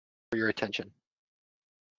for your attention.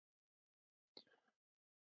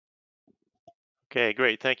 Okay,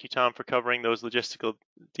 great. Thank you, Tom, for covering those logistical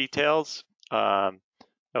details.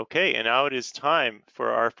 Okay, and now it is time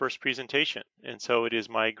for our first presentation. And so it is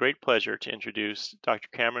my great pleasure to introduce Dr.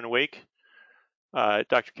 Cameron Wake.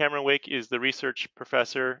 Dr. Cameron Wake is a research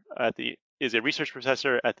professor at the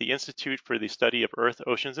Institute for the Study of Earth,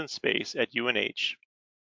 Oceans, and Space at UNH,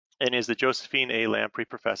 and is the Josephine A. Lamprey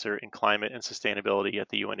Professor in Climate and Sustainability at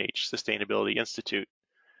the UNH Sustainability Institute.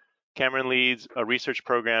 Cameron leads a research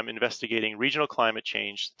program investigating regional climate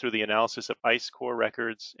change through the analysis of ice core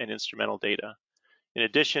records and instrumental data. In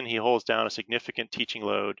addition, he holds down a significant teaching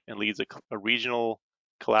load and leads a regional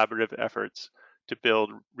collaborative efforts to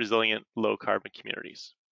build resilient low-carbon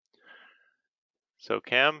communities. So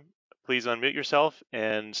Cam, please unmute yourself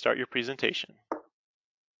and start your presentation.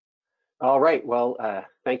 All right, well,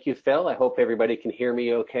 thank you, Phil. I hope everybody can hear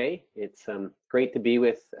me okay. It's great to be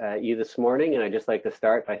with you this morning, and I'd just like to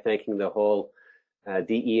start by thanking the whole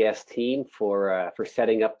DES team for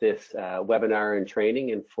setting up this webinar and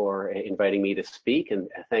training and for inviting me to speak, and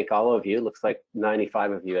thank all of you. Looks like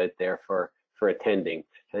 95 of you out there for attending.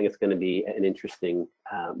 I think it's going to be an interesting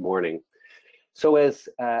morning. So as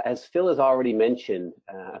Phil has already mentioned,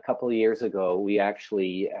 a couple of years ago, we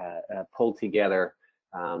actually pulled together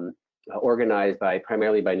organized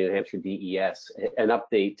primarily by New Hampshire DES, an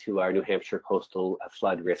update to our New Hampshire coastal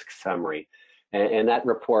flood risk summary. And that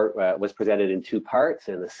report was presented in two parts,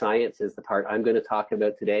 and the science is the part I'm going to talk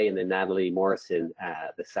about today, and then Natalie Morrison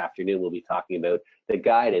this afternoon will be talking about the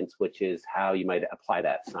guidance, which is how you might apply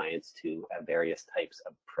that science to various types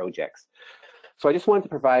of projects. So I just wanted to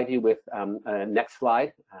provide you with next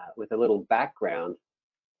slide with a little background,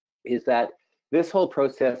 is that this whole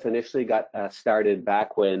process initially got started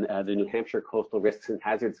back when the New Hampshire Coastal Risks and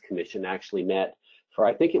Hazards Commission actually met for,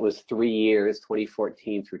 I think it was 3 years,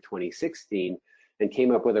 2014 through 2016, and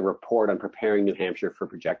came up with a report on preparing New Hampshire for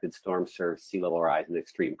projected storm surge, sea level rise, and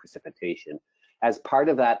extreme precipitation. As part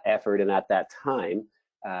of that effort, and at that time,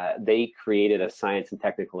 they created a science and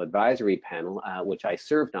technical advisory panel, which I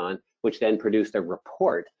served on, which then produced a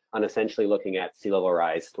report on essentially looking at sea level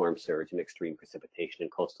rise, storm surge, and extreme precipitation in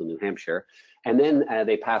coastal New Hampshire. And then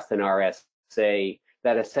they passed an RSA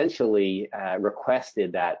that essentially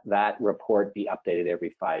requested that that report be updated every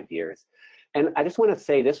 5 years. And I just want to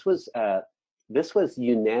say this was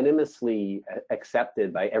unanimously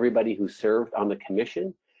accepted by everybody who served on the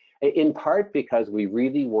commission, in part because we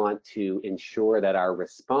really want to ensure that our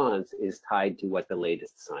response is tied to what the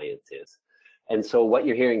latest science is. And so what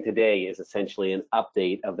you're hearing today is essentially an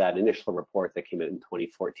update of that initial report that came out in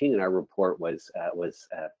 2014, and our report was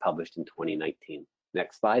published in 2019.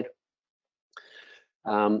 Next slide.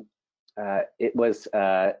 What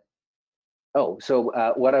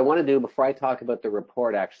I want to do before I talk about the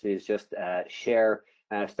report actually is just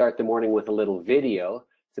start the morning with a little video.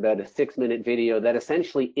 It's about a 6-minute video that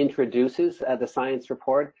essentially introduces the science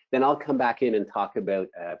report. Then I'll come back in and talk about,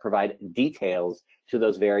 provide details to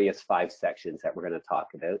those various 5 sections that we're going to talk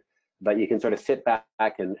about. But you can sort of sit back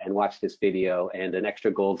and watch this video, and an extra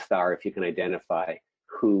gold star if you can identify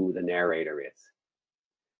who the narrator is.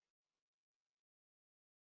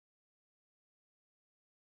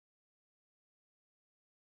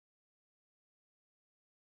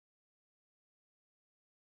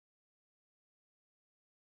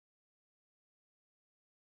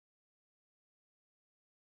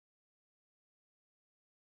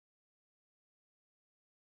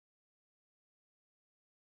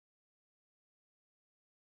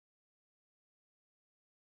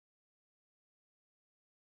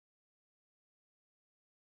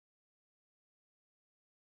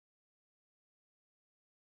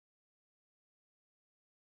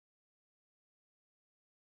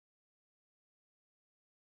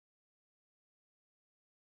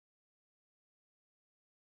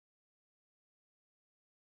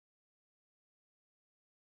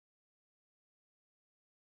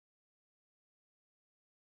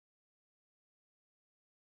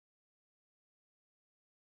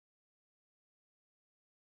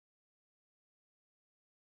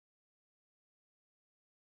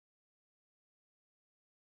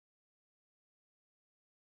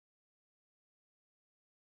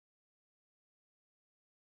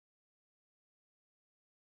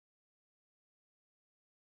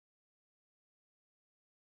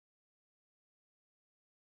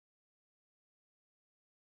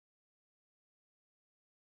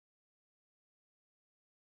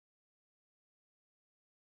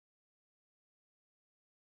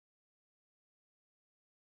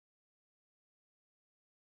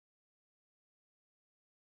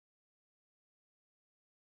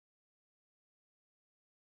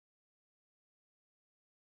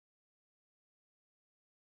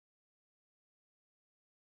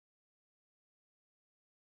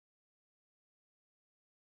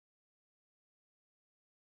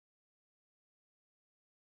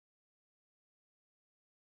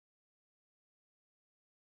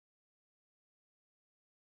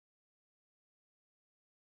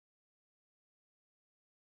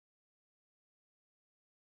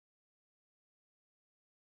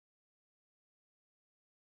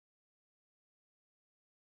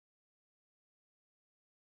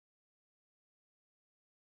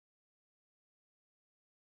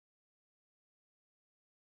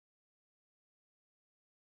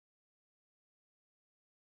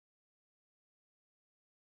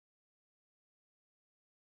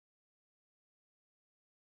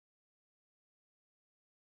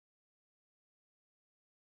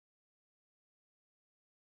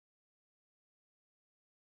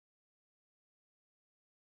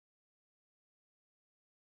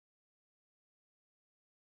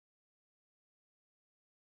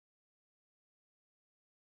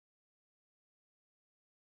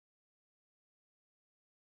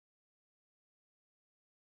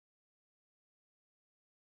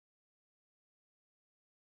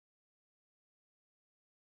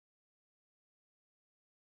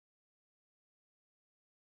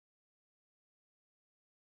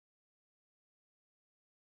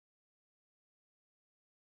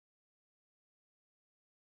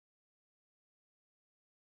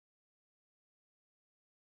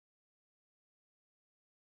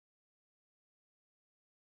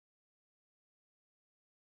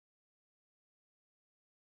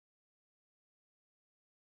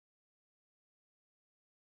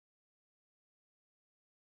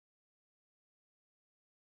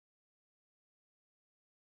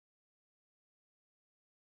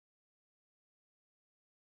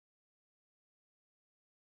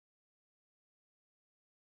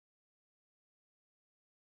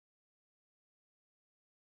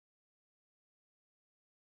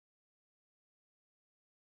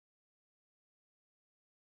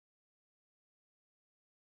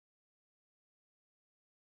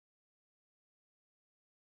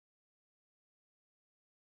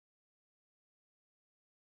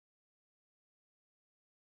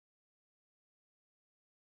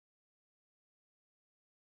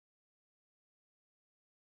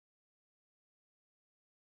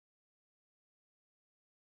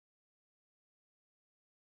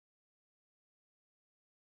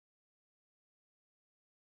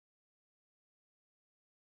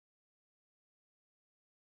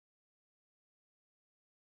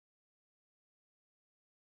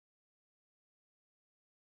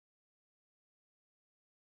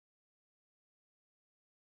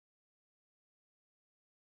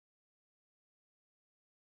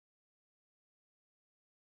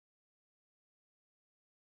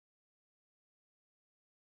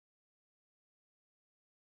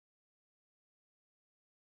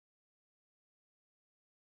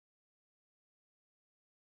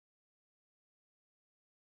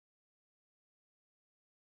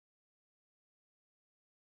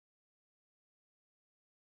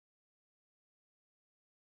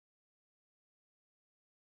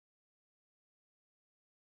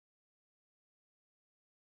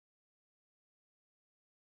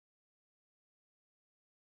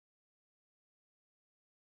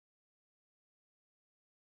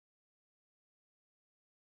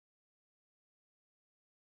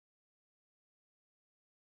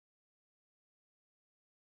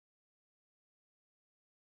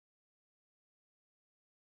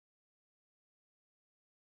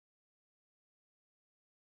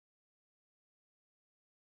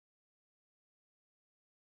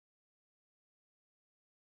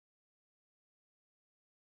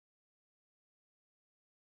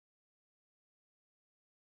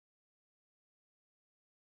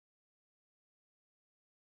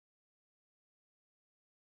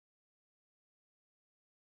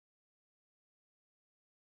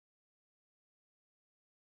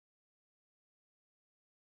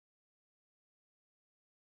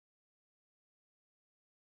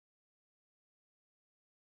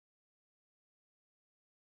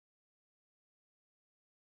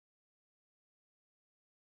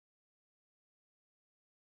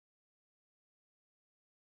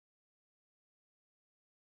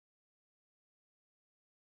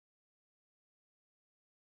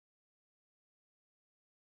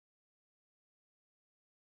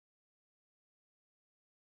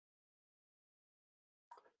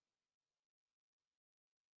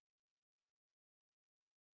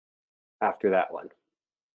 after that one.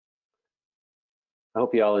 I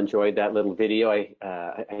hope you all enjoyed that little video.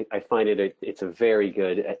 I find it's a very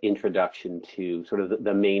good introduction to sort of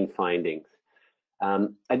the main findings.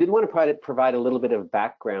 I did want to provide a little bit of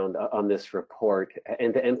background on this report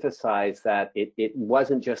and to emphasize that it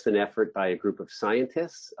wasn't just an effort by a group of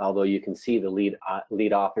scientists, although you can see the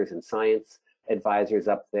lead authors and science advisors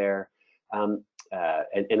up there.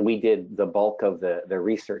 And we did the bulk of the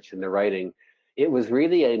research and the writing. It was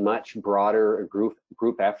really a much broader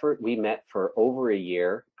group effort. We met for over a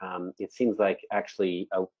year. It seems like actually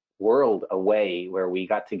a world away where we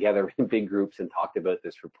got together in big groups and talked about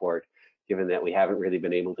this report, given that we haven't really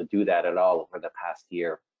been able to do that at all over the past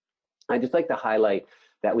year. I'd just like to highlight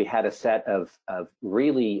that we had a set of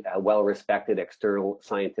really well-respected external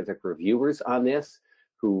scientific reviewers on this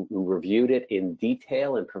who reviewed it in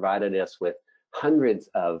detail and provided us with hundreds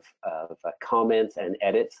of comments and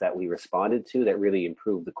edits that we responded to that really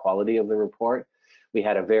improved the quality of the report. We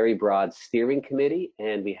had a very broad steering committee,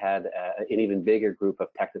 and we had an even bigger group of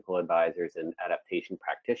technical advisors and adaptation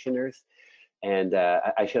practitioners. And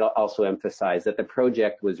I should also emphasize that the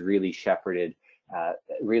project was really shepherded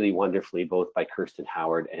really wonderfully, both by Kirsten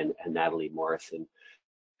Howard and Natalie Morrison.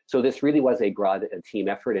 So this really was a broad team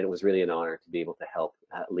effort, and it was really an honor to be able to help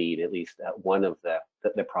lead at least one of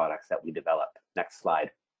the products that we developed. Next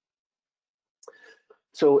slide.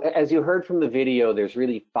 So as you heard from the video, there's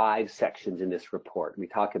really 5 sections in this report. We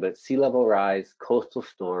talk about sea level rise, coastal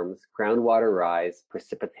storms, groundwater rise,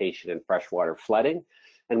 precipitation, and freshwater flooding.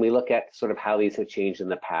 And we look at sort of how these have changed in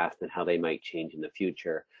the past and how they might change in the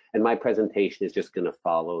future. And my presentation is just going to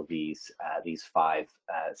follow these 5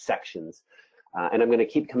 sections. And I'm going to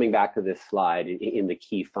keep coming back to this slide in the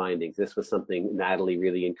key findings. This was something Natalie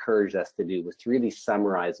really encouraged us to do, was to really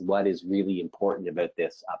summarize what is really important about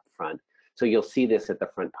this up front. So you'll see this at the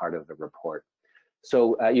front part of the report.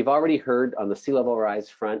 So you've already heard on the sea level rise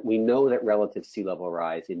front, we know that relative sea level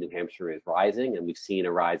rise in New Hampshire is rising, and we've seen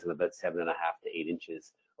a rise of about 7.5 to 8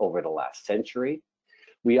 inches over the last century.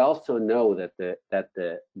 We also know that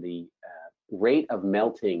the rate of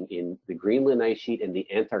melting in the Greenland ice sheet and the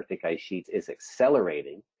Antarctic ice sheets is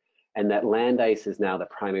accelerating, and that land ice is now the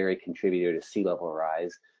primary contributor to sea level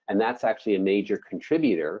rise. And that's actually a major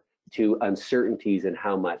contributor to uncertainties in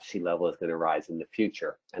how much sea level is going to rise in the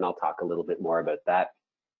future. And I'll talk a little bit more about that.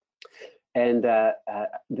 And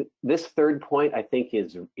this third point, I think,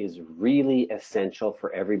 is really essential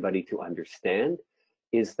for everybody to understand,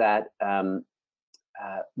 is that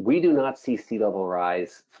we do not see sea level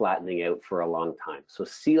rise flattening out for a long time. So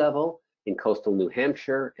sea level in coastal New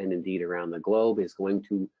Hampshire and indeed around the globe is going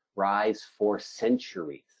to rise for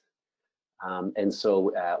centuries. And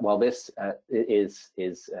so while this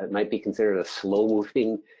might be considered a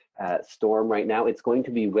slow-moving storm right now, it's going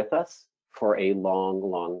to be with us for a long,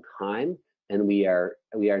 long time, and we are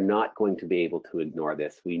not going to be able to ignore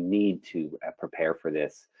this. We need to prepare for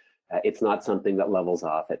this. It's not something that levels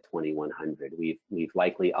off at 2100. We've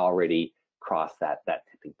likely already crossed that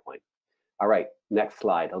tipping point. All right, next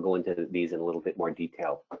slide. I'll go into these in a little bit more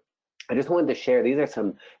detail. I just wanted to share, these are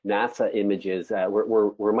some NASA images.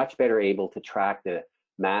 We're much better able to track the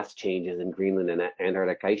mass changes in Greenland and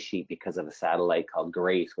Antarctic ice sheet because of a satellite called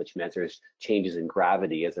GRACE, which measures changes in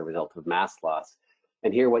gravity as a result of mass loss.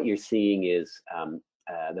 And here what you're seeing is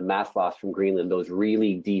the mass loss from Greenland. Those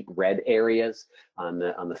really deep red areas on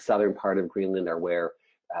the southern part of Greenland are where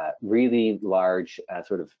really large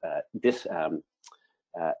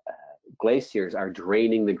glaciers are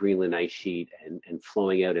draining the Greenland ice sheet and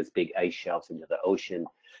flowing out as big ice shelves into the ocean.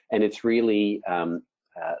 And it's really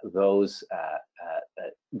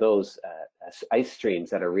those ice streams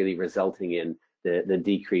that are really resulting in the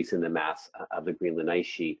decrease in the mass of the Greenland ice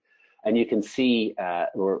sheet. And you can see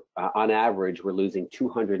on average, we're losing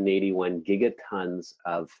 281 gigatons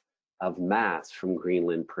of mass from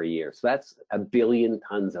Greenland per year. So that's 1 billion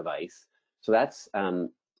tons of ice. So that's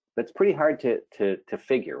pretty hard to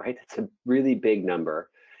figure, right? It's a really big number.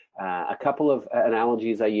 A couple of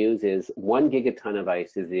analogies I use is 1 gigaton of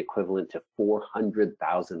ice is the equivalent to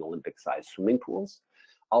 400,000 Olympic-sized swimming pools.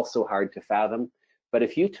 Also hard to fathom. But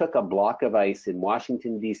if you took a block of ice in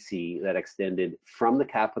Washington, D.C. that extended from the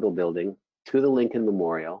Capitol building to the Lincoln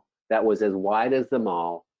Memorial, that was as wide as the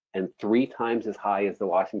mall and 3 times as high as the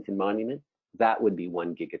Washington Monument, that would be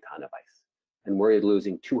 1 gigaton of ice. And we're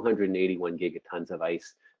losing 281 gigatons of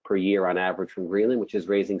ice per year on average from Greenland, which is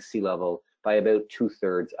raising sea level by about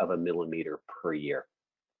 2/3 of a millimeter per year.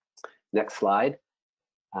 Next slide.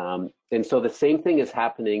 And so the same thing is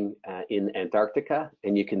happening in Antarctica,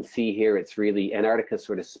 and you can see here it's really Antarctica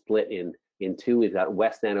sort of split in two. We've got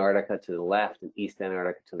West Antarctica to the left and East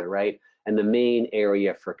Antarctica to the right, And the main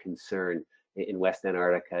area for concern in West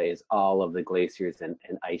Antarctica is all of the glaciers and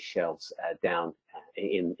ice shelves down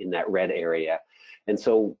in that red area. And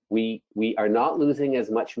so we are not losing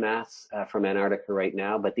as much mass from Antarctica right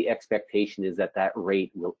now, but the expectation is that that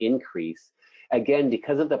rate will increase. Again,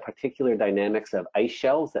 because of the particular dynamics of ice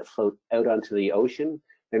shelves that float out onto the ocean,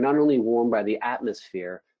 they're not only warmed by the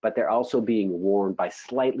atmosphere, but they're also being warmed by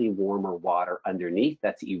slightly warmer water underneath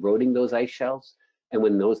that's eroding those ice shelves. And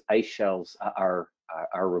when those ice shelves are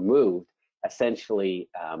removed, essentially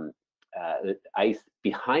the ice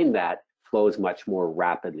behind that flows much more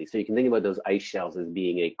rapidly. So you can think about those ice shelves as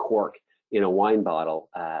being a cork in a wine bottle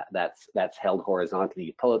that's held horizontally.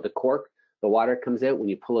 You pull out the cork, the water comes out. When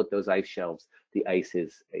you pull out those ice shelves, the ice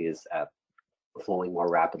is flowing more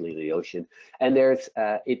rapidly to the ocean. And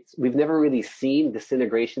we've never really seen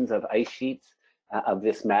disintegrations of ice sheets of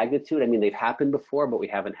this magnitude. I mean, they've happened before, but we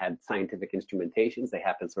haven't had scientific instrumentations. They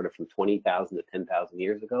happened sort of from 20,000 to 10,000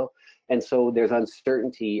 years ago. And so there's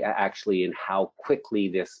uncertainty actually in how quickly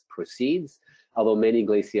this proceeds, although many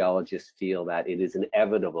glaciologists feel that it is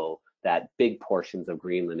inevitable that big portions of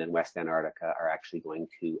Greenland and West Antarctica are actually going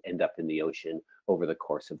to end up in the ocean over the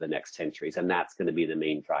course of the next centuries. And that's going to be the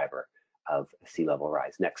main driver of sea level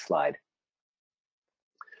rise. Next slide.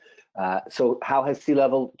 So how has sea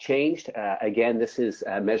level changed? Again, this is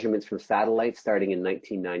measurements from satellites starting in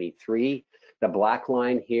 1993. The black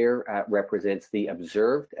line here represents the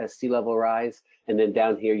observed sea level rise. And then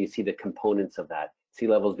down here, you see the components of that. Sea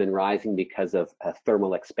level has been rising because of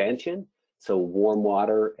thermal expansion. So warm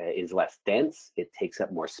water is less dense. It takes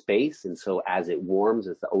up more space. And so as it warms,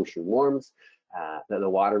 as the ocean warms, the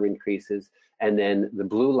water increases. And then the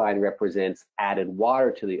blue line represents added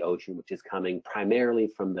water to the ocean, which is coming primarily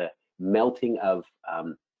from the melting of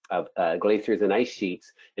glaciers and ice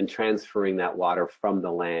sheets and transferring that water from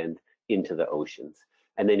the land into the oceans.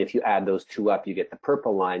 And then if you add those two up, you get the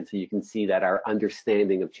purple line. So you can see that our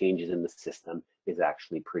understanding of changes in the system is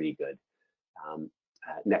actually pretty good.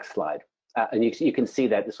 Next slide. And you can see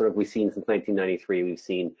that sort of we've seen since 1993, we've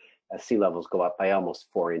seen sea levels go up by almost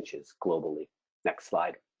 4 inches globally. Next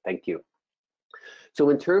slide. Thank you. So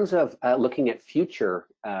in terms of looking at future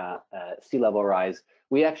sea level rise,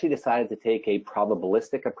 we actually decided to take a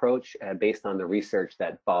probabilistic approach based on the research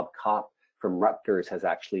that Bob Kopp from Rutgers has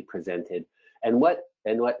actually presented. And what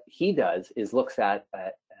he does is looks at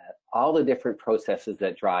all the different processes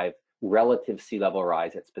that drive relative sea level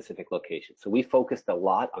rise at specific locations. So we focused a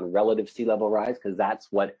lot on relative sea level rise because that's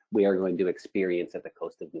what we are going to experience at the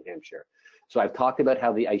coast of New Hampshire. So I've talked about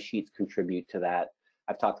how the ice sheets contribute to that.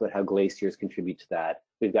 I've talked about how glaciers contribute to that.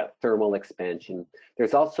 We've got thermal expansion.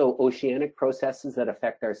 There's also oceanic processes that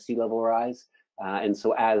affect our sea level rise. And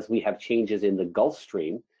so as we have changes in the Gulf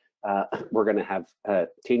Stream, we're going to have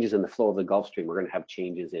changes in the flow of the Gulf Stream. We're going to have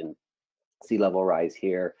changes in sea level rise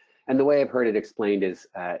here. And the way I've heard it explained is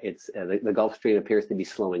the Gulf Stream appears to be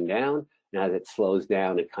slowing down. And as it slows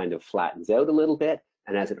down, it kind of flattens out a little bit.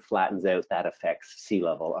 And as it flattens out, that affects sea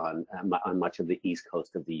level on much of the east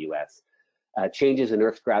coast of the US. Changes in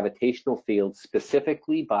Earth's gravitational field,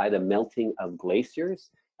 specifically by the melting of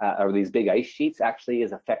glaciers or these big ice sheets, actually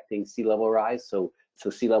is affecting sea level rise. So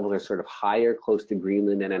sea levels are sort of higher close to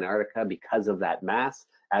Greenland and Antarctica because of that mass.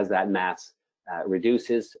 As that mass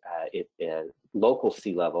reduces, local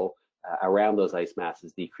sea level around those ice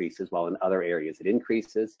masses decreases, while in other areas it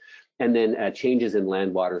increases. And then changes in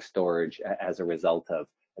land water storage as a result of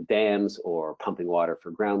dams or pumping water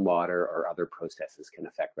for groundwater or other processes can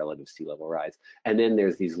affect relative sea level rise. And then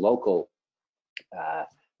there's these local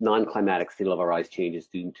non-climatic sea level rise changes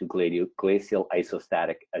due to glacial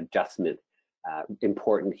isostatic adjustment,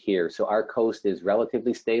 important here. So our coast is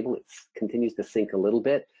relatively stable. It continues to sink a little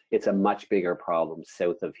bit. It's a much bigger problem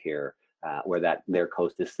south of here, where their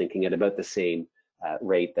coast is sinking at about the same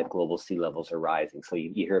rate that global sea levels are rising. So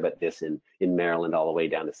you hear about this in Maryland all the way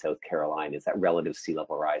down to South Carolina, is that relative sea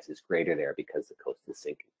level rise is greater there because the coast is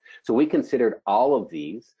sinking. So we considered all of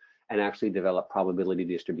these and actually developed probability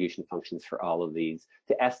distribution functions for all of these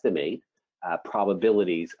to estimate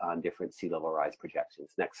probabilities on different sea level rise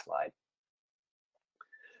projections. Next slide.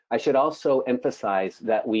 I should also emphasize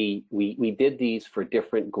that we did these for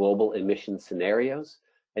different global emission scenarios.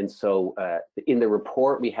 And so in the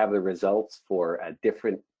report, we have the results for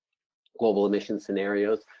different global emission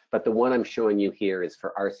scenarios, but the one I'm showing you here is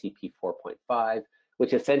for RCP 4.5,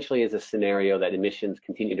 which essentially is a scenario that emissions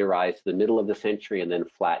continue to rise to the middle of the century and then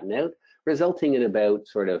flatten out, resulting in about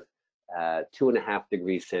sort of 2.5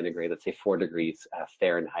 degrees centigrade, let's say 4 degrees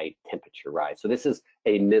Fahrenheit temperature rise. So this is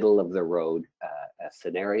a middle of the road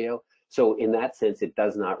scenario. So in that sense, it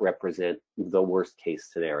does not represent the worst case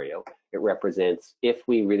scenario. It represents if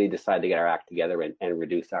we really decide to get our act together and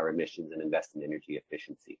reduce our emissions and invest in energy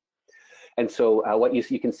efficiency. And so what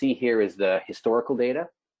you can see here is the historical data,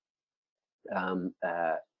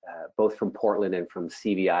 both from Portland and from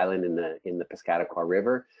CV Island in the Piscataqua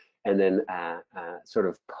River, and then sort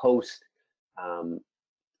of post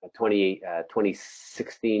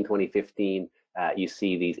 2016, 2015, you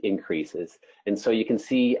see these increases. And so you can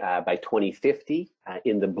see by 2050,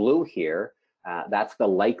 in the blue here, that's the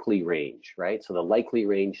likely range, right? So the likely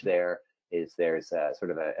range there is there's sort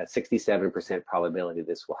of a 67% probability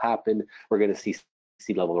this will happen. We're going to see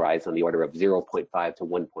sea level rise on the order of 0.5 to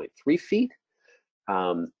 1.3 feet.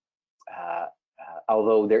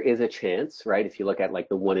 Although there is a chance, right? If you look at like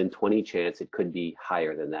the 1 in 20 chance, it could be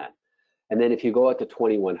higher than that. And then if you go out to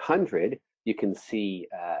 2100, you can see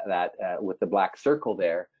that with the black circle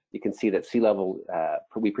there, you can see that sea level,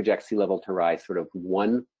 we project sea level to rise sort of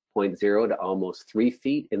 1.0 to almost 3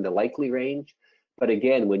 feet in the likely range. But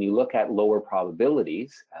again, when you look at lower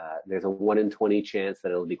probabilities, there's a 1 in 20 chance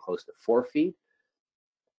that it'll be close to 4 feet.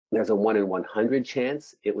 There's a 1 in 100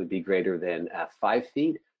 chance it would be greater than 5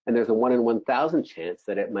 feet. And there's a 1 in 1,000 chance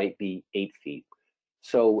that it might be 8 feet.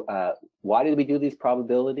 So why did we do these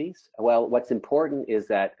probabilities? Well, what's important is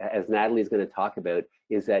that, as Natalie is going to talk about,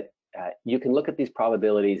 is that you can look at these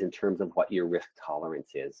probabilities in terms of what your risk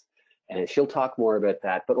tolerance is. And she'll talk more about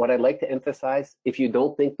that. But what I'd like to emphasize, if you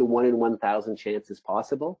don't think the 1 in 1,000 chance is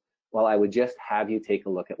possible, well, I would just have you take a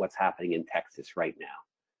look at what's happening in Texas right now.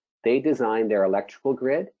 They designed their electrical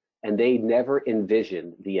grid, and they never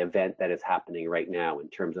envisioned the event that is happening right now in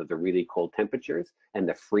terms of the really cold temperatures and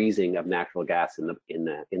the freezing of natural gas in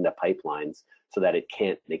the pipelines, so that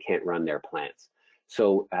they can't run their plants.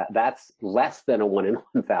 So that's less than a 1 in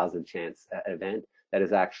 1,000 chance event that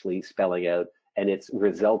is actually spelling out, and it's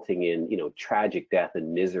resulting in, you know, tragic death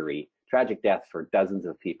and misery, tragic death for dozens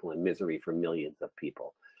of people and misery for millions of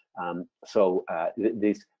people.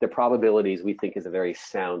 The probabilities, we think, is a very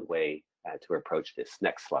sound way to approach this.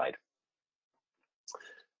 Next slide.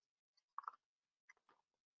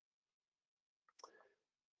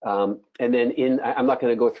 And then I'm not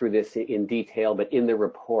going to go through this in detail, but in the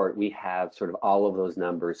report, we have sort of all of those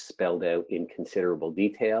numbers spelled out in considerable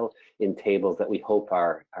detail in tables that we hope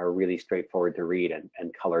are really straightforward to read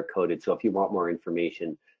and color coded. So if you want more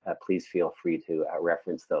information, please feel free to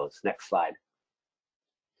reference those. Next slide.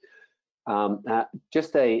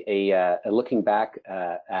 Just a looking back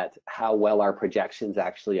at how well our projections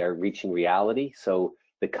actually are reaching reality. So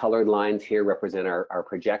the colored lines here represent our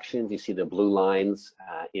projections. You see the blue lines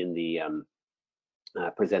in the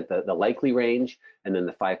present the likely range, and then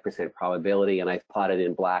the 5% probability. And I've plotted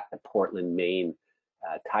in black the Portland, Maine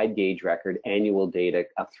tide gauge record, annual data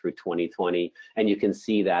up through 2020. And you can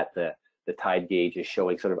see that the tide gauge is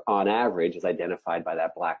showing sort of on average, as identified by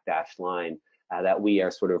that black dashed line, that we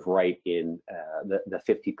are sort of right in the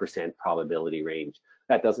 50% probability range.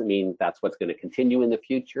 That doesn't mean that's what's going to continue in the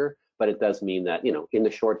future, but it does mean that, you know, in the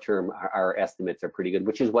short term, our estimates are pretty good,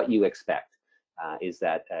 which is what you expect, is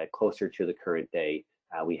that closer to the current day,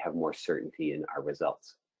 we have more certainty in our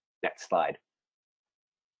results. Next slide.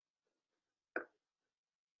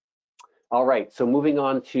 All right, so moving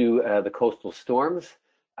on to the coastal storms.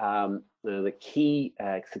 The key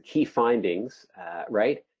findings,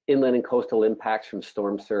 right? Inland and coastal impacts from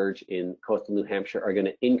storm surge in coastal New Hampshire are going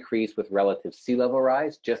to increase with relative sea level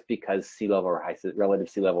rise, just because relative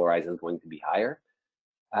sea level rise is going to be higher.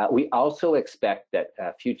 We also expect that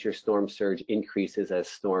future storm surge increases as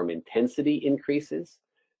storm intensity increases.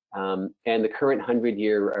 And the current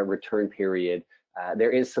 100-year return period,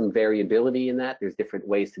 there is some variability in that. There's different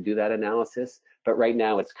ways to do that analysis, but right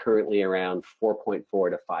now it's currently around 4.4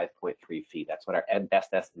 to 5.3 feet. That's what our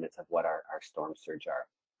best estimates of what our storm surge are.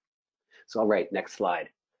 So, all right, next slide.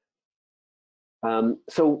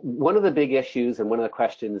 So one of the big issues and one of the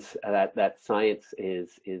questions that science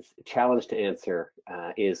is challenged to answer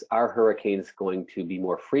is, are hurricanes going to be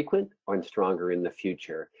more frequent or stronger in the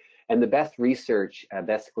future? And the best research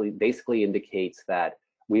basically indicates that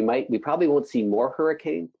we probably won't see more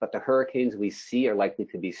hurricanes, but the hurricanes we see are likely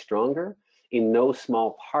to be stronger, in no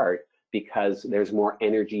small part because there's more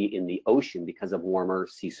energy in the ocean because of warmer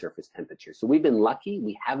sea surface temperatures. So we've been lucky.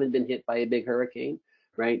 We haven't been hit by a big hurricane,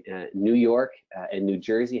 right? New York and New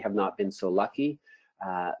Jersey have not been so lucky.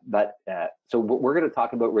 So we're going to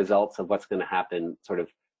talk about results of what's going to happen sort of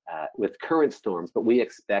with current storms, but we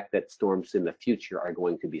expect that storms in the future are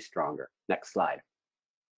going to be stronger. Next slide.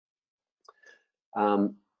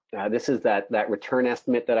 This is that return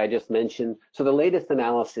estimate that I just mentioned. So the latest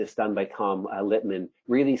analysis done by Tom Littman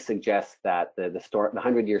really suggests that the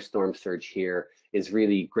 100-year storm surge here is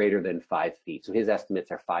really greater than 5 feet. So his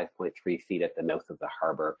estimates are 5.3 feet at the mouth of the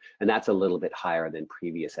harbor, and that's a little bit higher than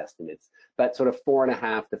previous estimates. But sort of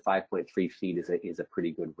 4.5 to 5.3 feet is a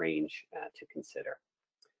pretty good range to consider.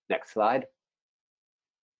 Next slide.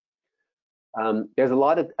 There's a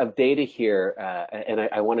lot of data here, and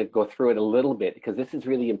I want to go through it a little bit because this is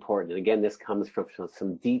really important. And again, this comes from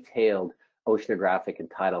some detailed oceanographic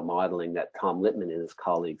and tidal modeling that Tom Littman and his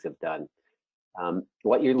colleagues have done.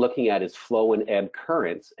 What you're looking at is flow and ebb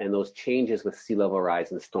currents and those changes with sea level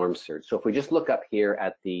rise and storm surge. So if we just look up here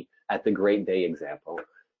at the Great Bay example,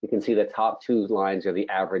 you can see the top two lines are the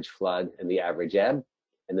average flood and the average ebb,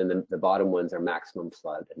 and then the bottom ones are maximum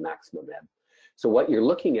flood and maximum ebb. So what you're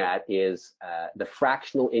looking at is the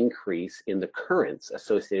fractional increase in the currents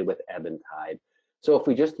associated with ebb and tide. So if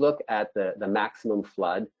we just look at the maximum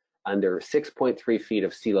flood under 6.3 feet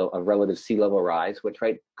of relative sea level rise, which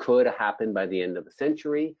could happen by the end of the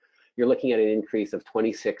century, you're looking at an increase of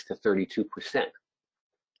 26 to 32%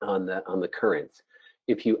 on the currents.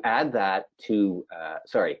 If you add that to,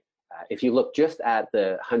 if you look just at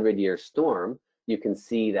the 100-year storm, you can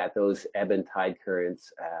see that those ebb and tide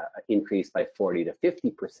currents increase by 40 to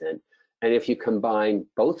 50%. And if you combine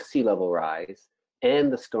both sea level rise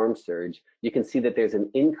and the storm surge, you can see that there's an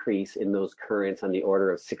increase in those currents on the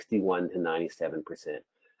order of 61 to 97%.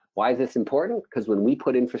 Why is this important? Because when we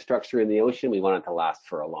put infrastructure in the ocean, we want it to last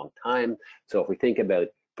for a long time. So if we think about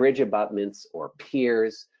bridge abutments or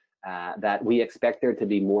piers, that we expect there to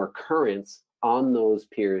be more currents on those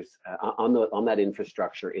piers, on that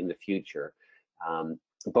infrastructure in the future.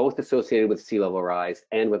 Both associated with sea level rise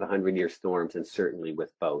and with 100-year storms, and certainly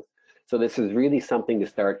with both. So this is really something to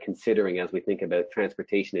start considering as we think about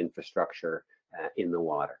transportation infrastructure in the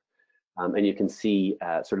water. And you can see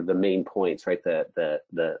sort of the main points, right? The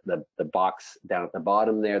box down at the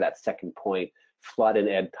bottom there, that second point, flood and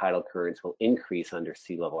ebb tidal currents will increase under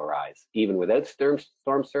sea level rise, even without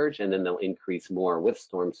storm surge, and then they'll increase more with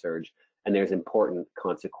storm surge. And there's important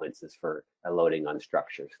consequences for loading on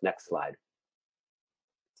structures. Next slide.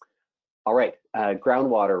 All right,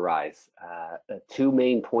 groundwater rise. Two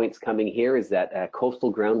main points coming here is that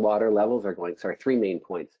coastal groundwater levels are going, three main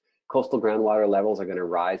points. Coastal groundwater levels are going to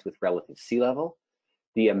rise with relative sea level.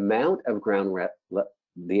 The amount of groundwater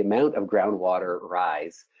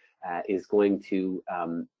rise is going to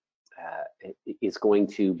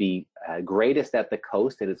be greatest at the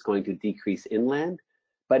coast, and it's going to decrease inland,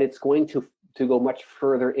 but it's going to go much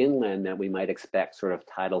further inland than we might expect sort of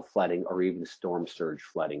tidal flooding or even storm surge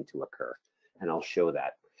flooding to occur. And I'll show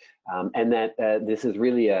that. And that this is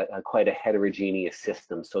really quite a heterogeneous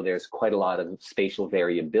system. So there's quite a lot of spatial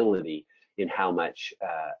variability in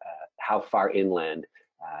how far inland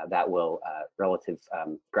that will relative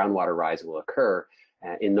groundwater rise will occur.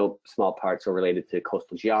 In no small part so related to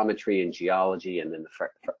coastal geometry and geology, and then the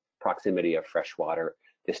proximity of freshwater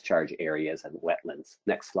discharge areas and wetlands.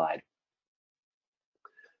 Next slide.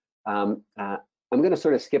 I'm going to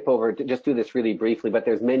sort of skip over to just do this really briefly, but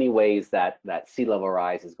there's many ways that sea level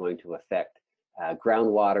rise is going to affect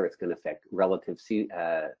groundwater. It's going to affect relative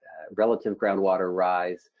groundwater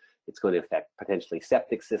rise. It's going to affect potentially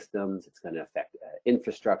septic systems. It's going to affect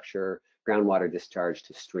infrastructure, groundwater discharge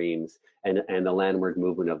to streams, and the landward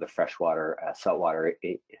movement of the freshwater saltwater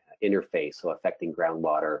interface, so affecting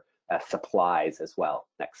groundwater supplies as well.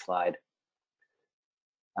 Next slide.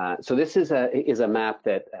 So this is a map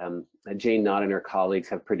that Jane Knott and her colleagues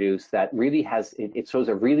have produced that really has, it shows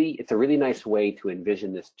it's a really nice way to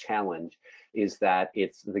envision this challenge, is that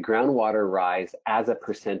it's the groundwater rise as a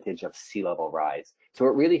percentage of sea level rise. So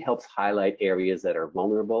it really helps highlight areas that are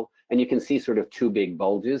vulnerable. And you can see sort of two big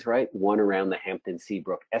bulges, right? One around the Hampton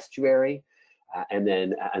Seabrook estuary, and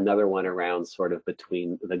then another one around sort of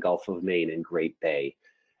between the Gulf of Maine and Great Bay.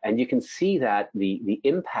 And you can see that the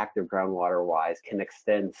impact of groundwater rise can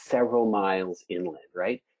extend several miles inland,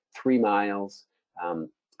 right? 3 miles,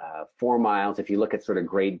 4 miles, if you look at sort of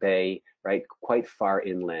Great Bay, right? Quite far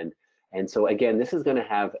inland. And so again, this is going to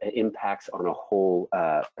have impacts on a whole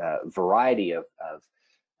variety of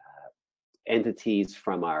entities,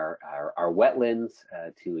 from our wetlands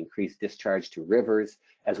to increase discharge to rivers,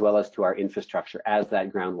 as well as to our infrastructure as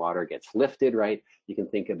that groundwater gets lifted, right? You can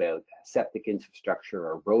think about septic infrastructure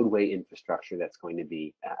or roadway infrastructure that's going to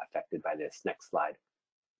be affected by this. Next slide.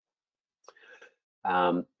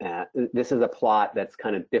 This is a plot that's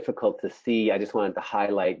kind of difficult to see. I just wanted to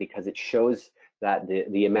highlight because it shows that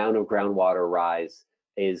the amount of groundwater rise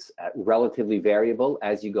is relatively variable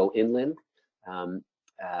as you go inland.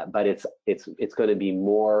 but it's going to be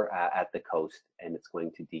more at the coast, and it's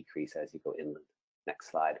going to decrease as you go inland.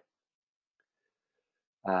 Next slide.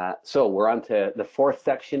 So we're on to the fourth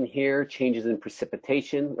section here, changes in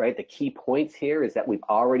precipitation, right? The key points here is that we've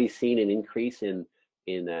already seen an increase in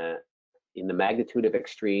the magnitude of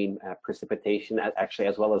extreme precipitation, actually,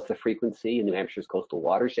 as well as the frequency in New Hampshire's coastal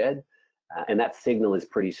watershed, and that signal is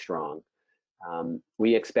pretty strong.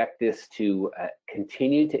 We expect this to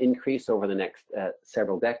continue to increase over the next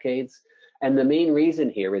several decades. And the main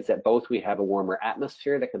reason here is that both we have a warmer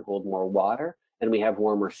atmosphere that can hold more water, and we have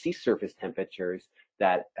warmer sea surface temperatures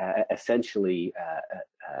that essentially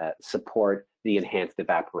support the enhanced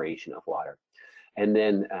evaporation of water. And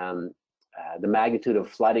then the magnitude of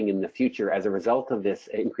flooding in the future as a result of this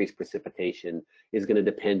increased precipitation is going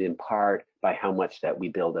to depend in part by how much that we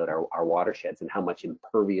build out our watersheds and how much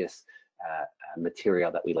impervious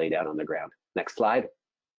material that we lay down on the ground. Next slide.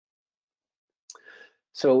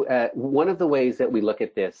 So one of the ways that we look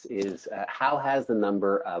at this is how has the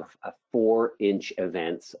number of 4-inch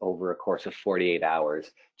events over a course of 48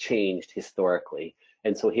 hours changed historically?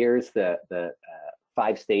 And so here's the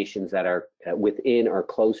 5 stations that are within or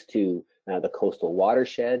close to the coastal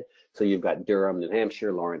watershed. So you've got Durham, New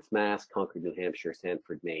Hampshire, Lawrence, Mass, Concord, New Hampshire,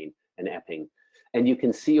 Sanford, Maine, and Epping. And you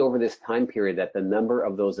can see over this time period that the number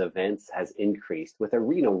of those events has increased with a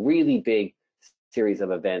really big series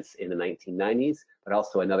of events in the 1990s, but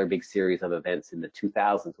also another big series of events in the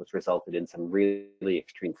 2000s, which resulted in some really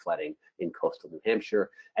extreme flooding in coastal New Hampshire.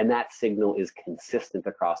 And that signal is consistent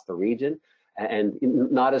across the region and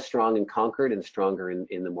not as strong in Concord and stronger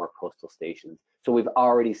in the more coastal stations. So we've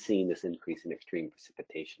already seen this increase in extreme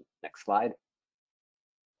precipitation. Next slide.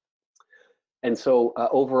 And so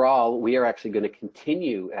overall, we are actually going to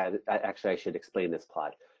continue, actually I should explain this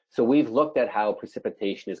plot. So we've looked at how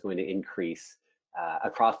precipitation is going to increase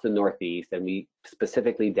across the Northeast, and we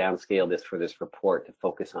specifically downscale this for this report to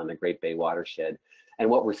focus on the Great Bay watershed. And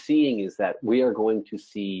what we're seeing is that we are going to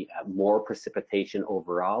see more precipitation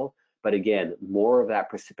overall, but again, more of that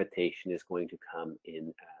precipitation is going to come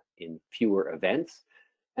in fewer events.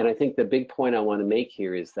 And I think the big point I want to make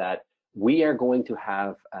here is that we are going to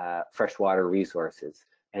have freshwater resources,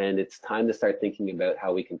 and it's time to start thinking about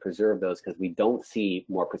how we can preserve those, because we don't see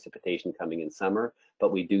more precipitation coming in summer,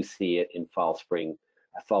 but we do see it in fall,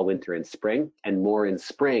 winter, and spring. And more in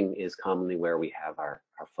spring is commonly where we have our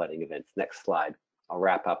flooding events. Next slide. I'll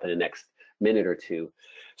wrap up in the next minute or two.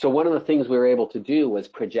 So one of the things we were able to do was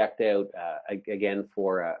project out, again,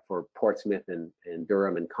 for Portsmouth and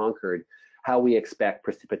Durham and Concord, how we expect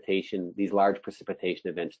precipitation, these large precipitation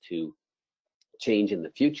events, to change in the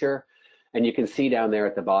future. And you can see down there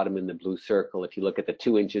at the bottom in the blue circle, if you look at the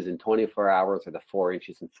 2 inches in 24 hours or the 4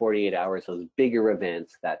 inches in 48 hours, those bigger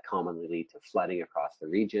events that commonly lead to flooding across the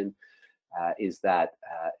region, is that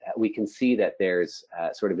we can see that there's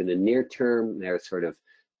sort of in the near term, there's sort of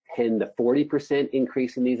 10 to 40%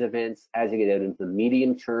 increase in these events. As you get out into the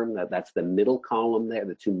medium term, that's the middle column there,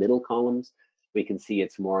 the 2 middle columns, we can see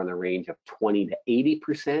it's more in the range of 20 to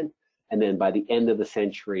 80%. And then by the end of the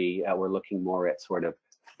century, we're looking more at sort of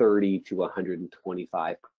 30 to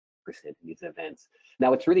 125% in these events.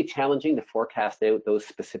 Now, it's really challenging to forecast out those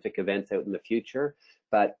specific events out in the future,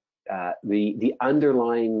 but the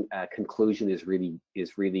underlying conclusion is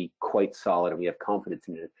really quite solid, and we have confidence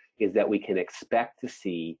in it, is that we can expect to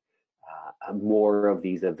see more of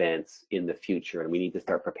these events in the future, and we need to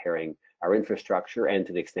start preparing our infrastructure and,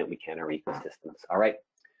 to the extent we can, our ecosystems. All right,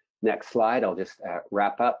 next slide. I'll just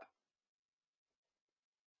wrap up.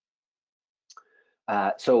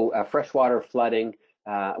 So freshwater flooding,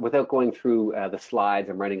 without going through the slides,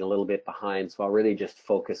 I'm running a little bit behind, so I'll really just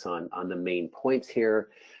focus on the main points here.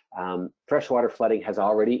 Freshwater flooding has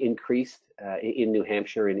already increased in New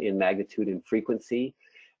Hampshire in magnitude and frequency,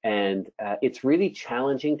 and it's really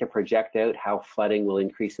challenging to project out how flooding will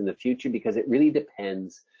increase in the future, because it really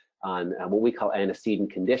depends on what we call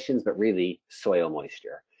antecedent conditions, but really soil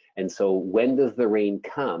moisture. And so when does the rain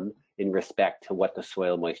come in respect to what the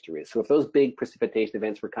soil moisture is? So if those big precipitation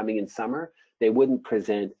events were coming in summer, they wouldn't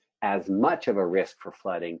present as much of a risk for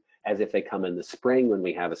flooding as if they come in the spring when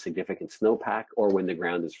we have a significant snowpack, or when the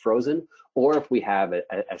ground is frozen, or if we have a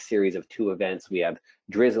series of 2 events. We have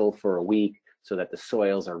drizzle for a week so that the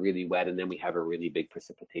soils are really wet, and then we have a really big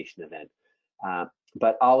precipitation event.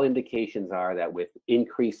 But all indications are that with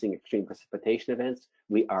increasing extreme precipitation events,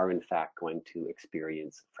 we are in fact going to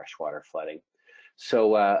experience freshwater flooding.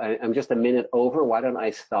 So I'm just a minute over. Why don't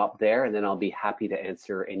I stop there, and then I'll be happy to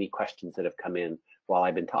answer any questions that have come in while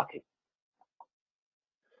I've been talking.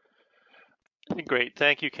 Great,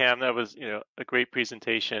 thank you, Cam. That was a great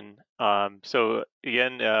presentation. So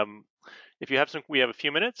again, if you have some, we have a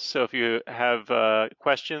few minutes. So if you have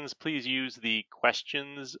questions, please use the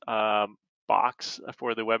questions box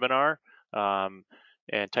for the webinar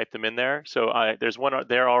and type them in there. So there's one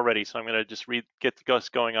there already. So I'm going to just get us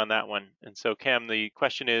going on that one. And so Cam, the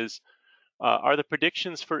question is, are the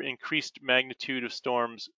predictions for increased magnitude of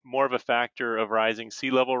storms more of a factor of rising sea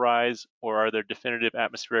level rise, or are there definitive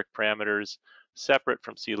atmospheric parameters separate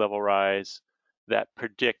from sea level rise that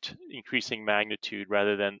predict increasing magnitude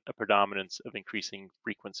rather than a predominance of increasing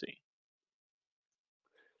frequency?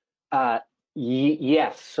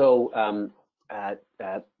 Yes. So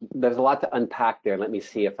there's a lot to unpack there. Let me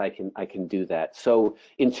see if I can do that. So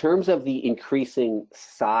in terms of the increasing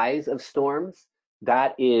size of storms,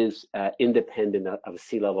 that is independent of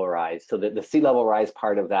sea level rise. So the sea level rise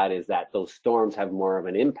part of that is that those storms have more of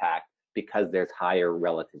an impact because there's higher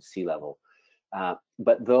relative sea level.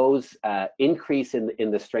 But those increase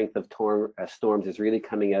in the strength of storms is really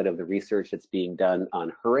coming out of the research that's being done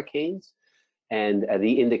on hurricanes. And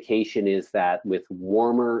the indication is that with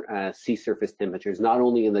warmer sea surface temperatures, not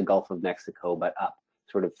only in the Gulf of Mexico, but up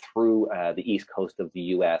sort of through the east coast of the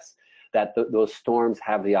US, that those storms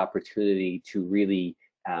have the opportunity to really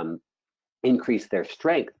increase their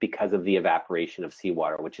strength because of the evaporation of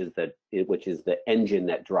seawater, which is the engine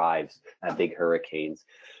that drives big hurricanes.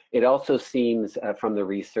 It also seems from the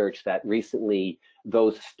research that recently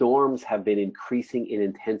those storms have been increasing in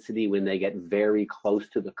intensity when they get very close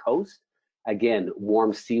to the coast. Again,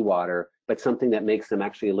 warm seawater, but something that makes them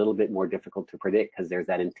actually a little bit more difficult to predict because there's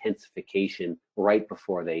that intensification right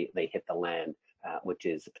before they hit the land, which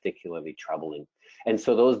is particularly troubling. And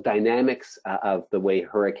so those dynamics of the way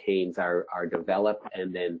hurricanes are developed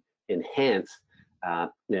and then enhanced,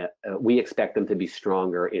 we expect them to be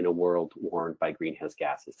stronger in a world warmed by greenhouse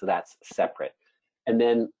gases. So that's separate. And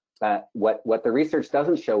then what the research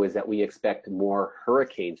doesn't show is that we expect more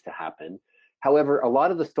hurricanes to happen. However, a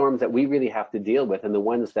lot of the storms that we really have to deal with, and the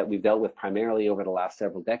ones that we've dealt with primarily over the last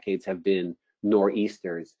several decades, have been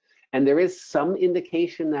nor'easters. And there is some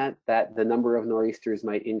indication that the number of nor'easters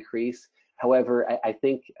might increase. However, I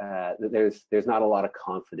think there's not a lot of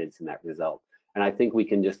confidence in that result. And I think we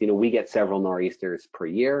can just, we get several nor'easters per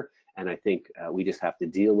year, and I think we just have to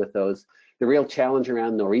deal with those. The real challenge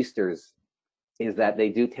around nor'easters is that they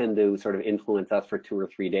do tend to sort of influence us for 2 or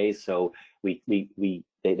 3 days. So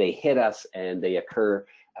they hit us and they occur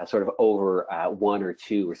sort of over 1 or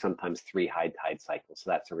 2 or sometimes 3 high tide cycles. So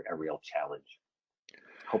that's a real challenge.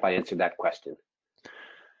 Hope I answered that question.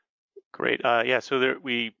 Great. Yeah. So if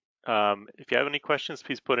you have any questions,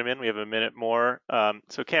 please put them in. We have a minute more.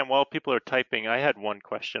 So Cam, while people are typing, I had one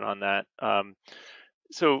question on that.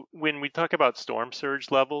 So when we talk about storm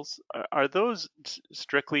surge levels, are those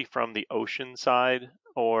strictly from the ocean side,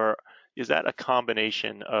 or is that a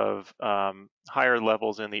combination of higher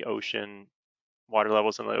levels in the ocean, water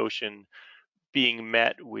levels in the ocean, being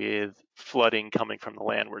met with flooding coming from the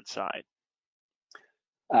landward side?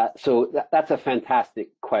 So that's a fantastic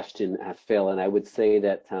question, Phil. And I would say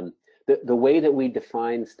that the way that we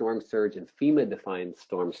define storm surge and FEMA defines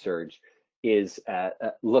storm surge is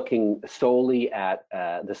looking solely at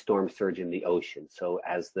the storm surge in the ocean. So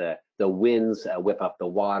as the winds whip up the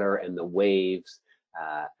water and the waves,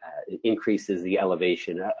 it increases the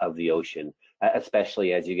elevation of the ocean,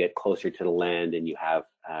 especially as you get closer to the land and you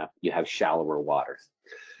have shallower waters.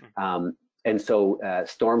 And so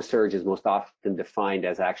storm surge is most often defined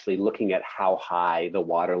as actually looking at how high the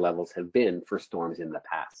water levels have been for storms in the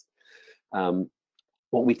past.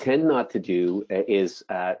 What we tend not to do is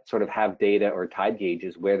sort of have data or tide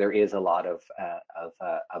gauges where there is a lot of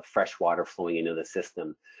fresh water flowing into the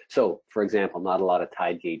system. So, for example, not a lot of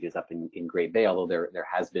tide gauges up in Great Bay, although there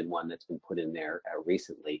has been one that's been put in there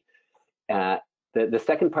recently. The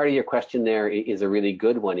second part of your question there is a really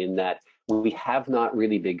good one, in that we have not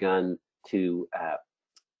really begun to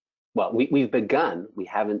well, we've begun. We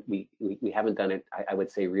haven't done it, I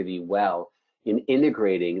would say, really well in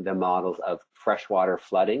integrating the models of freshwater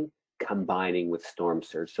flooding combining with storm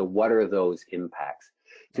surge. So what are those impacts?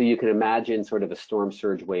 So you can imagine sort of a storm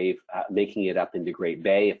surge wave making it up into Great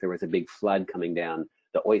Bay. If there was a big flood coming down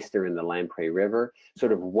the Oyster and the Lamprey River,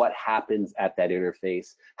 sort of what happens at that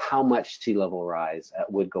interface, how much sea level rise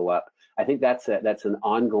would go up. I think that's an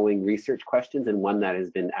ongoing research question, and one that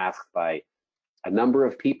has been asked by a number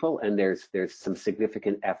of people, and there's some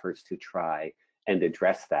significant efforts to try and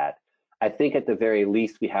address that. I think at the very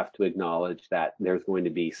least we have to acknowledge that there's going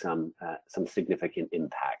to be some significant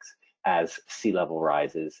impacts as sea level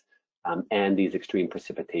rises and these extreme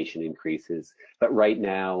precipitation increases. But right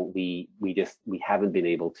now we haven't been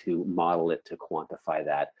able to model it to quantify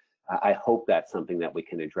that. I hope that's something that we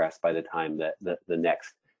can address by the time that the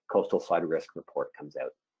next coastal flood risk report comes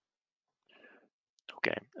out.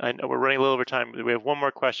 Okay, I know we're running a little over time. We have one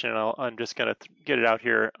more question, and I'm just going to get it out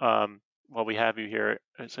here while we have you here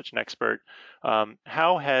as such an expert.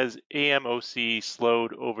 How has AMOC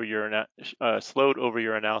slowed over your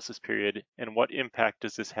analysis period, and what impact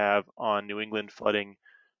does this have on New England flooding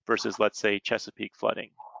versus, let's say, Chesapeake flooding?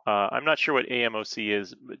 I'm not sure what AMOC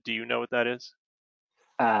is, but do you know what that is?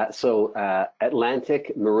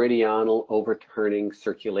 Atlantic Meridional Overturning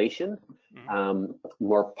Circulation,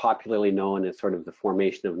 more popularly known as sort of the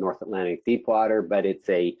formation of North Atlantic deepwater, but it's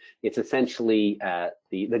essentially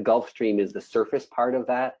the Gulf Stream is the surface part of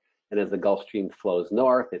that, and as the Gulf Stream flows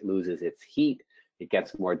north, it loses its heat, it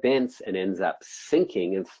gets more dense, and ends up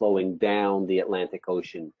sinking and flowing down the Atlantic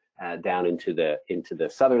Ocean, down into the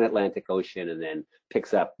southern Atlantic Ocean, and then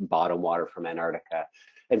picks up bottom water from Antarctica.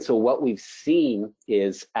 And so what we've seen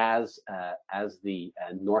is as the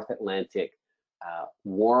North Atlantic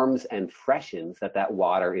warms and freshens, that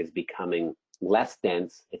water is becoming less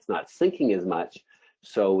dense. It's not sinking as much.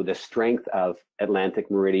 So the strength of Atlantic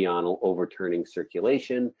Meridional Overturning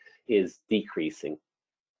Circulation is decreasing.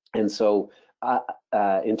 And so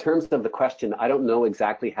in terms of the question, I don't know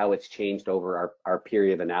exactly how it's changed over our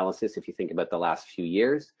period of analysis if you think about the last few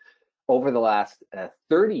years. Over the last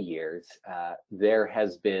 30 years, there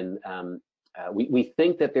has been, we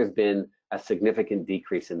think that there's been a significant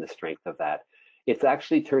decrease in the strength of that. It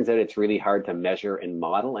actually turns out it's really hard to measure and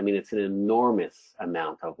model. I mean, it's an enormous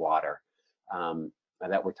amount of water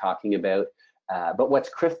that we're talking about. But what's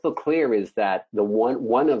crystal clear is that the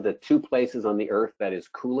one of the two places on the Earth that is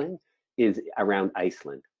cooling is around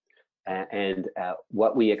Iceland. And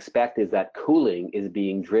what we expect is that cooling is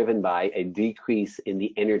being driven by a decrease in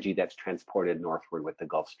the energy that's transported northward with the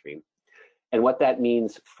Gulf Stream. And what that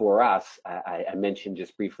means for us, I mentioned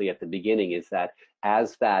just briefly at the beginning, is that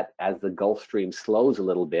as the Gulf Stream slows a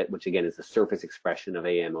little bit, which again is the surface expression of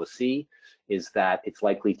AMOC, is that it's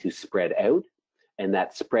likely to spread out, and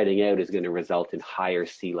that spreading out is going to result in higher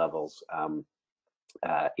sea levels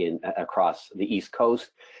across the East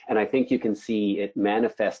Coast. And I think you can see it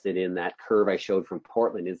manifested in that curve I showed from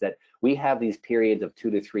Portland, is that we have these periods of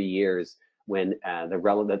 2 to 3 years when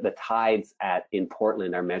the tides in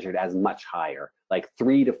Portland are measured as much higher, like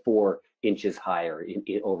 3 to 4 inches higher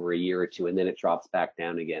over a year or two, and then it drops back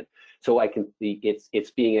down again. So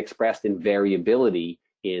it's being expressed in variability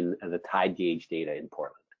in the tide gauge data in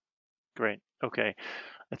Portland. Great. Okay.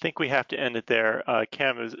 I think we have to end it there.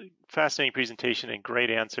 Cam, it was a fascinating presentation and great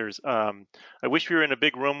answers. I wish we were in a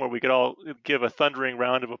big room where we could all give a thundering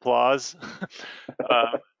round of applause.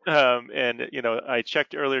 And I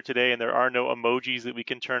checked earlier today, and there are no emojis that we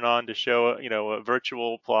can turn on to show a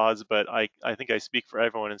virtual applause. But I think I speak for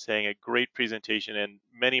everyone in saying a great presentation, and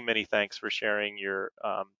many, many thanks for sharing your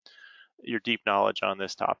deep knowledge on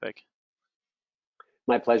this topic.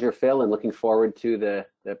 My pleasure, Phil, and looking forward to the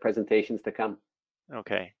presentations to come.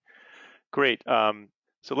 Okay, great.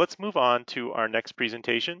 So let's move on to our next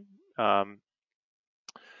presentation.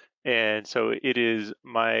 And so it is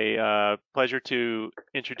my pleasure to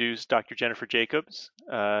introduce Dr. Jennifer Jacobs.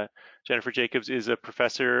 Jennifer Jacobs is a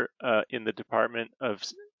professor in the Department of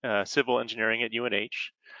Civil Engineering at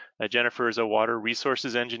UNH. Jennifer is a water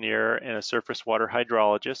resources engineer and a surface water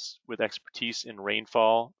hydrologist with expertise in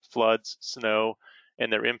rainfall, floods, snow,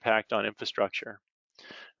 and their impact on infrastructure.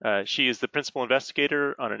 She is the principal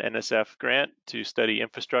investigator on an NSF grant to study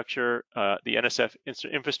infrastructure, the NSF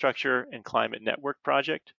Infrastructure and Climate Network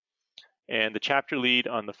Project, and the chapter lead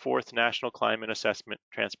on the 4th National Climate Assessment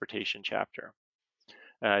Transportation Chapter.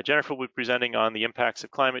 Jennifer will be presenting on the impacts of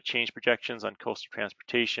climate change projections on coastal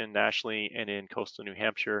transportation nationally and in coastal New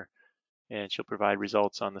Hampshire, and she'll provide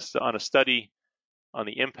results on a study on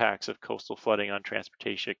the impacts of coastal flooding on the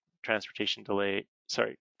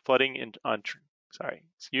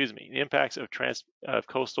impacts of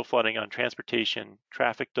coastal flooding on transportation,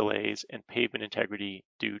 traffic delays, and pavement integrity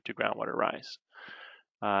due to groundwater rise.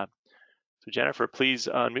 So Jennifer, please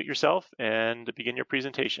unmute yourself and begin your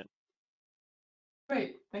presentation.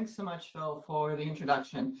 Great, thanks so much, Phil, for the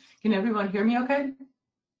introduction. Can everyone hear me okay?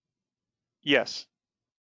 Yes.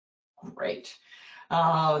 Great.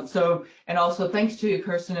 And also thanks to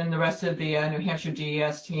Kirsten and the rest of the New Hampshire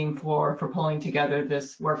DES team for pulling together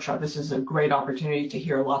this workshop. This is a great opportunity to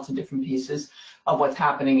hear lots of different pieces of what's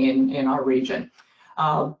happening in our region.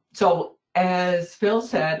 So as Phil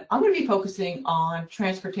said, I'm going to be focusing on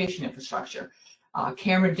transportation infrastructure.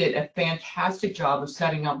 Cameron did a fantastic job of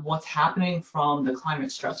setting up what's happening from the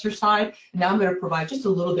climate stressor side. And now I'm going to provide just a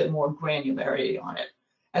little bit more granularity on it.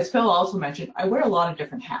 As Phil also mentioned, I wear a lot of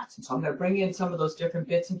different hats, and so I'm going to bring in some of those different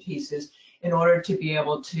bits and pieces in order to be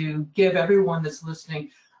able to give everyone that's listening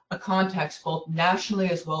a context both nationally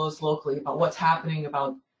as well as locally about what's happening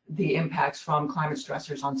about the impacts from climate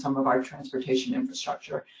stressors on some of our transportation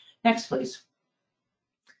infrastructure. Next, please.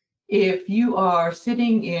 If you are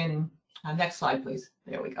sitting in, next slide, please.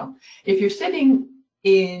 There we go. If you're sitting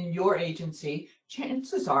in your agency,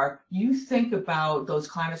 chances are you think about those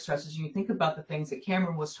climate stresses, and you think about the things that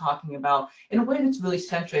Cameron was talking about in a way that's really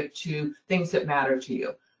centric to things that matter to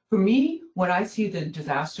you. For me, when I see the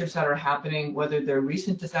disasters that are happening, whether they're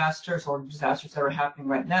recent disasters or disasters that are happening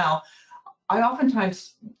right now, I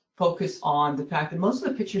oftentimes focus on the fact that most of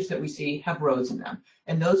the pictures that we see have roads in them.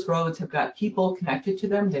 And those roads have got people connected to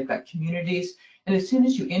them, they've got communities. And as soon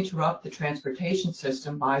as you interrupt the transportation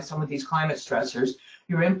system by some of these climate stressors,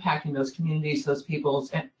 you're impacting those communities, those people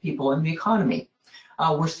in the economy.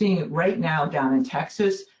 We're seeing it right now down in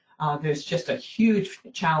Texas. There's just a huge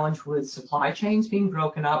challenge with supply chains being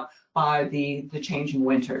broken up by the changing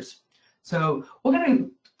winters. So we're going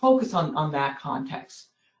to focus on that context.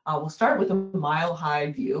 We'll start with a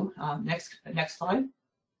mile-high view. Next slide.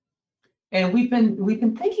 And we've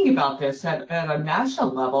been thinking about this at a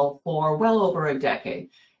national level for well over a decade.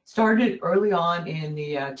 Started early on in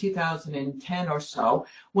the 2010 or so,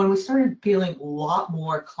 when we started feeling a lot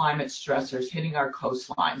more climate stressors hitting our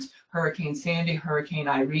coastlines. Hurricane Sandy, Hurricane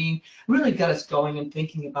Irene really got us going and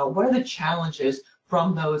thinking about what are the challenges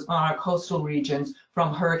from those on our coastal regions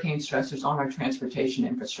from hurricane stressors on our transportation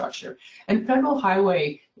infrastructure. And the Federal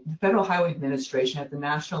Highway Administration at the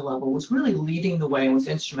national level was really leading the way and was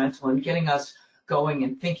instrumental in getting us going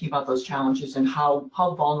and thinking about those challenges and how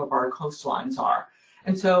vulnerable our coastlines are.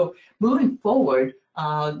 And so moving forward,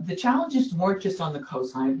 the challenges weren't just on the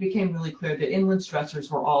coastline. It became really clear that inland stressors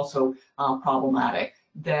were also problematic,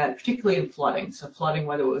 that particularly in flooding. So flooding,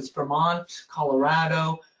 whether it was Vermont,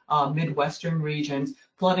 Colorado, Midwestern regions,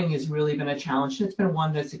 flooding has really been a challenge, and it's been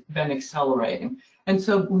one that's been accelerating. And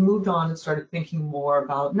so we moved on and started thinking more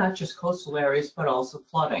about not just coastal areas, but also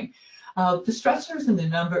flooding. The stressors and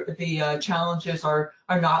the challenges are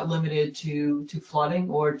not limited to flooding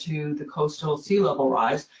or to the coastal sea level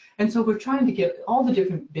rise. And so we're trying to get all the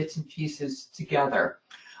different bits and pieces together.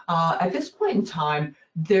 At this point in time,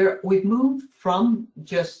 we've moved from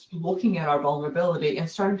just looking at our vulnerability and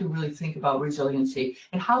starting to really think about resiliency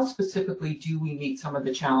and how specifically do we meet some of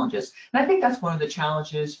the challenges. And I think that's one of the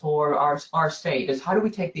challenges for our state is how do we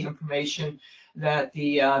take the information that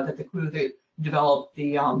the crew that developed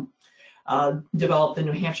the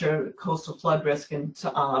New Hampshire coastal flood risk and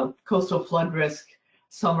coastal flood risk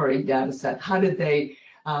summary data set. How do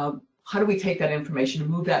we take that information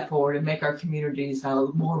and move that forward and make our communities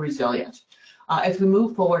more resilient? As we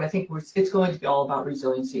move forward, I think it's going to be all about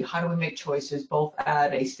resiliency. How do we make choices both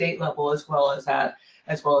at a state level as well as at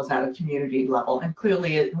a community level? And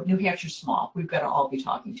clearly, New Hampshire's small. We've got to all be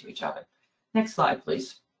talking to each other. Next slide,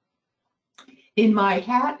 please. In my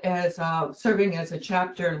hat as serving as a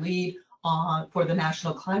chapter lead for the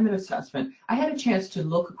National Climate Assessment, I had a chance to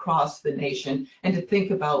look across the nation and to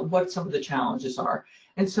think about what some of the challenges are.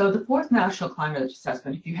 And so the 4th National Climate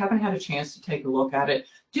Assessment, if you haven't had a chance to take a look at it,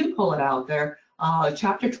 do pull it out there.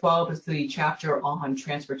 Chapter 12 is the chapter on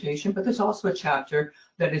transportation, but there's also a chapter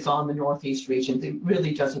that is on the Northeast region. It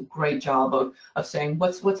really does a great job of saying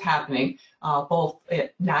what's happening both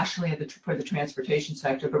nationally for the transportation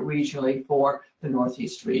sector, but regionally for the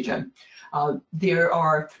Northeast region. There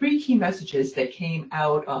are 3 key messages that came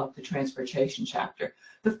out of the transportation chapter.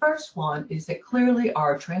 The first one is that clearly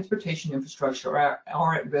our transportation infrastructure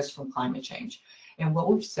are at risk from climate change. And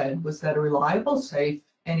what we've said was that a reliable, safe,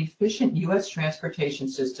 and efficient U.S. transportation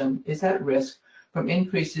system is at risk from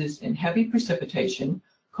increases in heavy precipitation,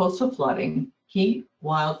 coastal flooding, heat,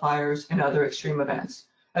 wildfires, and other extreme events,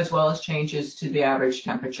 as well as changes to the average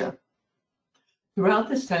temperature. Throughout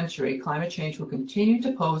this century, climate change will continue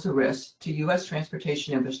to pose a risk to U.S.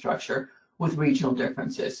 transportation infrastructure with regional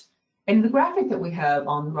differences. And the graphic that we have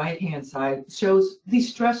on the right-hand side shows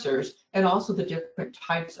these stressors and also the different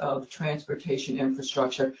types of transportation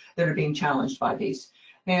infrastructure that are being challenged by these.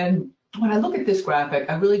 And when I look at this graphic,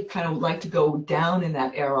 I really kind of like to go down in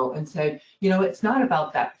that arrow and say, you know, it's not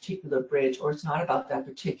about that particular bridge or it's not about that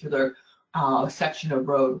particular section of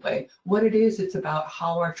roadway. What it is, it's about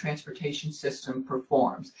how our transportation system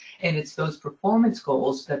performs. And it's those performance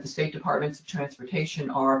goals that the state departments of transportation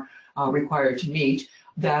are required to meet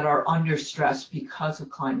that are under stress because of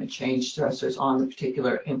climate change stressors on the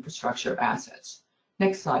particular infrastructure assets.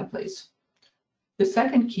 Next slide, please. The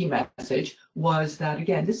second key message was that,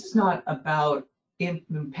 again, this is not about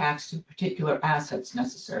impacts to particular assets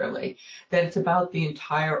necessarily, that it's about the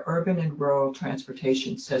entire urban and rural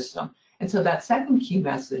transportation system. And so that second key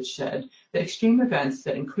message said that extreme events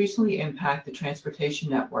that increasingly impact the transportation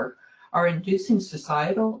network are inducing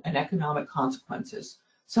societal and economic consequences,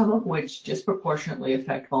 some of which disproportionately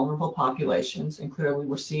affect vulnerable populations, and clearly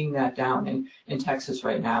we're seeing that down in Texas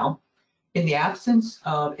right now. In the absence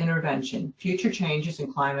of intervention, future changes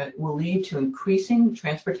in climate will lead to increasing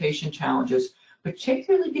transportation challenges,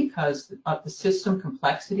 particularly because of the system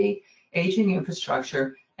complexity, aging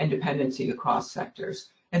infrastructure, and dependency across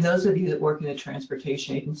sectors. And those of you that work in a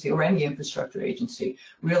transportation agency or any infrastructure agency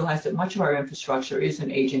realize that much of our infrastructure is an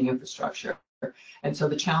aging infrastructure. And so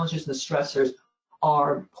the challenges and the stressors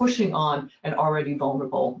are pushing on an already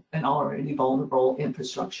vulnerable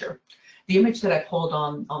infrastructure. The image that I pulled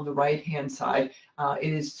on the right-hand side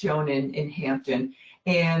is shown in Hampton.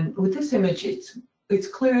 And with this image, it's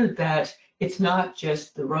clear that it's not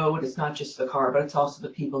just the road, it's not just the car, but it's also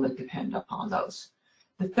the people that depend upon those.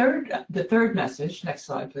 The third message, next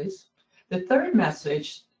slide, please. The third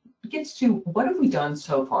message gets to what have we done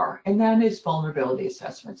so far, and that is vulnerability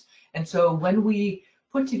assessments. And so when we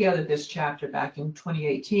put together this chapter back in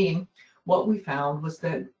 2018, what we found was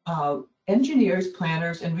that engineers,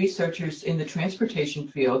 planners, and researchers in the transportation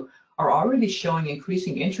field are already showing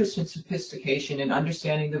increasing interest and sophistication in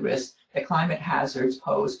understanding the risks that climate hazards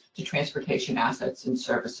pose to transportation assets and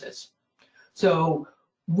services. So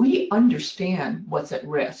we understand what's at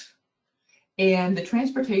risk, and the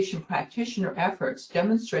transportation practitioner efforts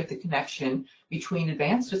demonstrate the connection between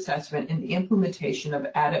advanced assessment and the implementation of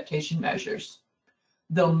adaptation measures,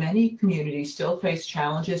 though many communities still face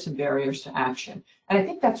challenges and barriers to action. And I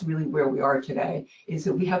think that's really where we are today, is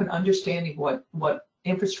that we have an understanding what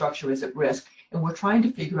infrastructure is at risk, and we're trying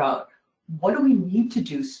to figure out what do we need to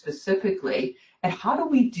do specifically, and how do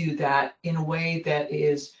we do that in a way that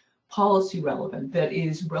is policy relevant, that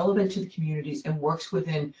is relevant to the communities and works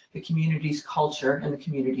within the community's culture and the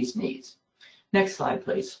community's needs. Next slide,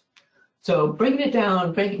 please. So bringing it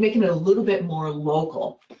down, making it a little bit more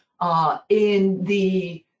local. In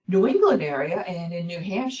the New England area and in New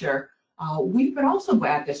Hampshire, we've been also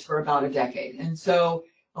at this for about a decade. And so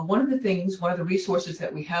one of the resources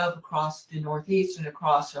that we have across the Northeast and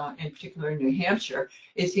across, in particular in New Hampshire,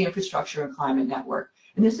 is the Infrastructure and Climate Network.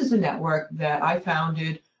 And this is a network that I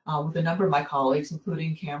founded with a number of my colleagues,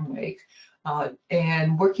 including Cam Wake,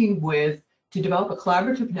 and working to develop a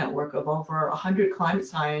collaborative network of over 100 climate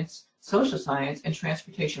science, social science, and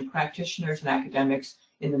transportation practitioners and academics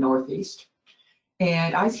in the Northeast.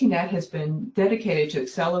 And ICNet has been dedicated to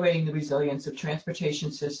accelerating the resilience of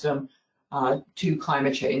transportation system to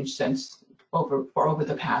climate change for over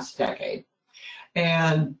the past decade.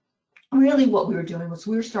 And really what we were doing was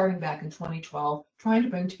we were starting back in 2012, trying to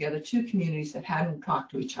bring together two communities that hadn't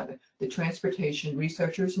talked to each other, the transportation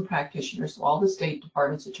researchers and practitioners, all the state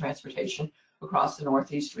departments of transportation across the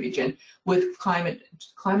Northeast region, with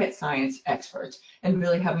climate science experts, and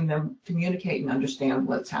really having them communicate and understand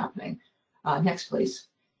what's happening. Next, please.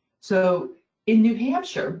 So in New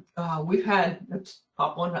Hampshire, we've had, let's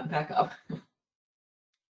pop one back up.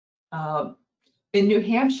 In New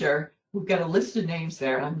Hampshire, we've got a list of names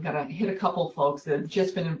there, and I'm going to hit a couple of folks that have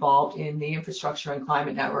just been involved in the Infrastructure and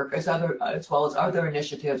Climate Network, as well as other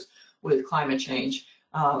initiatives with climate change.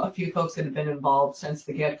 A few folks that have been involved since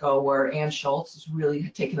the get-go were Ann Schultz has really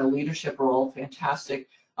taken a leadership role, fantastic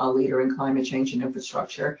leader in climate change and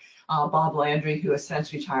infrastructure. Bob Landry, who has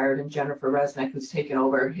since retired, and Jennifer Resnick, who's taken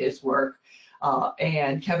over his work.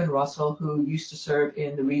 And Kevin Russell, who used to serve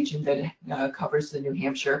in the region that covers the New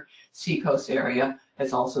Hampshire Seacoast area,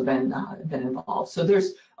 has also been involved. So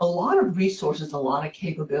there's a lot of resources, a lot of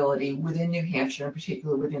capability within New Hampshire, in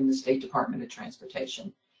particular within the State Department of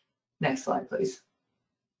Transportation. Next slide, please.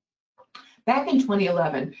 Back in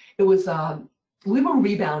 2011, it was we were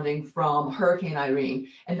rebounding from Hurricane Irene,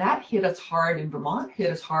 and that hit us hard in Vermont, hit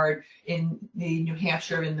us hard in the New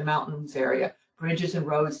Hampshire, in the mountains area. Bridges and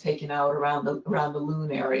roads taken out around the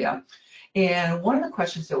Loon area. And one of the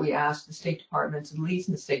questions that we asked the state departments, and leads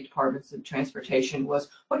in the state departments of transportation, was,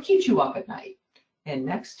 what keeps you up at night? And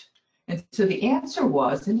next. And so the answer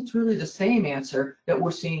was, and it's really the same answer that we're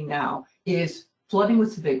seeing now, is flooding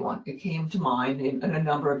was the big one. It came to mind in a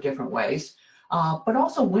number of different ways, but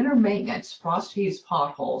also winter maintenance, frost heaves,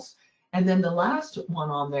 potholes. And then the last one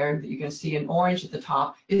on there that you're going to see in orange at the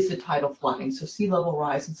top is the tidal flooding. So sea level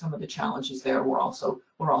rise and some of the challenges there were also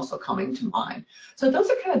coming to mind. So those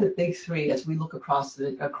are kind of the big three as we look across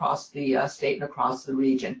the state and across the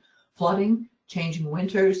region: flooding, changing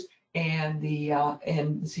winters, and the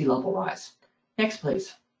sea level rise. Next,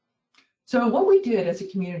 please. So what we did as a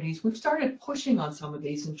community is we've started pushing on some of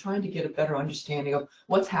these and trying to get a better understanding of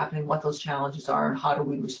what's happening, what those challenges are, and how do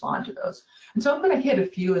we respond to those. And so I'm going to hit a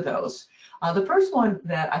few of those. The first one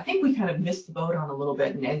that I think we kind of missed the boat on a little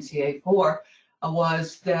bit in NCA 4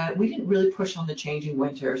 was that we didn't really push on the changing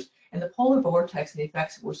winters. And the polar vortex and the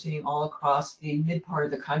effects that we're seeing all across the mid part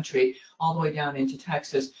of the country, all the way down into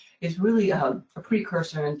Texas, is really a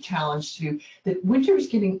precursor and challenge to that winter is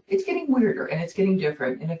getting weirder and it's getting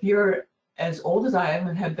different. And if you're as old as I am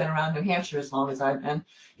and have been around New Hampshire as long as I've been,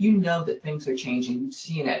 you know that things are changing. You've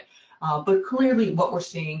seen it. But clearly what we're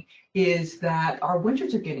seeing is that our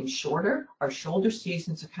winters are getting shorter. Our shoulder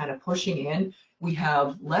seasons are kind of pushing in. We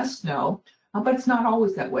have less snow, but it's not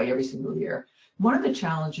always that way every single year. One of the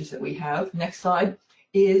challenges that we have, next slide,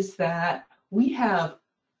 is that we have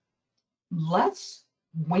less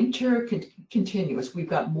winter continuous. We've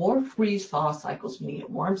got more freeze-thaw cycles, meaning it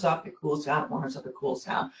warms up, it cools down, it warms up, it cools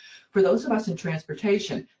down. For those of us in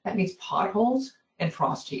transportation, that means potholes and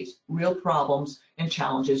frost heaves, real problems and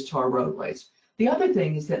challenges to our roadways. The other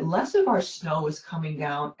thing is that less of our snow is coming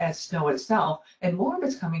down as snow itself, and more of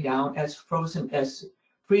it's coming down as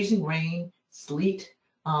freezing rain, sleet,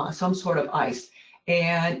 some sort of ice.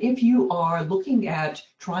 And if you are looking at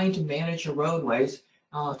trying to manage your roadways,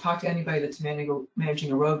 talk to anybody that's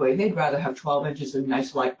managing a roadway, they'd rather have 12 inches of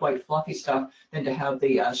nice light white fluffy stuff than to have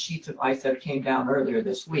the sheets of ice that came down earlier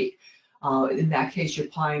this week. In that case, you're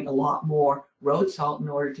applying a lot more road salt in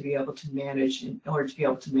order to be able to manage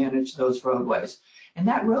those roadways. And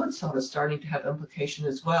that road salt is starting to have implication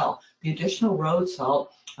as well. The additional road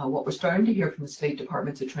salt, what we're starting to hear from the state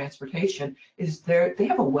departments of transportation is they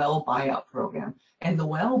have a well buyout program. And the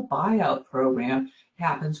well buyout program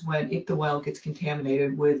happens if the well gets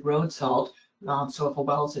contaminated with road salt. So if a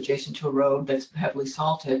well is adjacent to a road that's heavily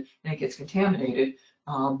salted and it gets contaminated,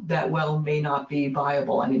 that well may not be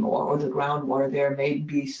viable anymore, or the groundwater there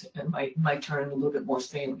might turn a little bit more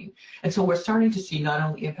saline. And so we're starting to see not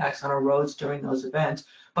only impacts on our roads during those events,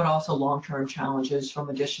 but also long-term challenges from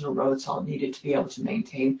additional road salt needed to be able to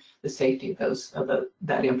maintain the safety of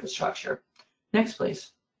that infrastructure. Next,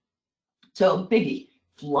 please. So biggie,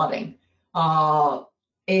 flooding.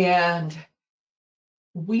 And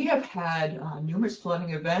we have had numerous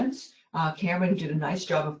flooding events. Cameron did a nice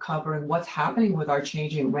job of covering what's happening with our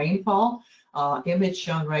changing rainfall. Image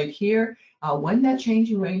shown right here. When that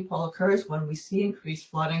changing rainfall occurs, when we see increased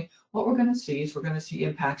flooding, what we're going to see is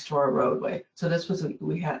impacts to our roadway. So this was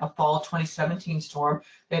we had a fall 2017 storm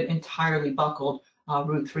that entirely buckled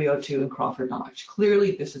Route 302 in Crawford Notch.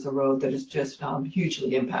 Clearly, this is a road that is just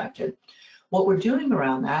hugely impacted. What we're doing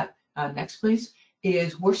around that, next please,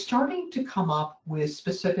 is we're starting to come up with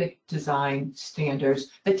specific design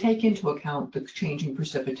standards that take into account the changing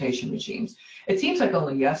precipitation regimes. It seems like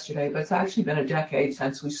only yesterday, but it's actually been a decade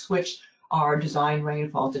since we switched our design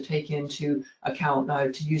rainfall to take into account,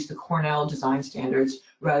 to use the Cornell design standards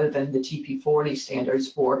rather than the TP40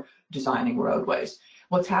 standards for designing roadways.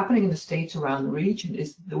 What's happening in the states around the region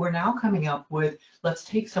is that we're now coming up with, let's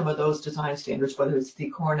take some of those design standards, whether it's the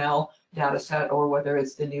Cornell data set or whether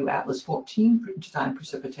it's the new Atlas 14 design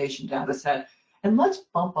precipitation data set, and let's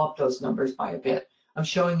bump up those numbers by a bit. I'm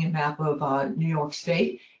showing a map of New York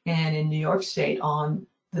State, and in New York State, on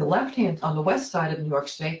the west side of New York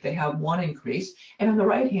State, they have one increase, and on the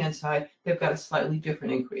right-hand side, they've got a slightly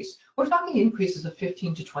different increase. We're talking increases of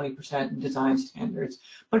 15 to 20% in design standards,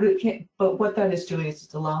 but what that is doing is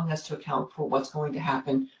it's allowing us to account for what's going to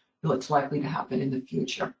happen, what's likely to happen in the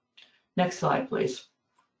future. Next slide, please.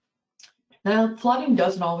 Now, flooding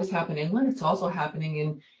doesn't always happen inland. It's also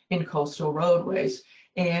happening in coastal roadways.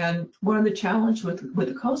 And one of the challenges with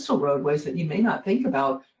the coastal roadways that you may not think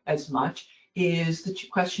about as much is the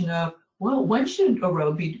question of, well, when should a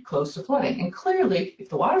road be close to flooding? And clearly, if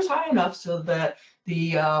the water's high enough so that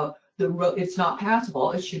the road it's not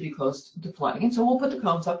passable, it should be close to flooding. And so we'll put the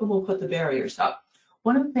cones up and we'll put the barriers up.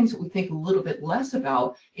 One of the things that we think a little bit less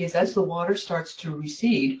about is as the water starts to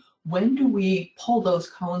recede, when do we pull those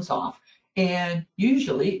cones off? And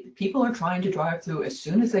usually people are trying to drive through as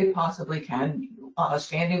soon as they possibly can,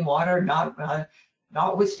 standing water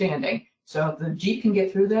notwithstanding. So if the Jeep can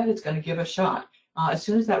get through that, it's going to give a shot. As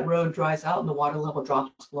soon as that road dries out and the water level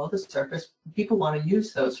drops below the surface, people want to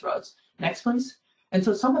use those roads. Next, please. And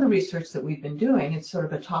so some of the research that we've been doing, it's sort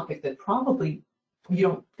of a topic that probably you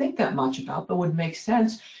don't think that much about, but would make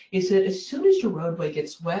sense, is that as soon as your roadway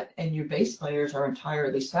gets wet and your base layers are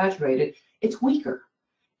entirely saturated, it's weaker.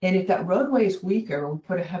 And if that roadway is weaker and we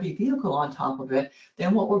put a heavy vehicle on top of it,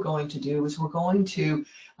 then what we're going to do is we're going to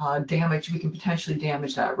we can potentially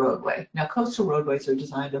damage that roadway. Now, coastal roadways are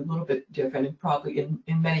designed a little bit different and probably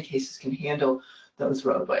in many cases can handle those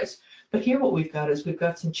roadways. But here what we've got is we've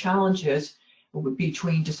got some challenges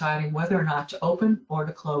between deciding whether or not to open or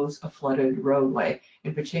to close a flooded roadway,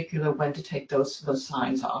 in particular when to take those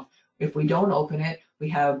signs off. If we don't open it, we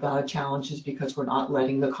have challenges because we're not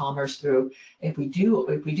letting the commerce through. If we do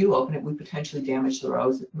open it, we potentially damage the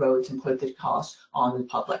roads and put the cost on the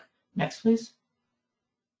public. Next, please.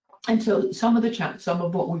 And so some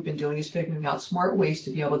of what we've been doing is figuring out smart ways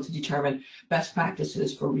to be able to determine best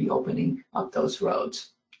practices for reopening up those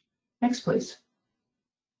roads. Next, please.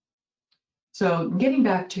 So getting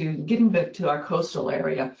back to our coastal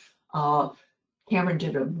area, Cameron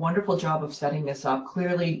did a wonderful job of setting this up.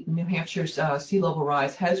 Clearly, New Hampshire's sea level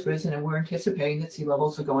rise has risen, and we're anticipating that sea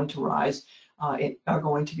levels are going to rise. Are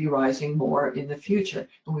going to be rising more in the future.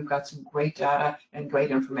 And we've got some great data and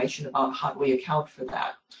great information about how do we account for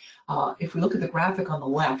that. If we look at the graphic on the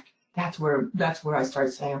left, that's where I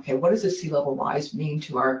start saying, okay, what does the sea level rise mean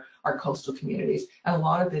to our coastal communities? And a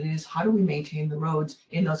lot of it is how do we maintain the roads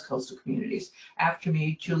in those coastal communities? After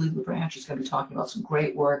me, Julie LaBranch is going to be talking about some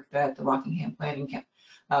great work that the Rockingham Planning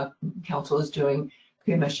Council is doing,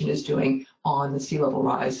 Commission is doing on the sea level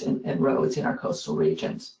rise and roads in our coastal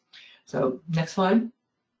regions. So next slide.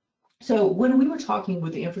 So when we were talking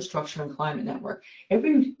with the Infrastructure and Climate Network,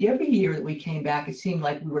 every year that we came back, it seemed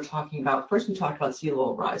like we were talking about, first we talked about sea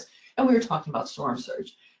level rise, and we were talking about storm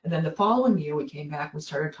surge. And then the following year we came back and we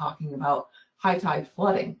started talking about high tide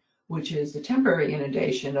flooding, which is the temporary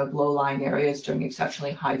inundation of low-lying areas during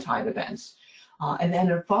exceptionally high tide events. And then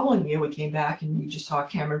the following year we came back and we just saw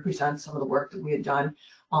Cameron present some of the work that we had done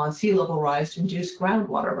on sea level rise to induce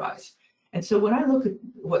groundwater rise. And so when I look at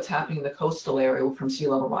what's happening in the coastal area from sea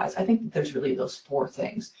level rise, I think that there's really those four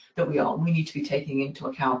things that we need to be taking into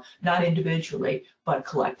account, not individually, but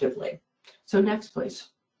collectively. So next, please.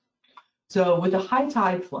 So with the high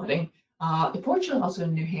tide flooding, unfortunately also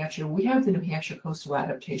in New Hampshire, we have the New Hampshire Coastal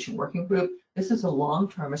Adaptation Working Group. This is a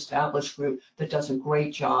long-term established group that does a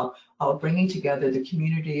great job of bringing together the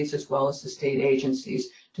communities as well as the state agencies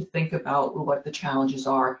to think about what the challenges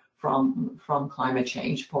are from climate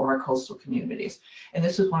change for our coastal communities. And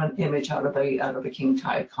this is one image out of a king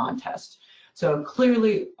tide contest. So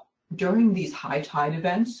clearly during these high tide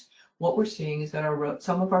events, what we're seeing is that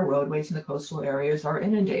some of our roadways in the coastal areas are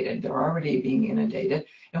inundated. They're already being inundated,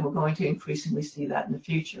 and we're going to increasingly see that in the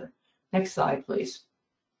future. Next slide, please.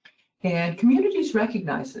 And communities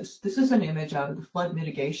recognize this. This is an image out of the flood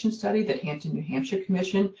mitigation study that Hampton, New Hampshire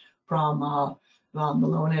commissioned from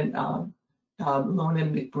Malone and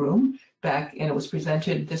McBroom back, and it was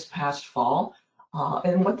presented this past fall.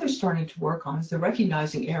 And what they're starting to work on is they're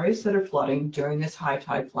recognizing areas that are flooding during this high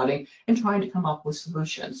tide flooding and trying to come up with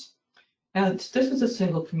solutions. Now, this is a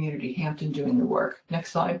single community, Hampton, doing the work.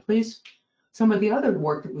 Next slide, please. Some of the other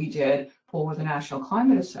work that we did for the National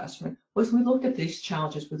Climate Assessment was we looked at these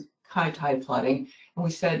challenges with high tide flooding, and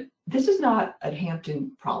we said, this is not a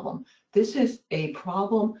Hampton problem. This is a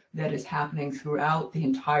problem that is happening throughout the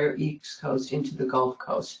entire East Coast into the Gulf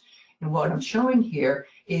Coast. And what I'm showing here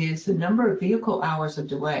is the number of vehicle hours of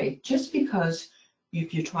delay, just because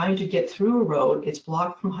if you're trying to get through a road, it's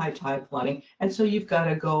blocked from high tide flooding. And so you've got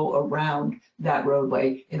to go around that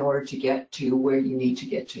roadway in order to get to where you need to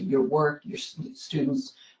get to your work, your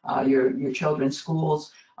students, your children's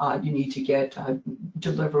schools. You need to get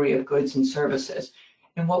delivery of goods and services.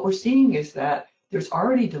 And what we're seeing is that there's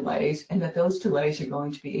already delays, and that those delays are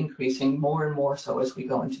going to be increasing more and more so as we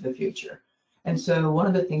go into the future. And so one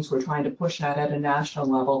of the things we're trying to push at a national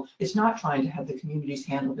level is not trying to have the communities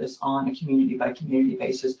handle this on a community by community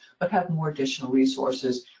basis, but have more additional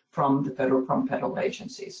resources from federal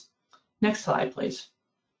agencies. Next slide, please.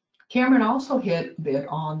 Cameron also hit a bit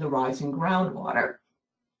on the rising groundwater.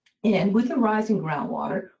 And with the rising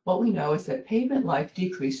groundwater, what we know is that pavement life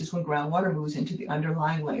decreases when groundwater moves into the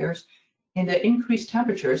underlying layers, and that increased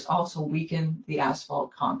temperatures also weaken the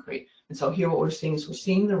asphalt concrete. And so here what we're seeing is we're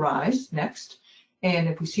seeing the rise next. And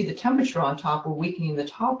if we see the temperature on top, we're weakening the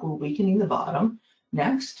top, we're weakening the bottom,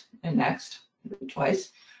 next and next,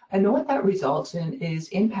 twice. And then what that results in is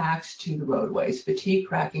impacts to the roadways. Fatigue,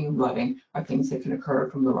 cracking, and rutting are things that can occur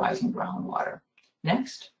from the rising groundwater.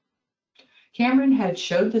 Next. Cameron had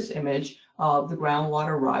showed this image of the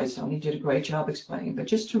groundwater rise zone. He did a great job explaining, but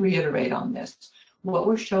just to reiterate on this, what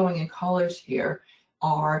we're showing in colors here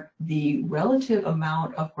are the relative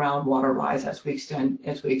amount of groundwater rise as we extend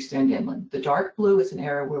inland. The dark blue is an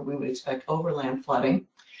area where we would expect overland flooding.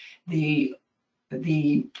 The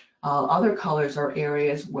other colors are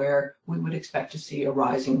areas where we would expect to see a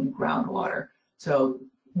rising groundwater. So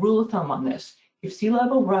rule of thumb on this, if sea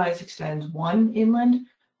level rise extends 1 inland,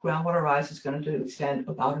 groundwater rise is going to extend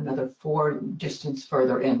about another 4 distance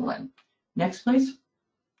further inland. Next, please.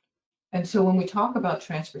 And so when we talk about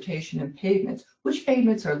transportation and pavements, which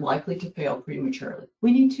pavements are likely to fail prematurely?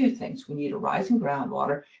 We need two things. We need a rising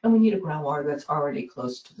groundwater, and we need a groundwater that's already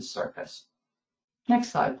close to the surface. Next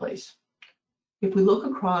slide, please. If we look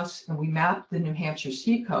across and we map the New Hampshire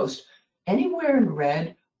seacoast, anywhere in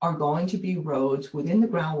red are going to be roads within the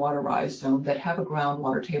groundwater rise zone that have a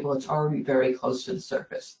groundwater table that's already very close to the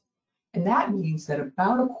surface. And that means that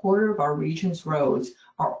about a quarter of our region's roads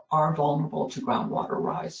are vulnerable to groundwater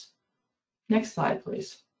rise. Next slide,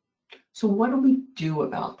 please. So what do we do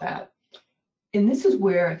about that? And this is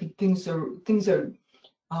where I think things are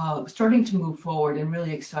starting to move forward in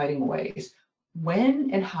really exciting ways.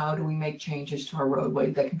 When and how do we make changes to our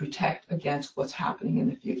roadway that can protect against what's happening in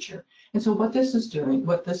the future? And so what this is doing,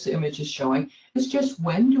 what this image is showing, is just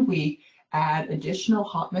when do we add additional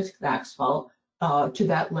hot mix asphalt to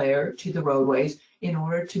that layer, to the roadways, in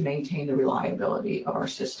order to maintain the reliability of our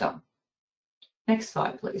system. Next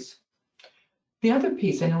slide, please. The other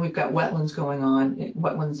piece, I know we've got wetlands going on,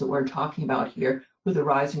 wetlands that we're talking about here with the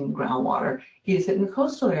rising groundwater, is that in the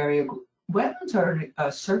coastal area, wetlands are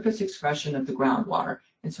a surface expression of the groundwater.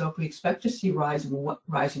 And so if we expect to see rising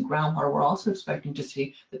groundwater, we're also expecting to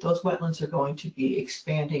see that those wetlands are going to be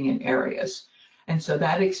expanding in areas. And so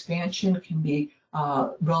that expansion can be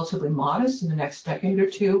relatively modest in the next decade or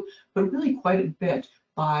two, but really quite a bit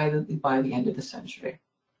by the end of the century.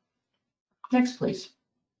 Next, please.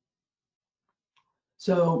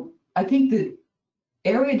 So I think the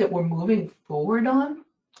area that we're moving forward on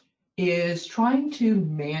is trying to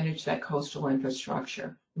manage that coastal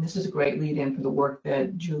infrastructure. And this is a great lead in for the work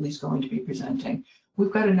that Julie's going to be presenting.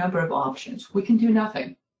 We've got a number of options. We can do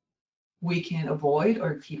nothing. We can avoid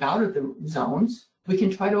or keep out of the zones. We can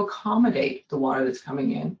try to accommodate the water that's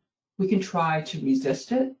coming in. We can try to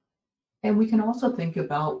resist it. And we can also think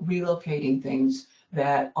about relocating things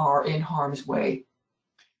that are in harm's way.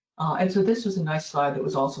 And so this was a nice slide that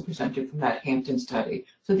was also presented from that Hampton study.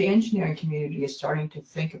 So the engineering community is starting to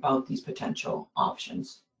think about these potential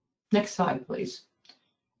options. Next slide, please.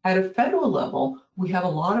 At a federal level, we have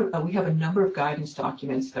a number of guidance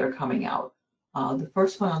documents that are coming out. The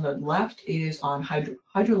first one on the left is on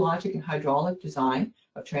hydrologic and hydraulic design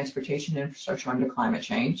of transportation infrastructure under climate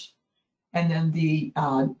change. And then the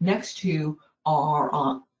next two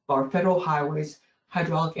are federal highways,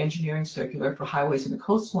 hydraulic engineering circular for highways in the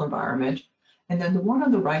coastal environment. And then the one on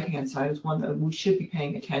the right-hand side is one that we should be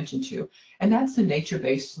paying attention to. And that's the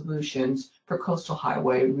nature-based solutions for coastal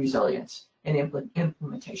highway resilience and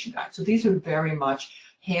implementation guide. So these are very much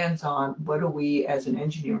hands-on. What do we as an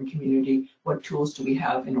engineering community, what tools do we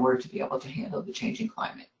have in order to be able to handle the changing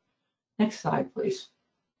climate? Next slide, please.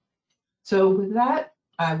 So with that,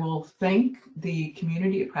 I will thank the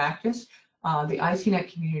community of practice. The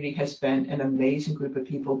ICNet community has been an amazing group of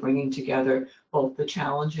people bringing together both the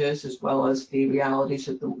challenges as well as the realities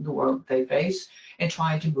of the world they face and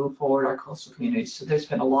trying to move forward our coastal communities. So there's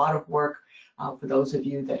been a lot of work for those of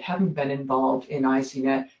you that haven't been involved in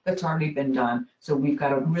ICNet that's already been done. So we've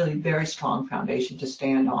got a really very strong foundation to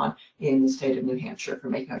stand on in the state of New Hampshire for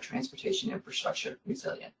making our transportation infrastructure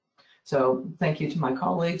resilient. So thank you to my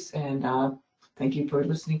colleagues and thank you for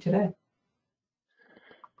listening today.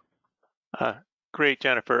 Great,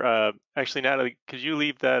 Jennifer. Actually, Natalie, could you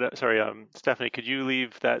leave that, Stephanie, could you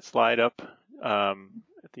leave that slide up at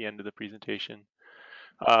the end of the presentation?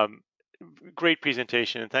 Great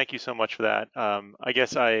presentation, and thank you so much for that. I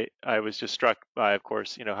guess I was just struck by, of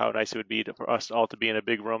course, how nice it would be for us all to be in a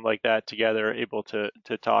big room like that together, able to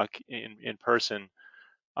talk in person.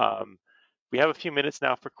 We have a few minutes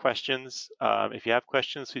now for questions. If you have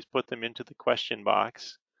questions, please put them into the question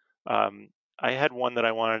box. I had one that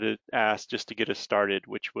I wanted to ask just to get us started,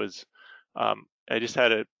 which was, I just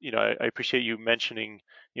had I appreciate you mentioning,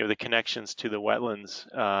 the connections to the wetlands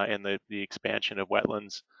and the expansion of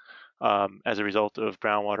wetlands as a result of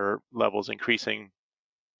groundwater levels increasing.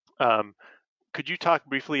 Could you talk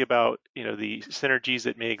briefly about, the synergies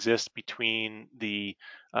that may exist between the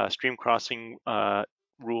stream crossing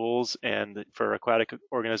rules and for aquatic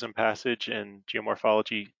organism passage and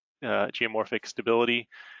geomorphology, geomorphic stability,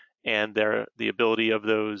 and the ability of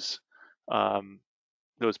those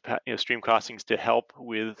stream crossings to help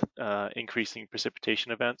with increasing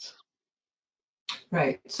precipitation events?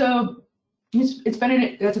 Right. So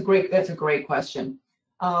that's a great question.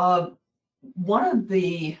 One of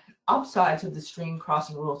the upsides of the stream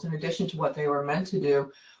crossing rules, in addition to what they were meant to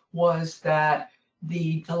do, was that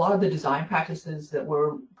a lot of the design practices that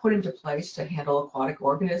were put into place to handle aquatic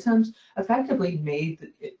organisms effectively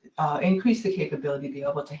increased the capability to be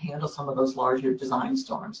able to handle some of those larger design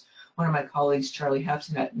storms. one of my colleagues, Charlie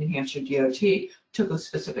Hepson at New Hampshire DOT, took a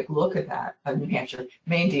specific look at that. New Hampshire,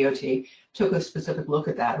 Maine DOT took a specific look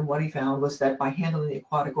at that, and what he found was that by handling the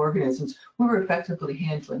aquatic organisms, we were effectively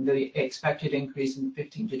handling the expected increase in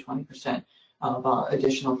 15 to 20% of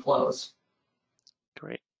additional flows.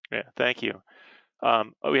 Great. Yeah, thank you.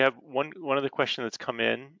 We have one other question that's come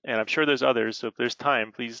in, and I'm sure there's others. So if there's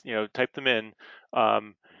time, please type them in.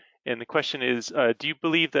 And the question is, do you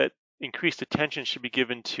believe that increased attention should be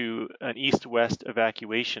given to an east-west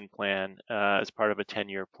evacuation plan as part of a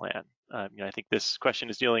 10-year plan? I think this question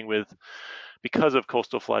is dealing with, because of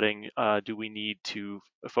coastal flooding, do we need to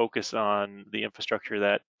focus on the infrastructure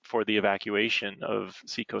that for the evacuation of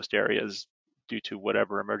seacoast areas due to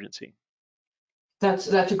whatever emergency? That's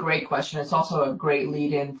a great question. It's also a great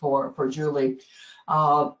lead-in for Julie.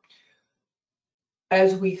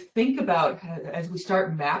 As we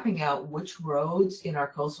start mapping out which roads in our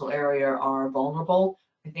coastal area are vulnerable,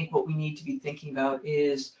 I think what we need to be thinking about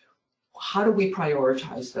is how do we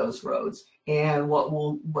prioritize those roads? And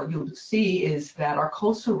what you'll see is that our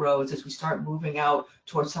coastal roads, as we start moving out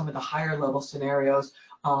towards some of the higher level scenarios,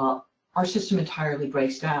 our system entirely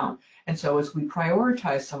breaks down. And so as we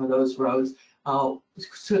prioritize some of those roads,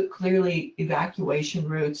 so clearly evacuation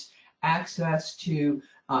routes, access to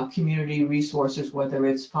community resources, whether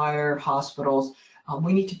it's fire, hospitals,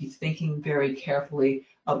 we need to be thinking very carefully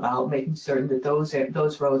about making certain that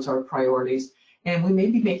those roads are priorities. And we may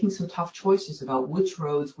be making some tough choices about which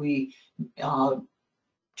roads we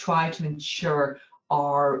try to ensure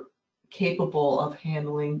are capable of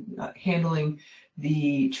handling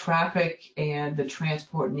the traffic and the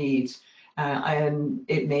transport needs. And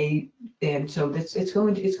so it's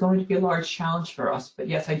going to be a large challenge for us. But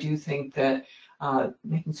yes, I do think that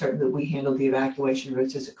making certain that we handle the evacuation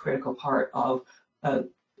routes is a critical part of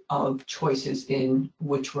choices in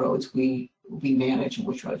which roads we manage and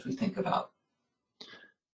which roads we think about.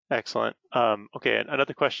 Excellent. Okay,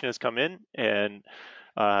 another question has come in, and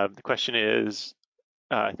the question is,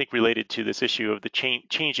 I think, related to this issue of the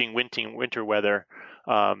changing winter weather.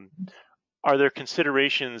 Are there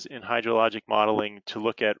considerations in hydrologic modeling to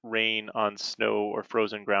look at rain on snow or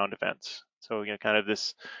frozen ground events? So, kind of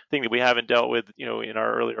this thing that we haven't dealt with, in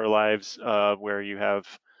our earlier lives, where you have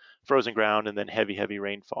frozen ground and then heavy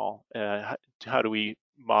rainfall. How do we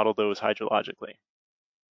model those hydrologically?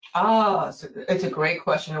 So it's a great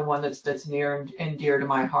question, and one that's near and dear to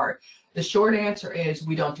my heart. The short answer is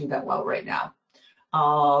we don't do that well right now.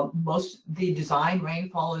 Most the design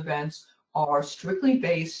rainfall events are strictly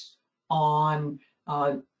based on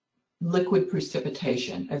liquid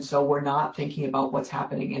precipitation, and so we're not thinking about what's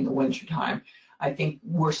happening in the wintertime. I think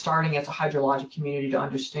we're starting as a hydrologic community to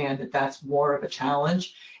understand that that's more of a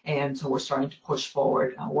challenge, and so we're starting to push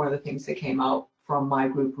forward. One of the things that came out from my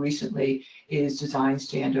group recently is design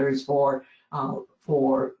standards for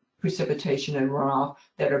precipitation and runoff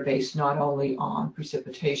that are based not only on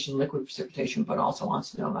precipitation, liquid precipitation, but also on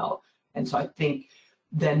snowmelt. And so I think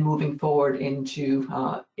then moving forward into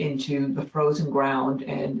the frozen ground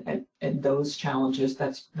and those challenges,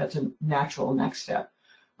 that's a natural next step.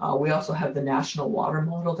 We also have the national water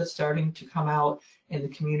model that's starting to come out, and the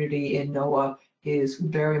community in NOAA is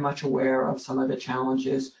very much aware of some of the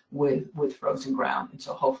challenges with frozen ground. And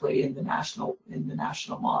so hopefully in the national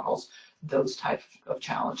models, those types of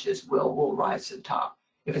challenges will rise to the top.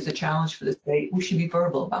 If it's a challenge for the state, we should be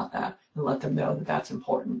verbal about that and let them know that that's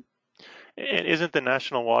important. And isn't the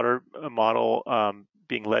national water model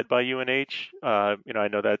being led by UNH? I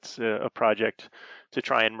know that's a project to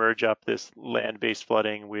try and merge up this land-based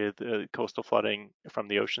flooding with coastal flooding from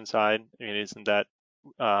the ocean side. I mean, isn't that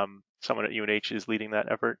someone at UNH is leading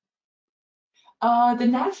that effort? The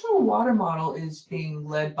national water model is being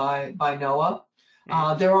led by NOAA.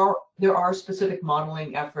 There are specific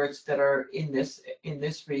modeling efforts that are in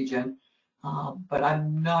this region, but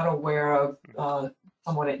I'm not aware of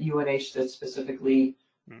someone at UNH that's specifically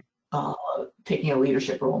taking a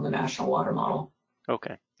leadership role in the national water model.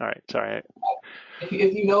 Okay, all right, sorry. If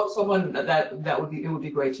you know someone, it would be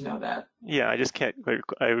great to know that. Yeah, I just can't.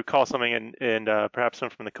 I recall something, and perhaps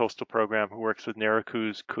someone from the coastal program who works with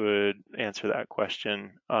Narracus could answer that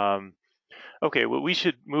question. Okay, well, we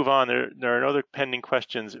should move on. There are other pending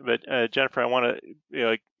questions, but Jennifer, I want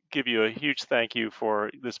to give you a huge thank you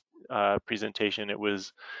for this presentation. It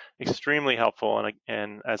was extremely helpful,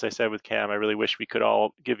 and as I said with Cam, I really wish we could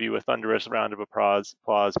all give you a thunderous round of applause,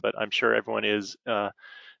 but I'm sure everyone is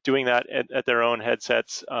doing that at their own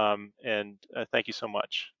headsets, and thank you so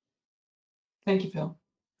much. Thank you, Phil.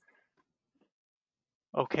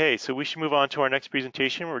 Okay, so we should move on to our next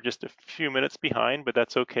presentation. We're just a few minutes behind, but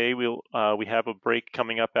that's okay. We have a break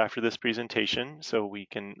coming up after this presentation, so we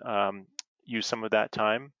can use some of that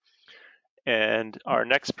time. And our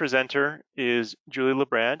next presenter is Julie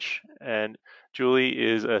LaBranche, and Julie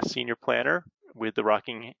is a senior planner with the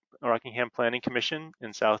Rockingham Planning Commission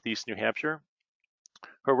in Southeast New Hampshire.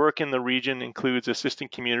 Her work in the region includes assisting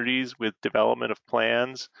communities with development of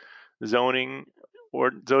plans, zoning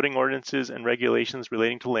ordinances and regulations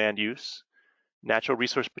relating to land use, natural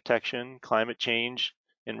resource protection, climate change,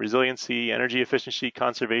 and resiliency, energy efficiency,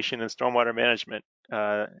 conservation, and stormwater management.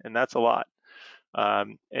 And that's a lot.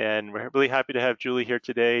 And we're really happy to have Julie here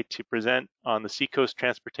today to present on the Seacoast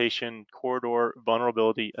Transportation Corridor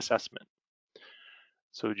Vulnerability Assessment.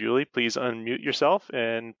 So Julie, please unmute yourself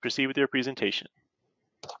and proceed with your presentation.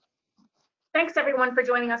 Thanks everyone for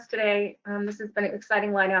joining us today. This has been an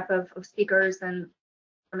exciting lineup of speakers and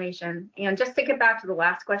information. And just to get back to the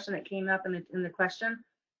last question that came up in the question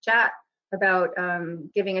chat about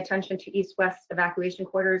giving attention to east-west evacuation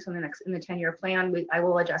corridors in the 10-year plan, I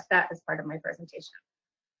will address that as part of my presentation.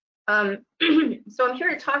 So I'm here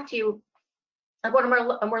to talk to you about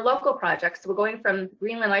a more local projects. So we're going from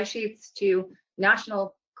Greenland ice sheets to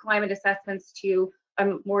national climate assessments to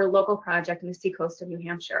a more local project in the seacoast of New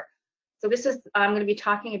Hampshire. So this is, I'm going to be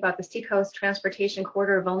talking about the Seacoast Transportation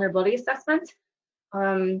Corridor Vulnerability Assessment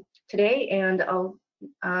today, and I'll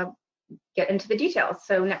get into the details.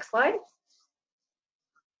 So next slide.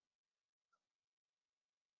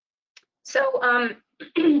 So,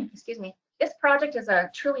 excuse me, this project is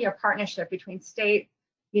truly a partnership between state,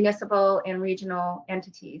 municipal, and regional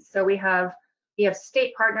entities. So we have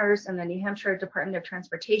state partners in the New Hampshire Department of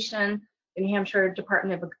Transportation, the New Hampshire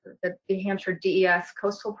the New Hampshire DES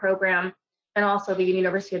Coastal Program, and also the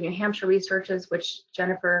University of New Hampshire Researchers, which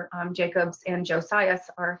Jennifer Jacobs and Joe Sias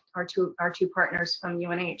are two partners from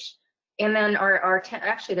UNH. And then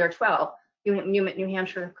actually there are 12 New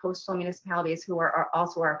Hampshire coastal municipalities who are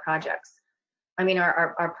also our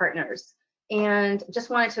partners. And just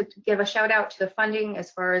wanted to give a shout out to the funding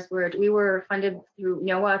as far as we were funded through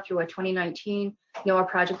NOAA through a 2019 NOAA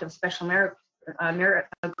Project of Special Merit grant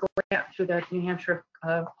through the New Hampshire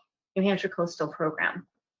Coastal Program.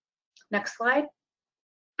 Next slide.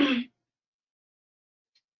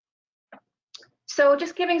 So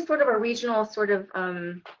just giving sort of a regional sort of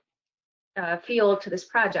feel to this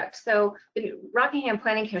project. So the Rockingham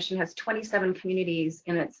Planning Commission has 27 communities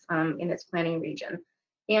in its planning region,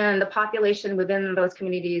 and the population within those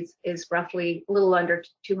communities is roughly a little under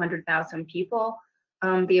 200,000 people.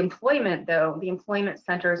 The employment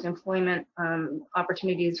centers,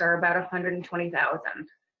 opportunities are about 120,000.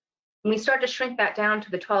 When we start to shrink that down to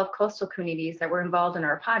the 12 coastal communities that were involved in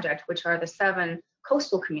our project, which are the 7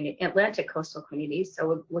 Atlantic coastal communities,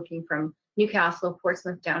 so looking from Newcastle,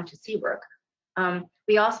 Portsmouth down to Seabrook.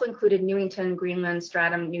 We also included Newington, Greenland,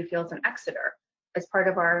 Stratham, Newfields, and Exeter as part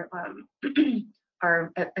of our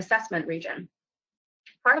assessment region.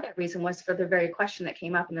 Part of that reason was for the very question that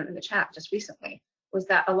came up in the chat just recently, was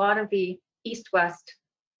that a lot of the east-west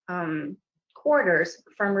corridors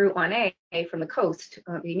from Route 1A, from the coast,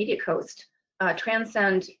 the immediate coast,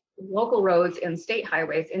 transcend local roads and state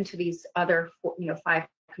highways into these other 5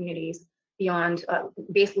 communities beyond,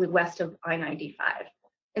 basically west of I-95.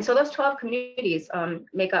 And so those 12 communities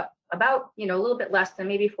make up about, a little bit less than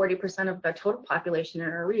maybe 40% of the total population in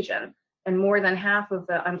our region, and more than half of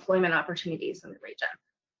the employment opportunities in the region.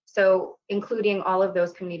 So including all of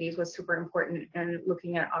those communities was super important in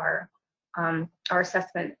looking at our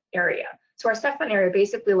assessment area. So our assessment area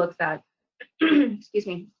basically looks at, excuse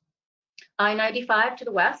me, I-95 to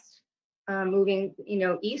the west, moving,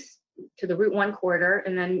 east to the Route 1 corridor,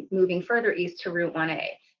 and then moving further east to Route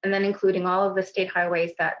 1A, and then including all of the state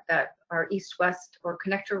highways that are east-west or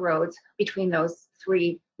connector roads between those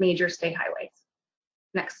 3 major state highways.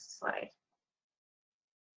 Next slide.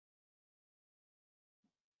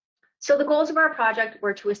 So the goals of our project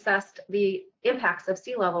were to assess the impacts of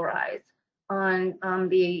sea level rise on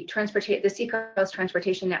the Seacoast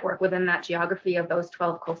Transportation Network within that geography of those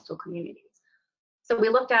 12 coastal communities. So we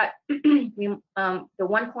looked at the 1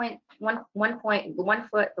 foot,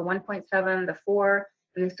 the 1.7, the 4,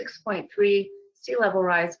 and the 6.3 sea level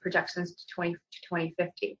rise projections to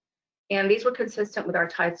 2050. And these were consistent with our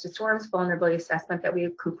tides to storms vulnerability assessment that we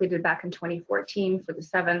completed back in 2014 for the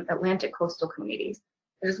 7 Atlantic coastal communities,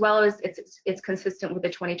 as well as it's consistent with the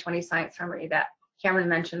 2020 science summary that Cameron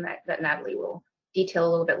mentioned that Natalie will detail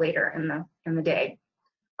a little bit later in the day.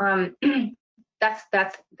 That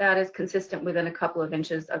is consistent within a couple of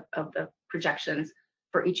inches of the projections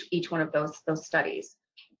for each one of those studies.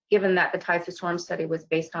 Given that the tides to storm study was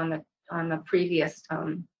based on on the previous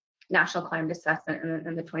national climate assessment,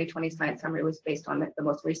 and the 2020 science summary was based on the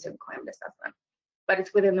most recent climate assessment. But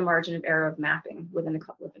it's within the margin of error of mapping within a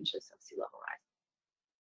couple of inches of sea level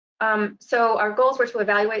rise. So our goals were to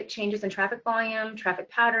evaluate changes in traffic volume, traffic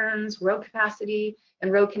patterns, road capacity,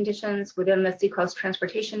 and road conditions within the Seacoast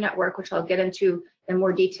Transportation Network, which I'll get into in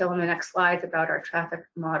more detail in the next slides about our traffic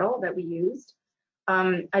model that we used.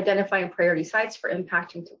 Identifying priority sites for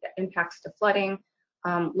impacts to flooding,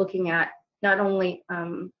 looking at not only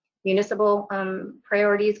municipal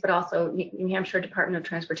priorities, but also New Hampshire Department of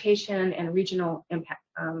Transportation and regional impact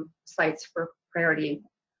sites for priority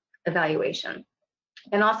evaluation.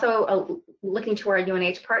 And also looking to our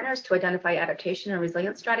UNH partners to identify adaptation and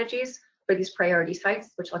resilience strategies for these priority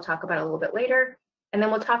sites, which I'll talk about a little bit later. And then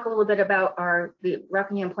we'll talk a little bit about the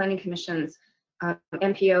Rockingham Planning Commission's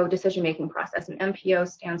MPO decision-making process. And MPO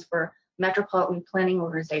stands for Metropolitan Planning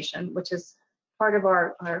Organization, which is part of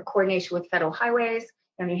our coordination with federal highways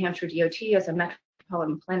and New Hampshire DOT as a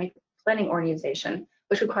metropolitan planning organization,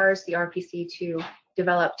 which requires the RPC to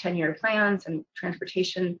develop 10-year plans and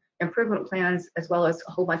transportation improvement plans, as well as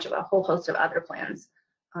a whole host of other plans,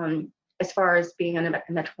 as far as being a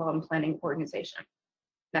metropolitan planning organization.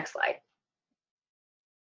 Next slide.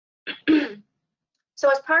 So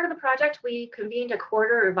as part of the project, we convened a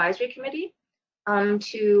corridor advisory committee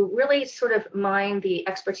to really sort of mine the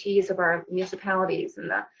expertise of our municipalities and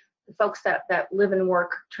the folks that live and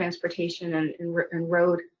work transportation and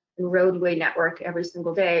roadway network every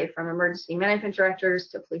single day, from emergency management directors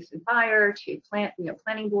to police and fire to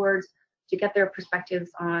planning boards, to get their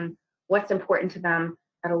perspectives on what's important to them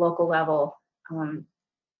at a local level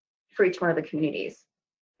for each one of the communities.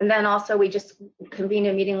 And then also we just convened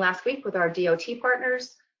a meeting last week with our DOT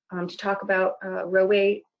partners to talk about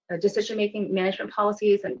roadway decision-making management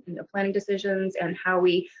policies and planning decisions, and how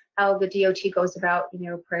the DOT goes about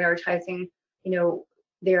prioritizing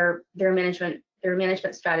their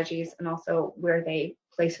management strategies, and also where they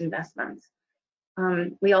place investments.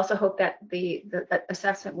 We also hope that the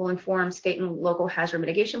assessment will inform state and local hazard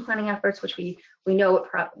mitigation planning efforts, which we know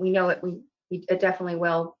it definitely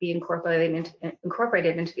will be incorporated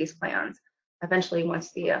into these plans eventually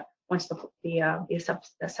once the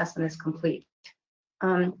assessment is complete.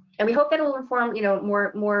 And we hope that it will inform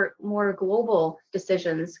more global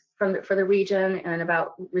decisions for the region, and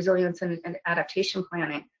about resilience and adaptation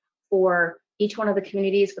planning for each one of the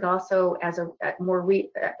communities, but also on a more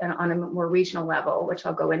regional level, which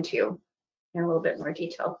I'll go into in a little bit more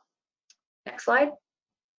detail. Next slide.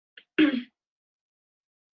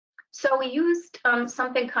 So we used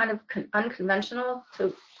something kind of unconventional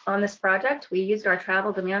on this project. We used our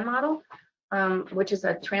travel demand model, which is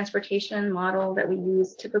a transportation model that we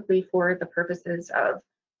use typically for the purposes of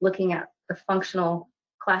looking at the functional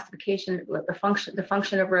classification, the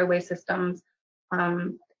function of roadway systems,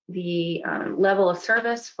 the level of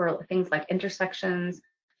service for things like intersections,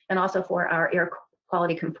 and also for our air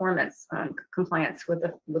quality compliance with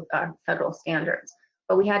federal standards.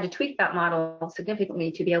 But we had to tweak that model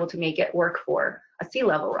significantly to be able to make it work for a sea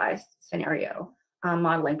level rise scenario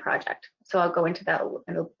modeling project. So I'll go into that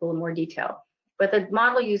in a little more detail. But the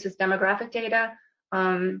model uses demographic data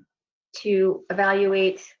to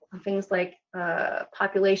evaluate things like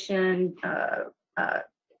population,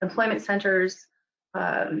 employment centers,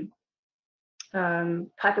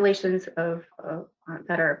 populations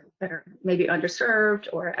that are maybe underserved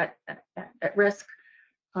or at risk.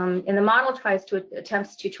 And the model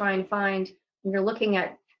attempts to try and find, when you're looking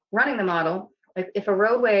at running the model, like if a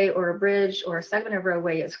roadway or a bridge or a segment of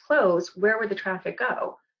roadway is closed, where would the traffic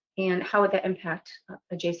go, and how would that impact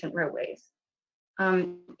adjacent roadways?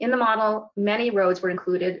 In the model, many roads were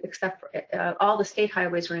included, except for all the state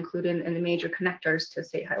highways were included in the major connectors to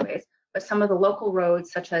state highways. But some of the local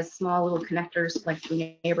roads, such as small little connectors like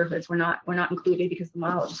through neighborhoods, were not included because the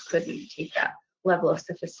model just couldn't take that level of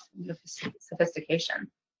sophistication.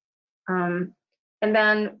 And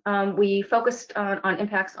then we focused on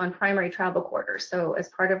impacts on primary travel corridors. So as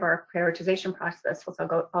part of our prioritization process, which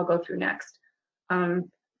I'll go through next,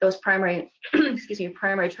 those primary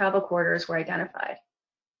primary travel corridors were identified.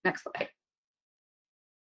 Next slide.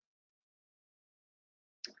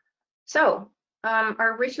 So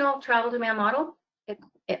our regional travel demand model,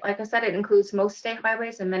 like I said, it includes most state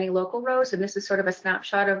highways and many local roads, and this is sort of a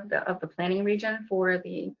snapshot of the planning region or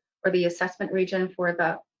the assessment region for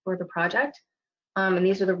the project. And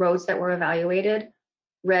these are the roads that were evaluated,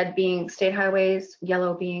 red being state highways,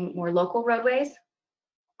 yellow being more local roadways.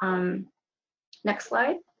 Next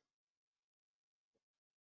slide.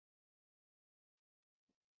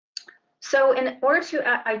 So in order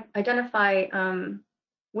to identify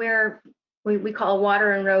where we call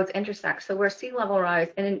water and roads intersect. So where sea level rise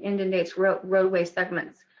inundates roadway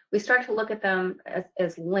segments, we start to look at them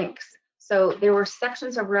as links. So there were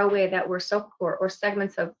sections of roadway that were or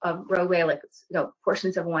segments of roadway, like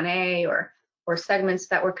portions of 1A or segments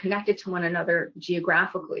that were connected to one another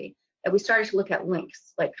geographically, that we started to look at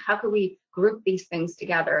links. Like, how could we group these things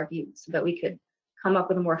together so that we could come up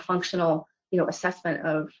with a more functional, assessment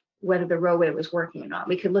of whether the roadway was working or not.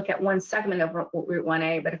 We could look at one segment of Route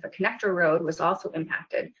 1A, but if a connector road was also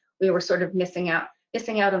impacted, we were sort of missing out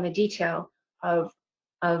on the detail of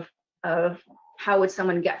how would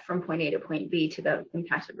someone get from point A to point B to the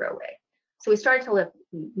impacted roadway. So we started to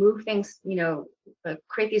move things,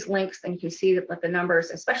 create these links, and you can see that the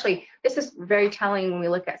numbers, especially, this is very telling when we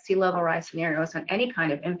look at sea level rise scenarios on any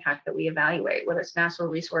kind of impact that we evaluate, whether it's natural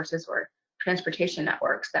resources or transportation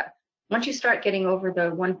networks, that once you start getting over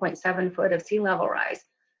the 1.7 foot of sea level rise,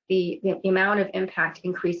 the amount of impact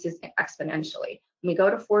increases exponentially. When we go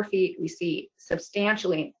to 4 feet, we see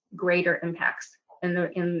substantially greater impacts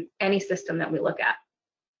in any system that we look at.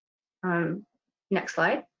 Next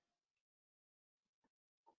slide.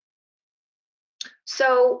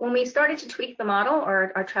 So when we started to tweak the model,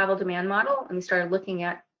 or our travel demand model, and we started looking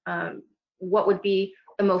at what would be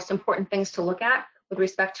the most important things to look at with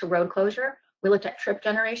respect to road closure, we looked at trip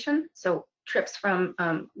generation, so trips from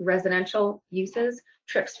residential uses,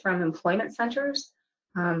 trips from employment centers,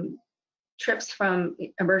 trips from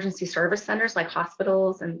emergency service centers like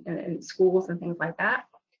hospitals and schools and things like that.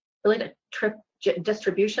 We looked at trip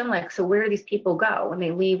distribution, like, so where do these people go when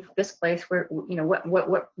they leave this place? Where,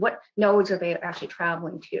 what nodes are they actually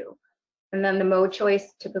traveling to? And then the mode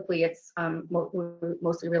choice, typically it's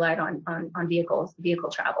mostly relied on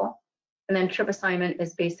vehicle travel. And then trip assignment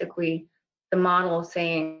is basically the model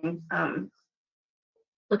saying,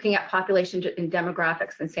 looking at population and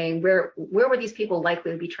demographics and saying where were these people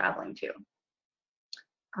likely to be traveling to.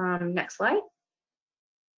 Next slide.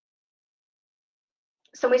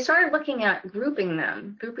 So we started looking at grouping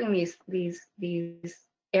these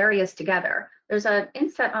areas together. There's an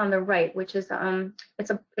inset on the right, which is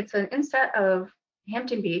it's an inset of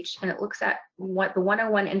Hampton Beach, and it looks at what the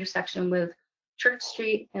 101 intersection with Church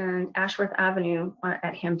Street and Ashworth Avenue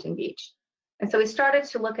at Hampton Beach. And so we started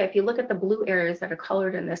to look at, if you look at the blue areas that are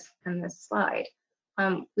colored in this slide,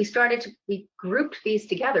 we grouped these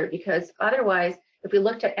together, because otherwise, if we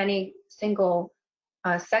looked at any single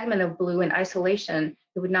segment of blue in isolation,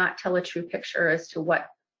 it would not tell a true picture as to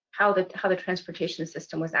how the transportation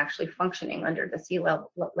system was actually functioning under the sea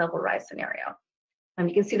level rise scenario. And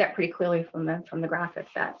you can see that pretty clearly from the graphic,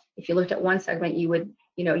 that if you looked at one segment, you would,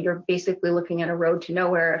 you're basically looking at a road to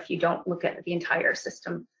nowhere if you don't look at the entire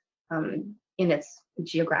system in its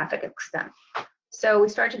geographic extent. So we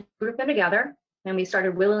started to group them together, and we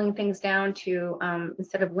started whittling things down to,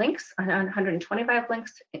 instead of links, 125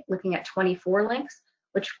 links, looking at 24 links,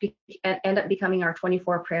 which end up becoming our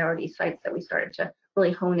 24 priority sites that we started to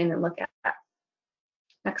really hone in and look at.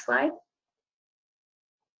 Next slide.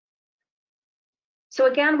 So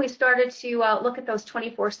again, we started to look at those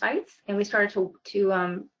 24 sites, and we started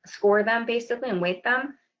to score them basically and weight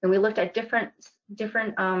them. And we looked at different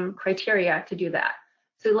criteria to do that.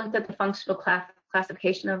 So we looked at the functional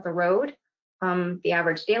classification of the road, the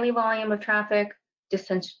average daily volume of traffic,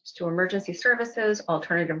 distance to emergency services,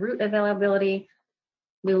 alternative route availability.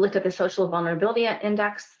 We looked at the social vulnerability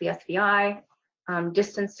index, the SVI,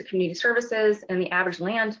 distance to community services, and the average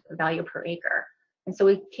land value per acre. And so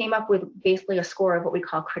we came up with basically a score of what we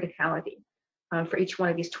call criticality for each one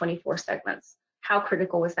of these 24 segments. How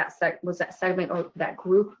critical was that segment or that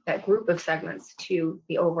group of segments to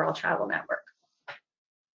the overall travel network?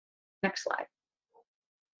 Next slide.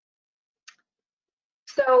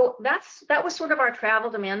 So that was sort of our travel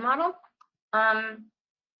demand model.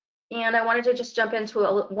 And I wanted to just jump into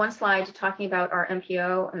one slide to talking about our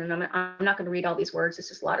MPO, and I'm not going to read all these words. It's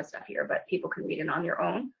just a lot of stuff here, but people can read it on their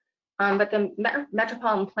own. But the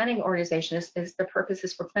Metropolitan Planning Organization is the purpose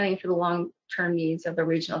is for planning for the long-term needs of the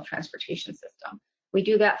regional transportation system. We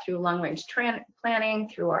do that through long-range planning,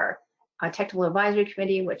 through our technical advisory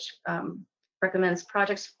committee, which recommends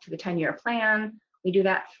projects to the 10-year plan. We do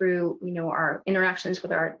that through our interactions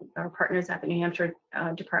with our partners at the New Hampshire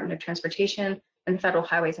Department of Transportation and the Federal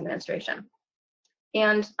Highways Administration.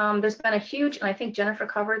 And there's been a huge, and I think Jennifer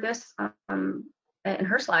covered this in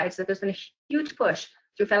her slides, that there's been a huge push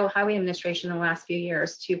through Federal Highway Administration in the last few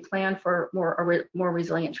years to plan for a more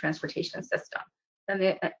resilient transportation system.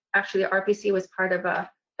 And actually the RPC was part of a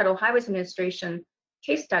Federal Highways Administration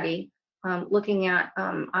case study looking at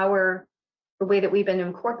the way that we've been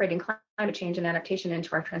incorporating climate change and adaptation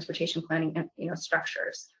into our transportation planning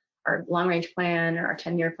structures. our long-range plan, or our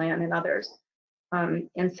 10-year plan, and others.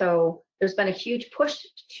 And so there's been a huge push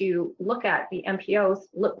to look at the MPOs,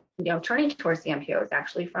 turning towards the MPOs.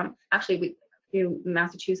 Actually, through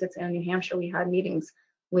Massachusetts and New Hampshire, we had meetings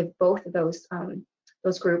with both of those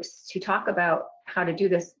groups to talk about how to do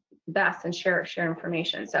this best and share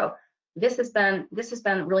information. So this has been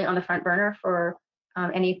really on the front burner for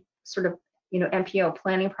any sort of MPO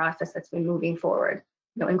planning process that's been moving forward.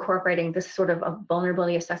 Incorporating this sort of a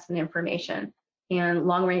vulnerability assessment information and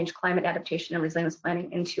long-range climate adaptation and resilience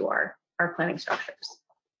planning into our planning structures.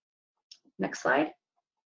 Next slide.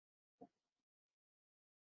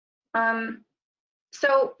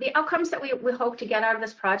 So the outcomes that we hope to get out of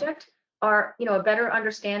this project are, a better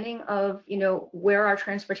understanding of, where our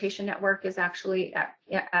transportation network is actually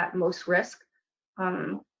at most risk,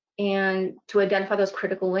 and to identify those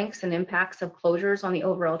critical links and impacts of closures on the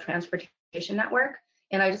overall transportation network.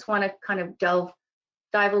 And I just want to kind of dive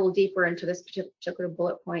a little deeper into this particular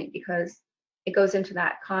bullet point, because it goes into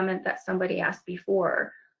that comment that somebody asked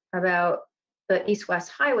before about the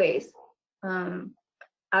east-west highways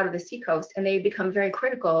out of the seacoast, and they become very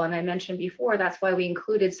critical. And I mentioned before, that's why we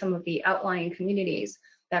included some of the outlying communities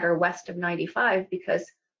that are west of 95, because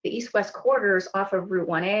the east-west corridors off of Route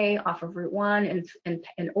 1A, off of Route 1,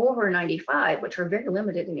 and over 95, which are very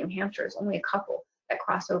limited in New Hampshire. There's only a couple that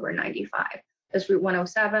cross over 95. There's Route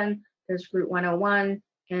 107, there's Route 101,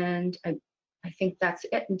 and I think that's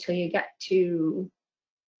it until you get to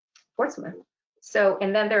Portsmouth. So,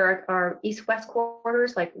 and then there are east-west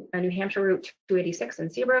corridors like New Hampshire Route 286 in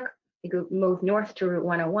Seabrook. We move north to Route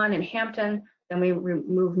 101 in Hampton. Then we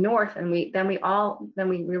move north, and we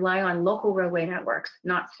rely on local roadway networks,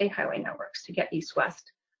 not state highway networks, to get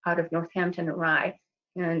east-west out of Northampton and Rye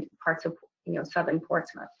and parts of southern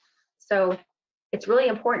Portsmouth. So it's really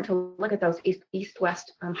important to look at those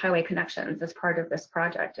east-west highway connections as part of this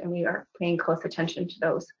project, and we are paying close attention to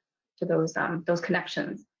those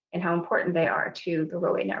connections and how important they are to the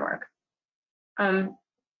roadway network.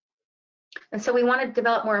 And so we want to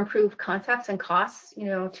develop more improved concepts and costs,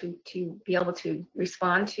 to be able to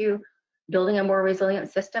respond to building a more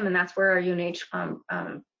resilient system, and that's where our UNH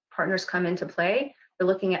partners come into play. We're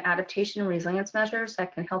looking at adaptation and resilience measures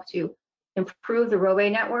that can help to improve the roadway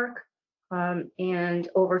network, and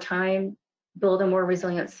over time build a more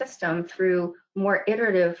resilient system through more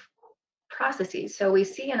iterative processes. So we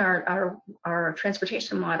see in our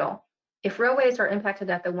transportation model, if roadways are impacted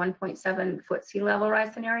at the 1.7 foot sea level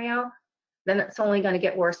rise scenario, then it's only going to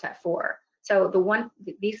get worse at 4. So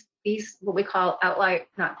these what we call outlier,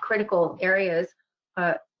 not critical areas,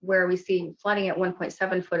 where we see flooding at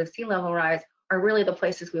 1.7 foot of sea level rise, are really the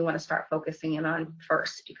places we want to start focusing in on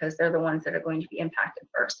first, because they're the ones that are going to be impacted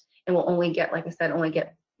first, and will only get, like I said,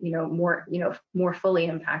 more fully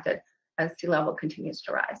impacted as sea level continues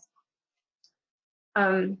to rise.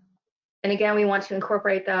 And again, we want to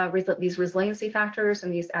incorporate these resiliency factors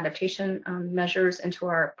and these adaptation measures into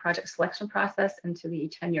our project selection process, into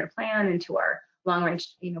the 10-year plan, into our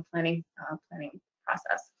long-range planning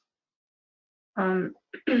process. I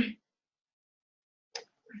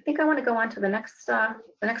think I want to go on to the next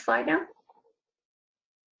slide now.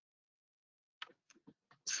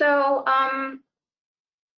 So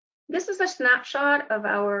this is a snapshot of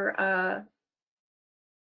our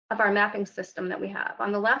mapping system that we have.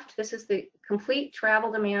 On the left, this is the complete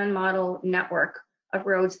travel demand model network of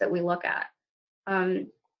roads that we look at on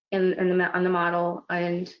the model,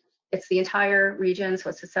 and it's the entire region. So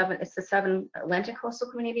it's the seven Atlantic coastal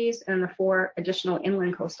communities and the 4 additional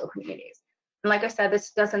inland coastal communities. And like I said,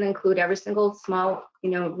 this doesn't include every single small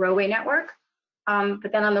roadway network.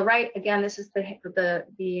 But then on the right, again, this is the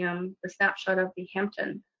snapshot of the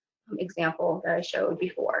Hampton example that I showed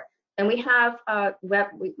before. And we have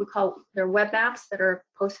we call they're web maps that are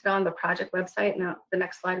posted on the project website. Now the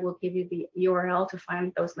next slide will give you the URL to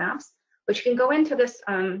find those maps. But you can go into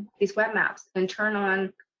these web maps and turn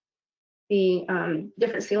on the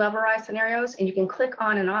different sea level rise scenarios, and you can click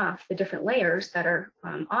on and off the different layers that are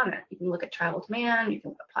on it. You can look at travel demand, you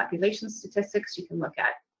can look at population statistics, you can look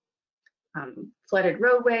at flooded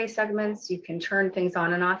roadway segments, you can turn things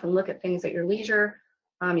on and off and look at things at your leisure.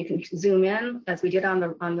 You can zoom in, as we did on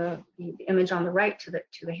the image on the right, to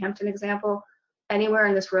the Hampton example, anywhere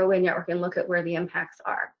in this roadway network, and look at where the impacts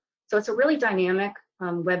are. So it's a really dynamic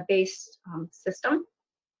web-based system,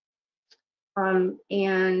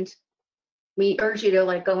 and we urge you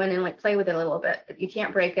to go in and play with it a little bit. You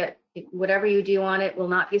can't break it. Whatever you do on it will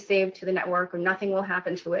not be saved to the network, or nothing will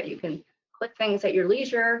happen to it. You can click things at your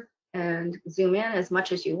leisure and zoom in as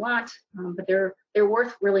much as you want, but they're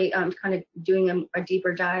worth really kind of doing a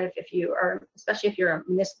deeper dive if you are, especially if you're a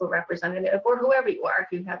municipal representative or whoever you are, if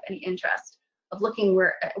you have any interest of looking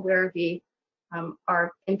where the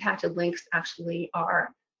our impacted links actually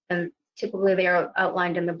are. And typically they are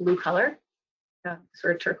outlined in the blue color,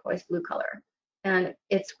 sort of turquoise blue color. And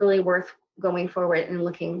it's really worth going forward and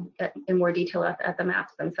looking at, in more detail at the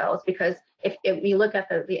maps themselves, because if you look at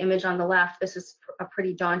the image on the left, this is a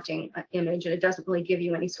pretty daunting image, and it doesn't really give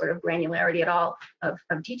you any sort of granularity at all of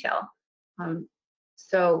detail.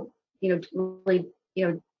 So, really,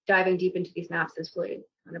 diving deep into these maps is really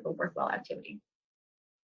kind of a worthwhile activity.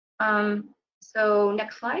 So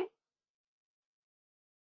next slide.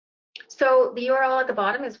 So the URL at the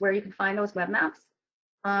bottom is where you can find those web maps.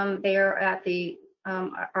 They are at the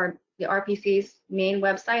RPC's main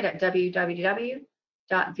website at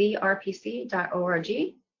www.therpc.org.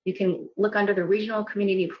 You can look under the regional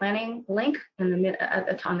community planning link on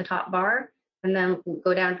the top bar, and then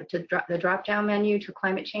go down to the drop-down menu to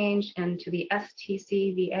climate change and to the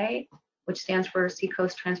STCVA, which stands for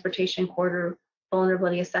Seacoast Transportation Corridor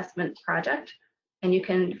Vulnerability Assessment Project. And you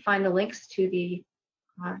can find the links to the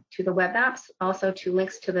web maps, also to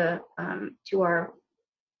links to the to our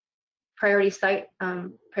priority site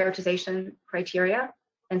prioritization criteria,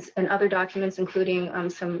 and other documents, including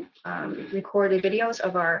some recorded videos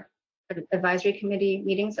of our advisory committee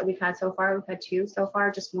meetings that we've had so far. We've had 2 so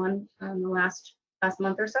far, just one in the last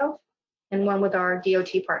month or so, and one with our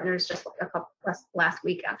DOT partners just a couple last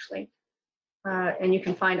week actually. And you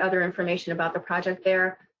can find other information about the project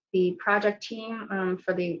there. The project team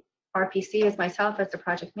for the RPC is myself as the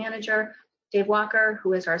project manager, Dave Walker,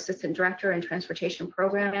 who is our assistant director and transportation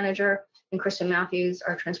program manager, and Christian Matthews,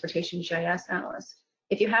 our transportation GIS analyst.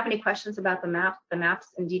 If you have any questions about the maps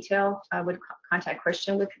in detail, I would contact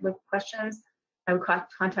Christian with questions. I would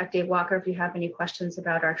contact Dave Walker if you have any questions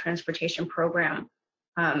about our transportation program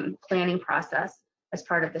planning process as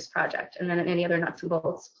part of this project. And then any other nuts and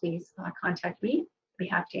bolts, please contact me. I'd be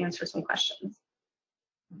happy to answer some questions.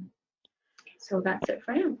 So that's it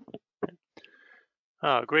for now.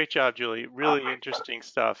 Oh, great job, Julie. Really interesting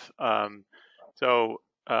stuff. I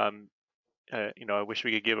wish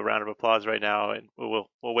we could give a round of applause right now, and we'll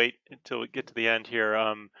wait until we get to the end here.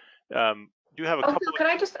 Do you have a couple?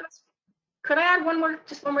 Could I add one more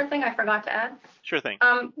thing I forgot to add? Sure thing.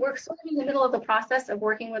 We're sort of in the middle of the process of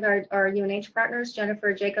working with our UNH partners,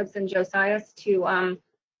 Jennifer Jacobs and Josias, to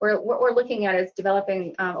what we're looking at is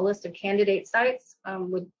developing a list of candidate sites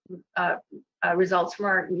with results from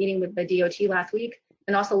our meeting with the DOT last week,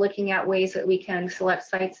 and also looking at ways that we can select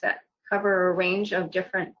sites that cover a range of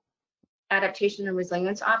different adaptation and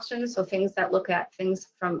resilience options. So things that look at things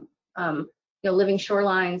from living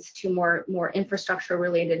shorelines to more infrastructure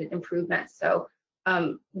related improvements. So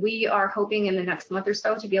we are hoping in the next month or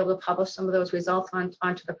so to be able to publish some of those results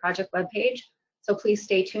onto the project webpage. So please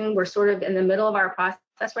stay tuned. We're sort of in the middle of our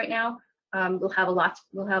process right now. We'll have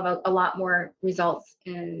a lot more results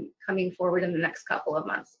coming forward in the next couple of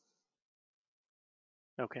months.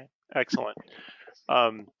 Okay, excellent.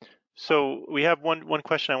 So we have one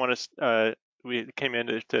question I want to we came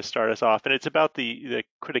in to start us off, and it's about the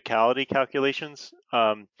criticality calculations.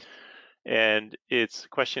 And its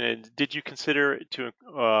question is, did you consider to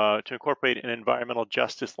incorporate an environmental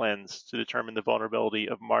justice lens to determine the vulnerability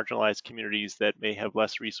of marginalized communities that may have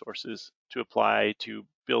less resources to apply to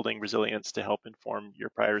building resilience to help inform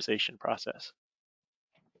your prioritization process?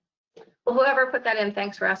 Well, whoever put that in,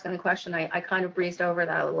 thanks for asking the question. I kind of breezed over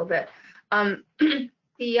that a little bit.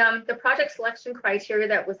 The project selection criteria,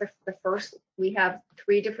 that was the first. We have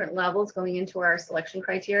 3 different levels going into our selection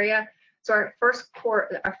criteria. So our first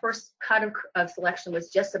cut of selection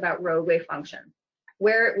was just about roadway function.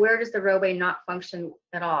 Where does the roadway not function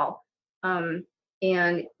at all? And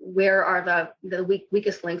where are the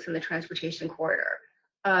weakest links in the transportation corridor?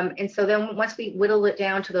 And so then once we whittle it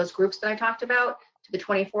down to those groups that I talked about, to the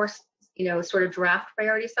 24 sort of draft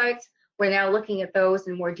priority sites, we're now looking at those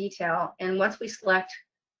in more detail. And once we select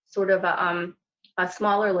sort of a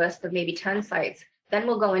smaller list of maybe 10 sites, then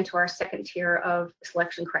we'll go into our second tier of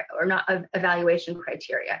selection evaluation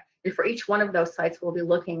criteria. And for each one of those sites, we'll be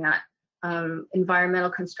looking at environmental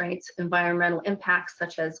constraints, environmental impacts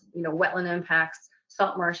such as wetland impacts,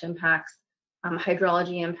 salt marsh impacts,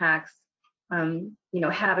 hydrology impacts,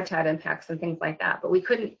 habitat impacts, and things like that. But we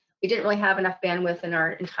didn't really have enough bandwidth in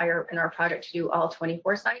our project to do all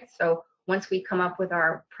 24 sites. So once we come up with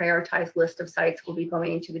our prioritized list of sites, we'll be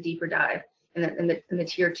going into the deeper dive in the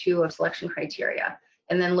tier 2 of selection criteria,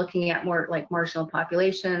 and then looking at more like marginal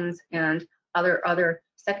populations and other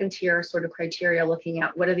second tier sort of criteria, looking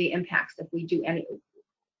at what are the impacts if we do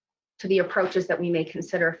to the approaches that we may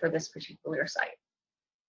consider for this particular site.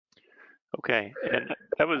 Okay, and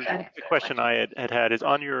that was the question I had is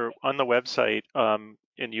on the website,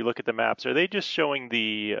 and you look at the maps, are they just showing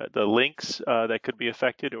the links that could be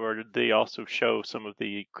affected, or did they also show some of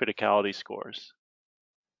the criticality scores?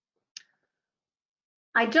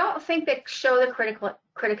 I don't think they show the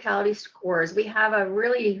criticality scores. We have a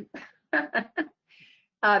really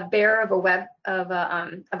bare of a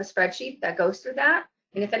spreadsheet that goes through that.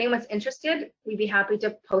 And if anyone's interested, we'd be happy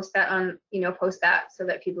to post that on, post that so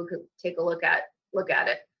that people could take a look at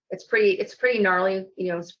it. It's pretty gnarly,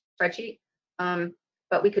 spreadsheet,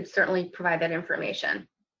 but we could certainly provide that information.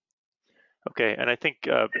 Okay, and I think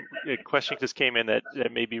a question just came in that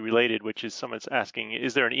may be related, which is someone's asking,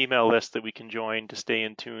 is there an email list that we can join to stay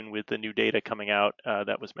in tune with the new data coming out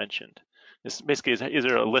that was mentioned? Basically, is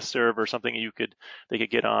there a listserv or something they could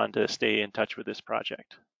get on to stay in touch with this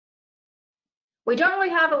project? We don't really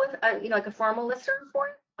have like a formal listserv for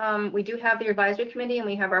it. We do have the advisory committee and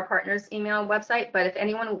we have our partners email website, but if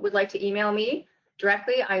anyone would like to email me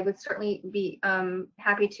directly, I would certainly be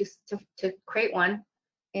happy to create one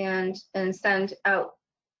and send out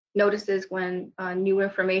notices when new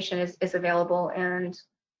information is available and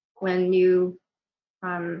when new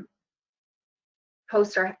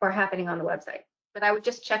posts are happening on the website. But I would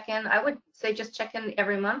just check in. I would say just check in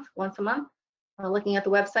every month, once a month. Looking at the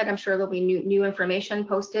website, I'm sure there'll be new information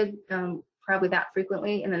posted, probably that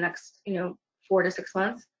frequently in the next 4 to 6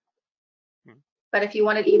 months. But if you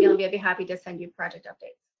wanted to email me, I'd be happy to send you project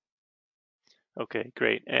updates. Okay,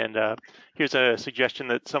 great. And here's a suggestion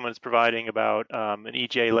that someone's providing about an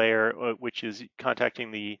EJ layer, which is contacting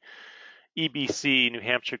the EBC New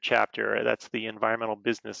Hampshire chapter. That's the Environmental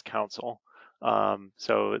Business Council.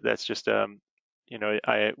 So that's just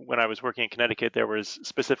when I was working in Connecticut, there was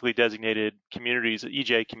specifically designated communities,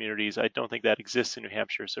 EJ communities. I don't think that exists in New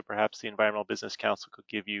Hampshire, so perhaps the Environmental Business Council could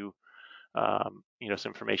give you, some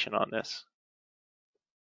information on this.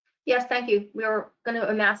 Yes, thank you. We are going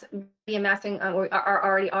to be amassing, or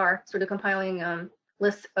already are sort of compiling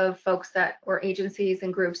lists of folks or agencies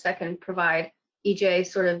and groups that can provide EJ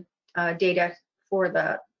sort of data for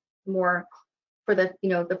the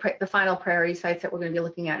final priority sites that we're going to be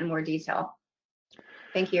looking at in more detail.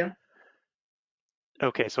 Thank you.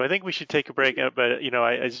 Okay, so I think we should take a break, but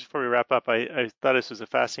I just before we wrap up, I thought this was a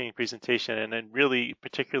fascinating presentation, and then really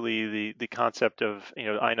particularly the concept of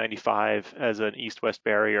I-95 as an east-west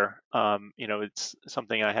barrier. It's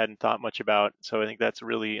something I hadn't thought much about, so I think that's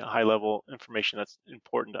really high-level information that's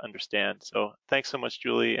important to understand. So thanks so much,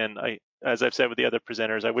 Julie, and as I've said with the other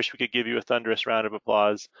presenters, I wish we could give you a thunderous round of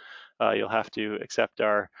applause. You'll have to accept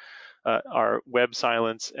our web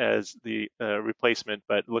silence as the replacement,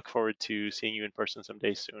 but look forward to seeing you in person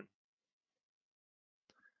someday soon.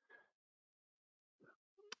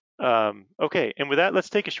 Okay, and with that, let's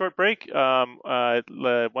take a short break. Why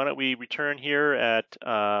don't we return here at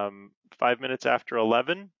 5 minutes after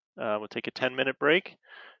 11. We'll take a 10-minute break.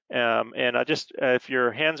 And if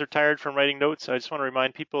your hands are tired from writing notes, I just want to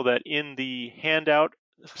remind people that in the handout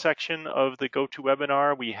section of the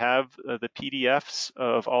GoToWebinar, we have the PDFs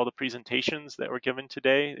of all the presentations that were given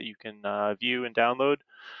today that you can view and download.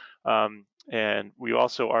 And we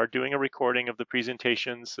also are doing a recording of the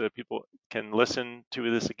presentations so that people can listen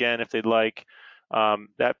to this again if they'd like.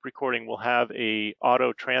 That recording will have a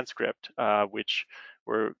auto transcript, which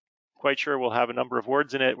we're quite sure will have a number of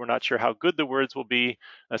words in it. We're not sure how good the words will be,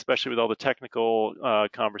 especially with all the technical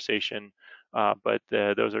conversation. But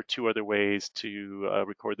those are 2 other ways to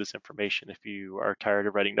record this information if you are tired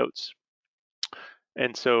of writing notes.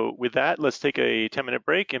 And so with that, let's take a 10-minute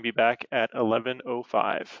break and be back at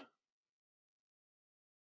 11:05.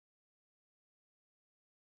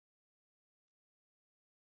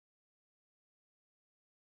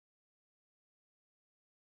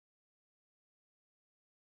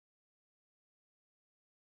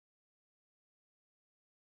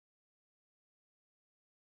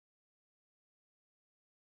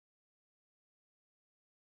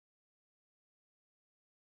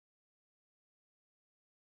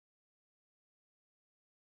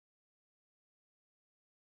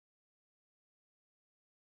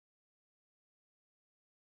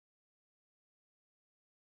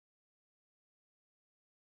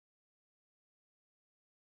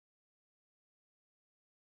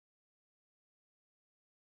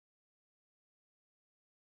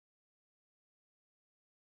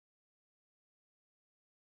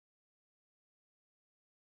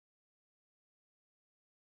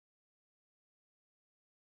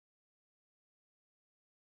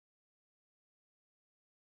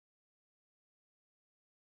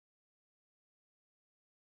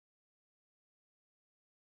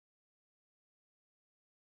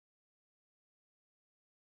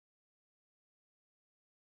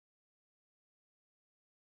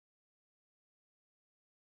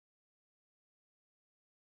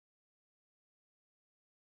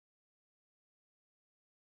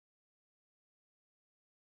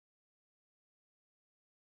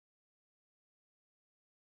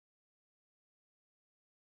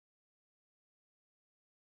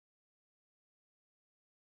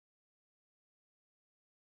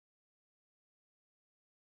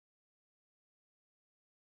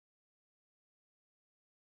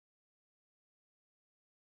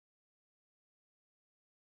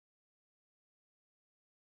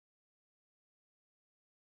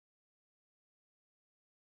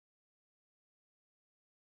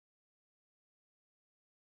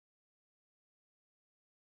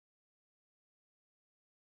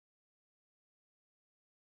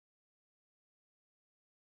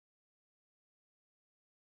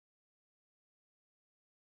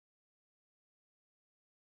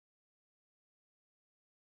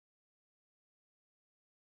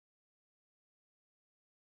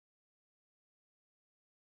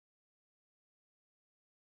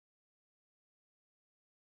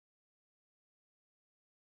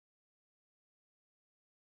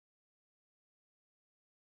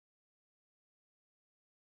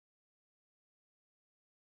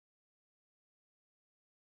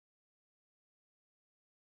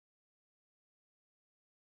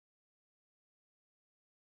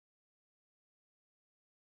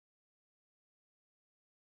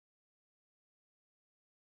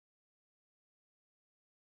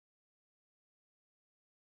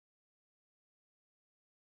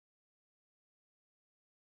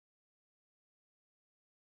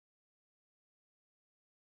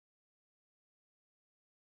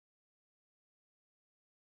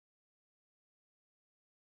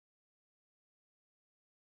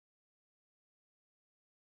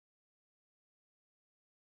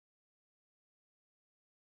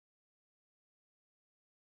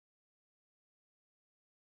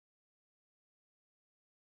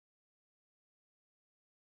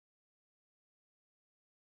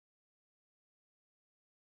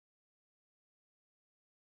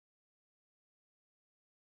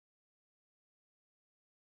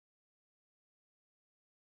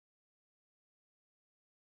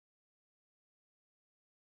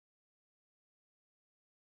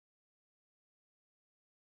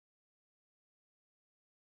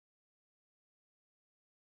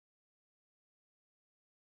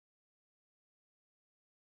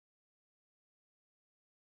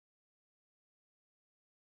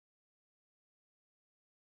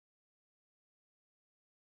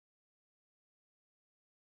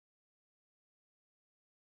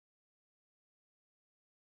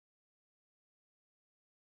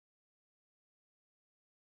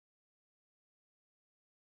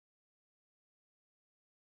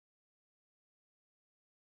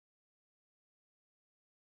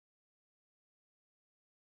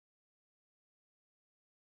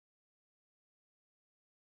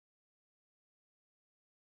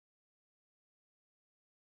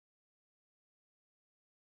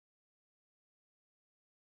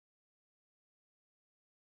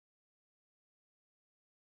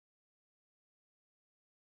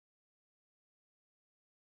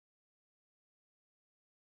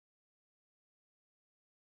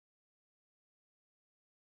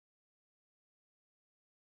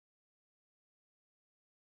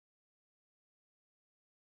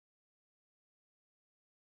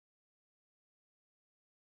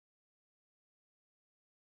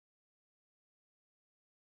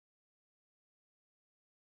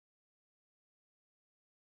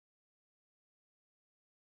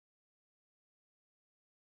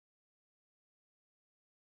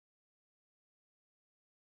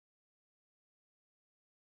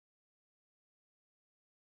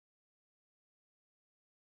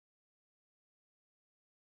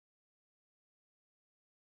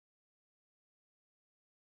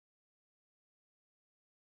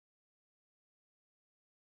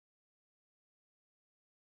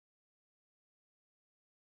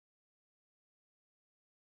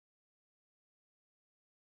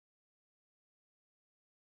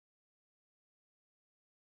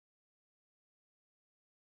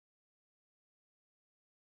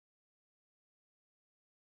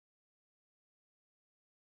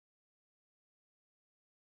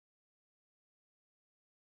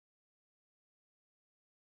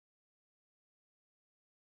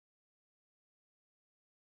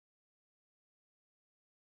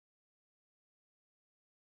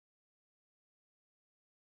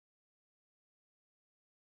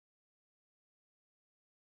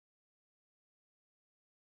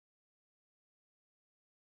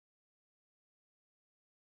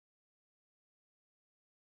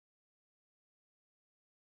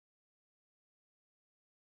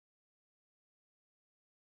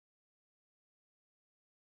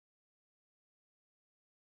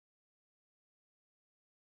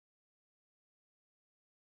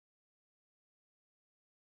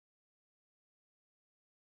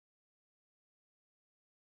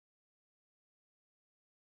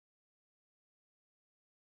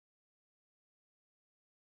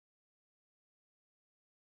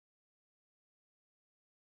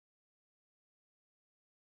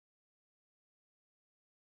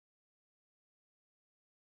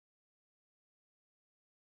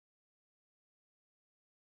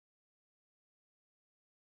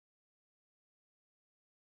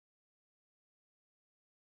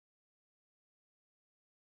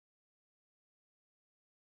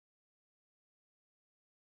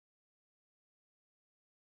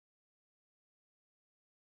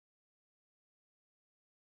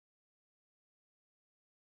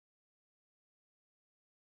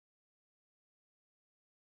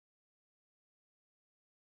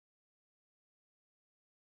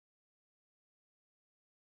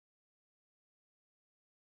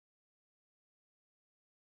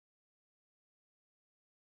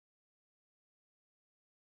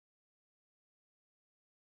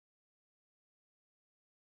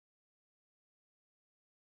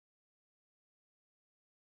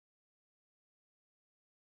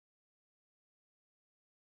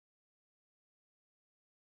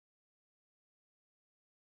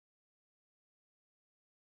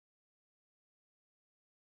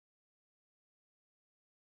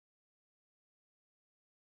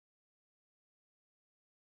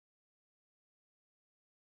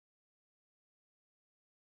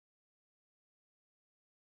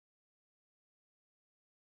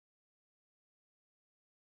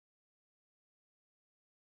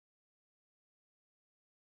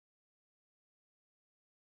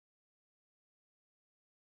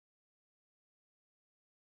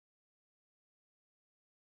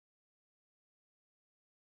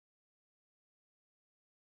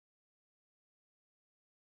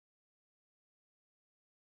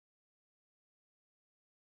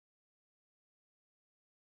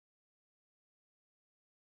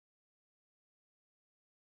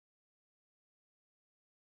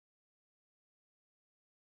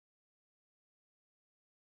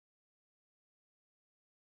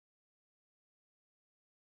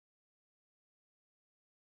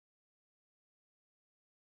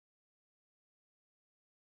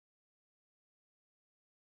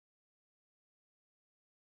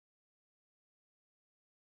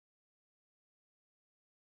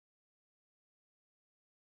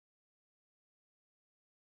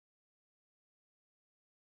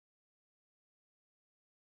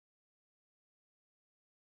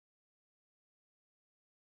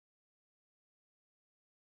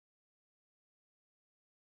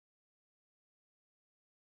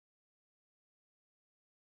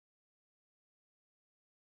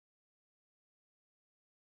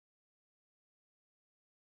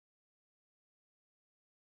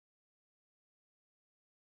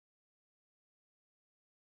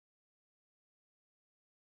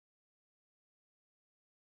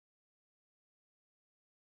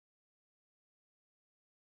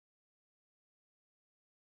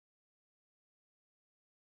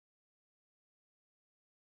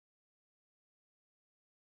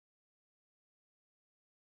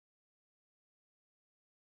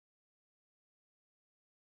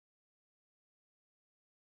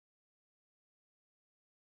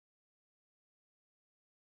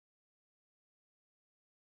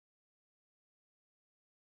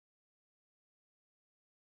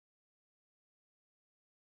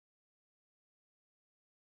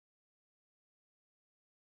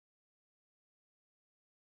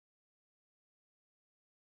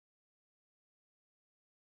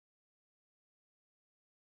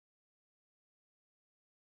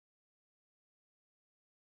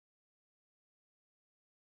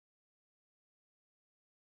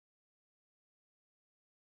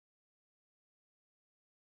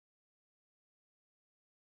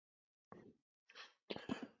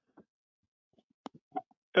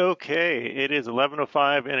 Okay, it is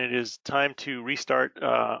 11:05 and it is time to restart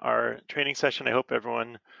our training session. I hope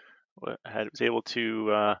everyone was able to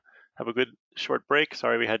have a good short break.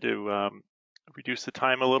 Sorry we had to reduce the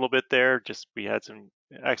time a little bit there. Just we had some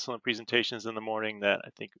excellent presentations in the morning that I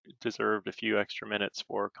think deserved a few extra minutes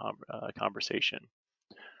for conversation.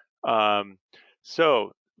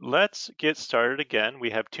 So let's get started again.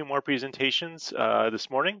 We have 2 more presentations this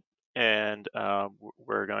morning, and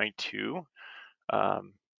we're going to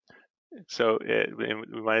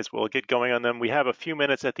we might as well get going on them. We have a few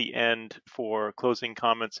minutes at the end for closing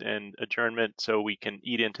comments and adjournment, so we can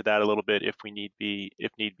eat into that a little bit if need be,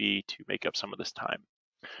 to make up some of this time.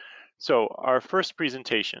 So our first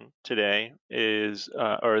presentation today is,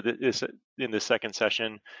 in the second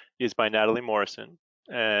session, is by Natalie Morrison.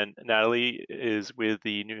 And Natalie is with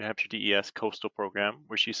the New Hampshire DES Coastal Program,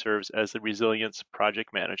 where she serves as the Resilience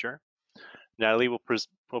Project Manager. Natalie will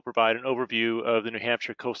provide an overview of the New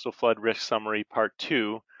Hampshire Coastal Flood Risk Summary Part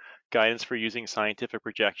 2, Guidance for Using Scientific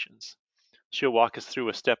Projections. She'll walk us through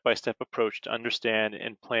a step-by-step approach to understand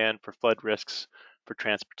and plan for flood risks for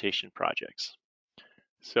transportation projects.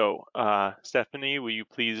 So, Stephanie, will you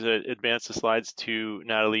please advance the slides to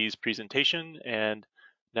Natalie's presentation? And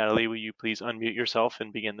Natalie, will you please unmute yourself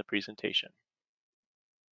and begin the presentation?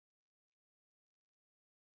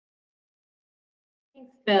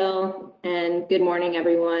 Thanks, Phil, and good morning,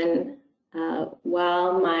 everyone.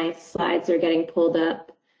 While my slides are getting pulled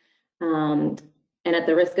up, and at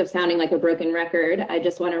the risk of sounding like a broken record, I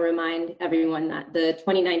just want to remind everyone that the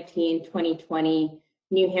 2019-2020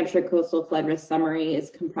 New Hampshire Coastal Flood Risk Summary is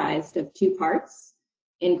comprised of 2 parts,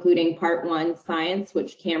 including Part 1, Science,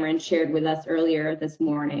 which Cameron shared with us earlier this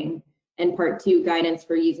morning, and Part 2, Guidance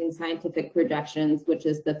for Using Scientific Projections, which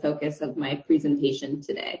is the focus of my presentation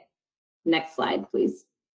today. Next slide, please.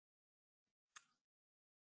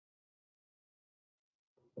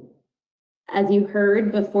 As you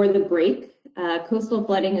heard before the break, coastal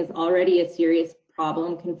flooding is already a serious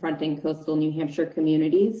problem confronting coastal New Hampshire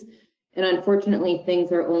communities, and unfortunately,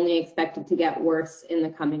 things are only expected to get worse in the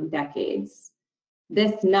coming decades.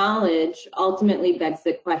 This knowledge ultimately begs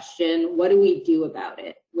the question, what do we do about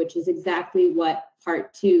it? Which is exactly what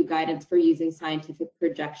Part 2, Guidance for Using Scientific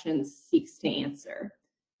Projections, seeks to answer.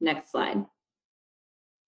 Next slide.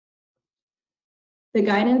 The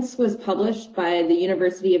guidance was published by the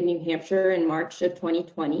University of New Hampshire in March of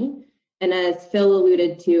 2020, and as Phil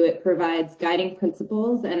alluded to, it provides guiding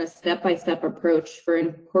principles and a step-by-step approach for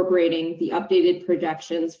incorporating the updated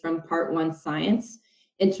projections from Part 1 Science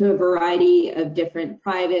into a variety of different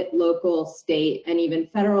private, local, state, and even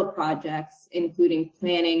federal projects, including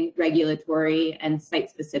planning, regulatory, and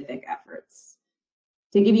site-specific efforts.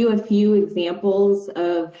 To give you a few examples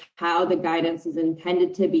of how the guidance is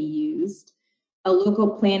intended to be used, a local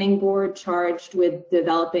planning board charged with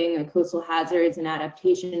developing a coastal hazards and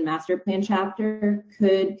adaptation master plan chapter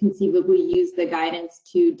could conceivably use the guidance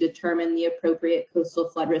to determine the appropriate coastal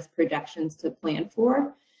flood risk projections to plan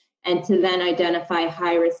for, and to then identify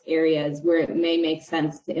high-risk areas where it may make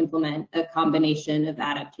sense to implement a combination of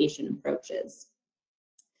adaptation approaches.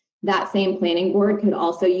 That same planning board could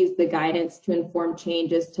also use the guidance to inform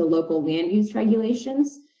changes to local land use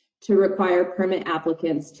regulations to require permit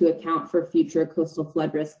applicants to account for future coastal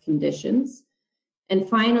flood risk conditions. And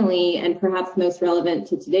finally, and perhaps most relevant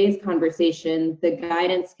to today's conversation, the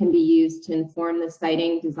guidance can be used to inform the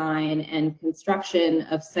siting, design, and construction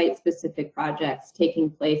of site-specific projects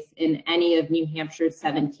taking place in any of New Hampshire's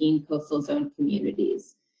 17 coastal zone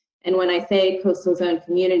communities. And when I say coastal zone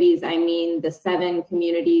communities, I mean the 7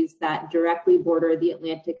 communities that directly border the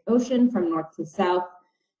Atlantic Ocean from north to south,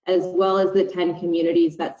 as well as the 10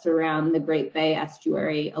 communities that surround the Great Bay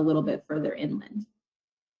estuary a little bit further inland.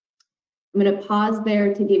 I'm going to pause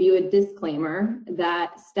there to give you a disclaimer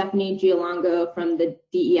that Stephanie Giolongo from the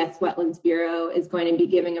DES Wetlands Bureau is going to be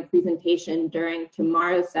giving a presentation during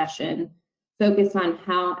tomorrow's session focused on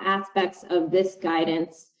how aspects of this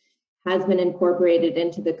guidance has been incorporated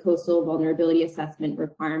into the coastal vulnerability assessment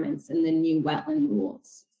requirements in the new wetland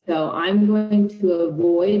rules. So I'm going to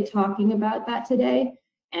avoid talking about that today,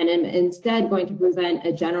 and am instead going to present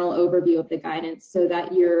a general overview of the guidance so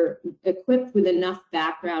that you're equipped with enough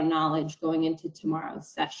background knowledge going into tomorrow's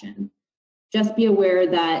session. Just be aware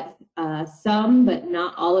that some, but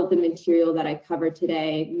not all of the material that I cover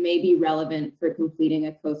today may be relevant for completing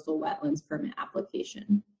a coastal wetlands permit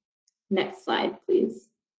application. Next slide, please.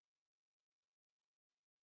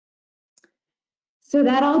 So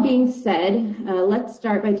that all being said, let's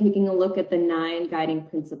start by taking a look at the 9 guiding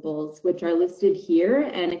principles, which are listed here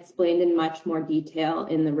and explained in much more detail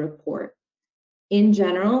in the report. In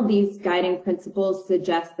general, these guiding principles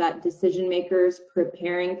suggest that decision makers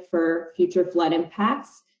preparing for future flood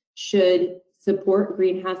impacts should support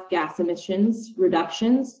greenhouse gas emissions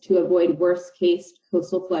reductions to avoid worst-case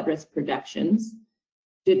coastal flood risk projections,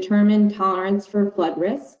 determine tolerance for flood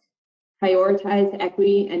risk, prioritize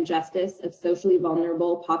equity and justice of socially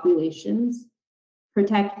vulnerable populations,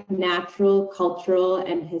 protect natural, cultural,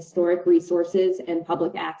 and historic resources and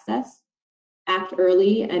public access, act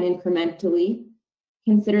early and incrementally,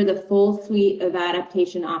 consider the full suite of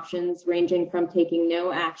adaptation options ranging from taking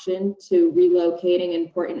no action to relocating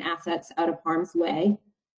important assets out of harm's way,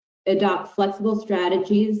 adopt flexible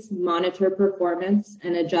strategies, monitor performance,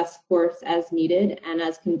 and adjust course as needed and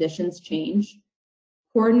as conditions change,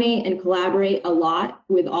 coordinate and collaborate a lot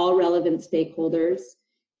with all relevant stakeholders,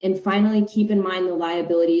 and finally, keep in mind the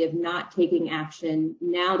liability of not taking action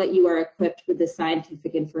now that you are equipped with the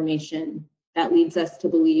scientific information that leads us to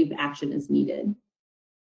believe action is needed.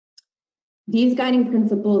 These guiding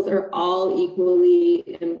principles are all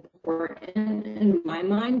equally important in my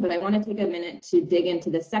mind, but I want to take a minute to dig into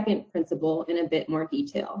the second principle in a bit more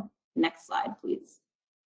detail. Next slide, please.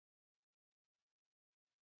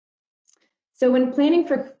 So when planning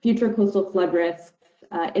for future coastal flood risks,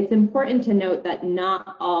 it's important to note that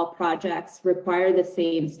not all projects require the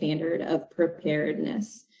same standard of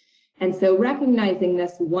preparedness. And so recognizing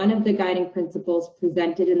this, one of the guiding principles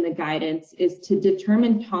presented in the guidance is to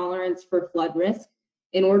determine tolerance for flood risk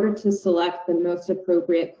in order to select the most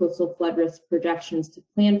appropriate coastal flood risk projections to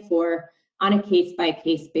plan for on a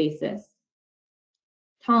case-by-case basis.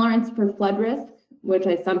 Tolerance for flood risk, which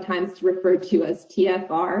I sometimes refer to as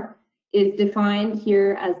TFR, is defined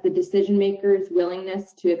here as the decision maker's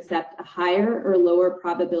willingness to accept a higher or lower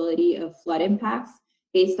probability of flood impacts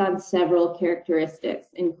based on several characteristics,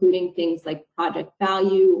 including things like project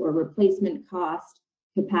value or replacement cost,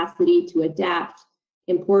 capacity to adapt,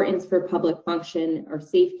 importance for public function or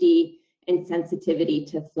safety, and sensitivity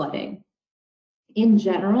to flooding. In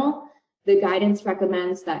general, the guidance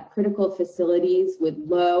recommends that critical facilities with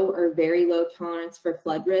low or very low tolerance for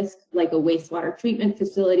flood risk, like a wastewater treatment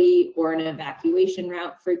facility or an evacuation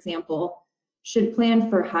route, for example, should plan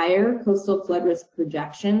for higher coastal flood risk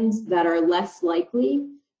projections that are less likely,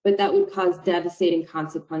 but that would cause devastating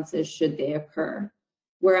consequences should they occur.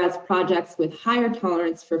 Whereas projects with higher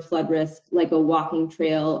tolerance for flood risk, like a walking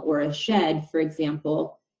trail or a shed, for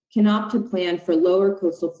example, can opt to plan for lower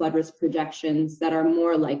coastal flood risk projections that are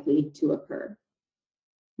more likely to occur.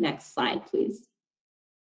 Next slide, please.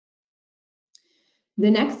 The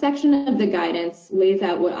next section of the guidance lays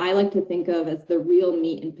out what I like to think of as the real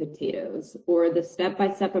meat and potatoes, or the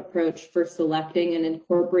step-by-step approach for selecting and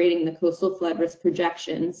incorporating the coastal flood risk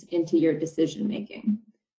projections into your decision-making.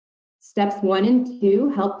 Steps 1 and 2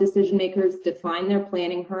 help decision makers define their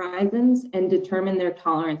planning horizons and determine their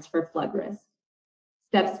tolerance for flood risk.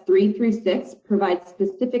 Steps 3 through 6 provide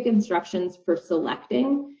specific instructions for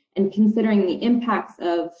selecting and considering the impacts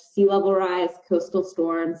of sea level rise, coastal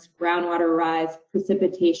storms, groundwater rise,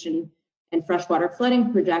 precipitation, and freshwater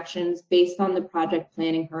flooding projections based on the project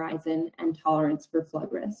planning horizon and tolerance for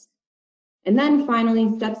flood risk. And then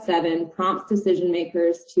finally, step 7 prompts decision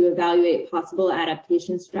makers to evaluate possible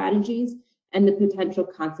adaptation strategies and the potential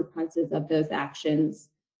consequences of those actions,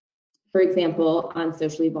 for example, on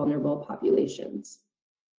socially vulnerable populations.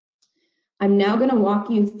 I'm now going to walk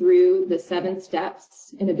you through the 7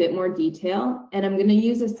 steps in a bit more detail, and I'm going to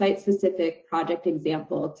use a site-specific project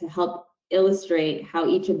example to help illustrate how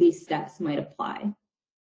each of these steps might apply.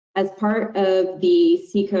 As part of the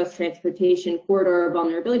Seacoast Transportation Corridor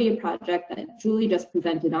Vulnerability Project that Julie just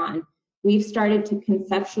presented on, we've started to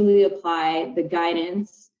conceptually apply the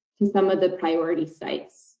guidance to some of the priority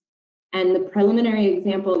sites. And the preliminary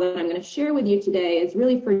example that I'm going to share with you today is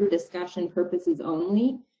really for discussion purposes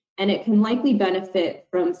only, and it can likely benefit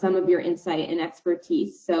from some of your insight and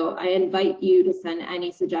expertise. So I invite you to send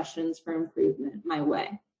any suggestions for improvement my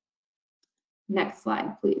way. Next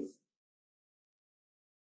slide, please.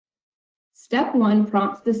 Step 1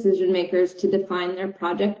 prompts decision makers to define their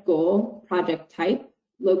project goal, project type,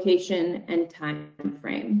 location, and time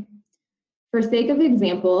frame. For sake of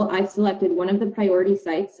example, I've selected one of the priority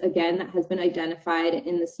sites, again, that has been identified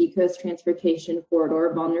in the Seacoast Transportation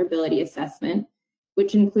Corridor Vulnerability Assessment,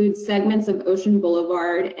 which includes segments of Ocean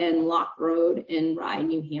Boulevard and Lock Road in Rye,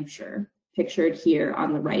 New Hampshire, pictured here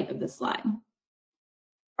on the right of the slide.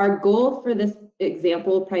 Our goal for this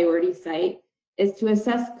example priority site is to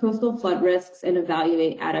assess coastal flood risks and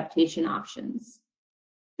evaluate adaptation options.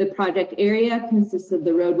 The project area consists of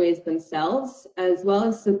the roadways themselves, as well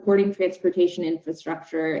as supporting transportation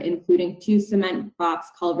infrastructure, including 2 cement box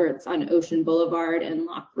culverts on Ocean Boulevard and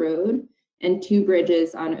Lock Road, and 2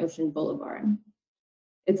 bridges on Ocean Boulevard.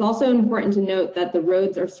 It's also important to note that the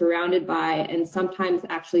roads are surrounded by and sometimes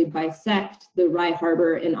actually bisect the Rye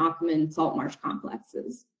Harbor and Ackerman salt marsh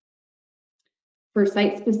complexes. For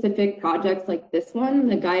site-specific projects like this one,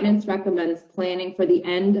 the guidance recommends planning for the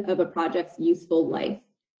end of a project's useful life,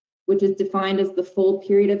 which is defined as the full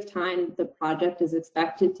period of time the project is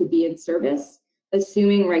expected to be in service,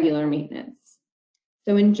 assuming regular maintenance.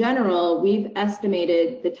 So in general, we've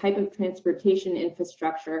estimated the type of transportation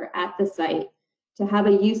infrastructure at the site to have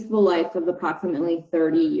a useful life of approximately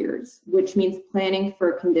 30 years, which means planning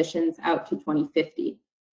for conditions out to 2050.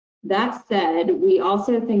 That said, we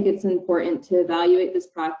also think it's important to evaluate this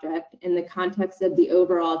project in the context of the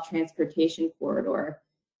overall transportation corridor,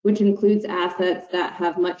 which includes assets that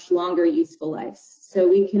have much longer useful lives. So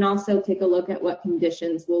we can also take a look at what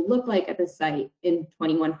conditions will look like at the site in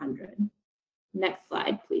 2100. Next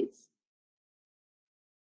slide, please.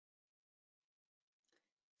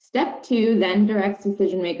 Step 2 then directs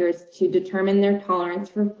decision makers to determine their tolerance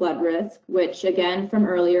for flood risk, which again from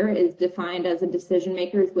earlier is defined as a decision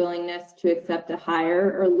maker's willingness to accept a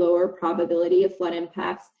higher or lower probability of flood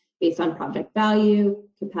impacts based on project value,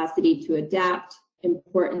 capacity to adapt,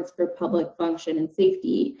 importance for public function and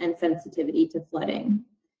safety, and sensitivity to flooding.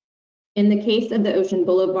 In the case of the Ocean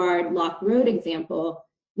Boulevard Lock Road example,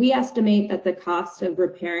 we estimate that the cost of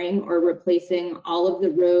repairing or replacing all of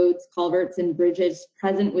the roads, culverts, and bridges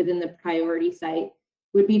present within the priority site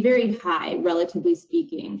would be very high, relatively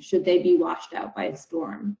speaking, should they be washed out by a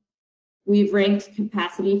storm. We've ranked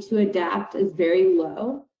capacity to adapt as very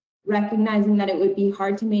low, recognizing that it would be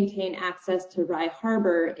hard to maintain access to Rye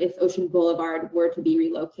Harbor if Ocean Boulevard were to be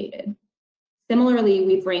relocated. Similarly,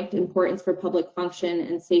 we've ranked importance for public function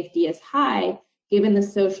and safety as high, given the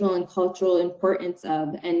social and cultural importance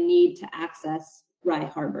of and need to access Rye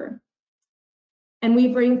Harbor. And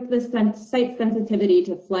we've ranked the site sensitivity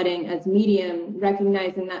to flooding as medium,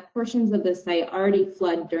 recognizing that portions of the site already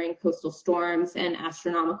flood during coastal storms and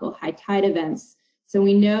astronomical high tide events, so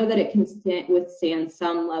we know that it can withstand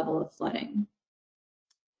some level of flooding.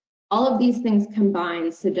 All of these things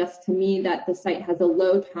combined suggest to me that the site has a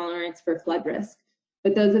low tolerance for flood risk,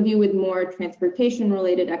 but those of you with more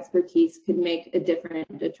transportation-related expertise could make a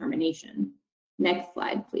different determination. Next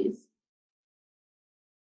slide, please.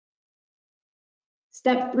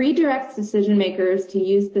 Step 3 directs decision makers to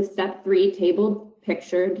use the Step 3 table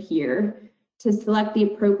pictured here to select the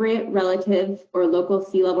appropriate relative or local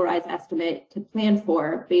sea level rise estimate to plan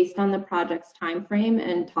for based on the project's timeframe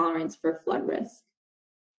and tolerance for flood risk.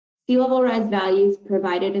 Sea level rise values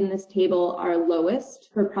provided in this table are lowest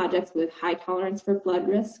for projects with high tolerance for flood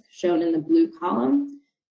risk, shown in the blue column,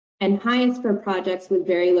 and highest for projects with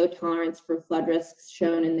very low tolerance for flood risks,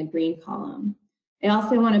 shown in the green column. I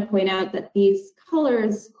also want to point out that these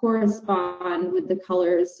colors correspond with the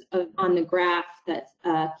colors on the graph that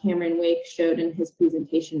Cameron Wake showed in his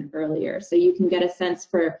presentation earlier. So you can get a sense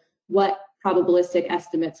for what probabilistic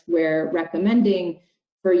estimates we're recommending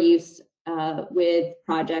for use with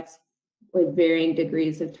projects with varying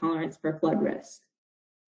degrees of tolerance for flood risk.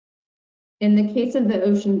 In the case of the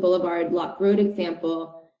Ocean Boulevard Lock Road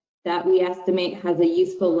example, that we estimate has a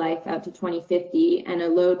useful life out to 2050 and a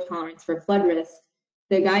low tolerance for flood risk,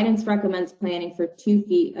 the guidance recommends planning for 2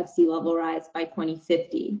 feet of sea level rise by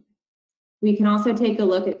 2050. We can also take a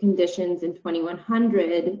look at conditions in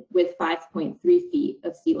 2100 with 5.3 feet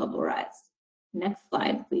of sea level rise. Next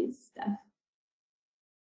slide, please, Steph.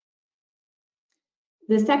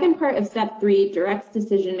 The second part of Step 3 directs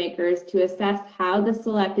decision makers to assess how the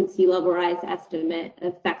selected sea level rise estimate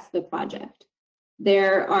affects the project.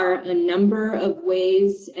 There are a number of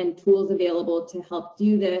ways and tools available to help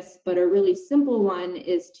do this, but a really simple one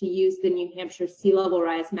is to use the New Hampshire Sea Level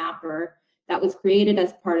Rise Mapper that was created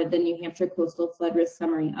as part of the New Hampshire Coastal Flood Risk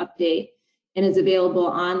Summary Update and is available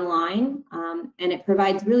online, and it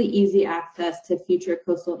provides really easy access to future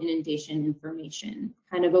coastal inundation information,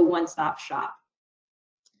 kind of a one-stop shop.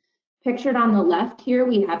 Pictured on the left here,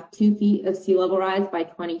 we have 2 feet of sea level rise by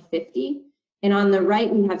 2050. And on the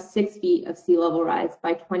right, we have 6 feet of sea level rise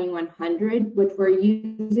by 2100, which we're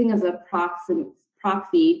using as a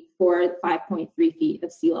proxy for 5.3 feet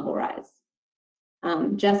of sea level rise.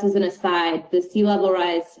 Just as an aside, the sea level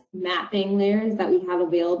rise mapping layers that we have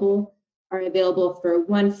available are available for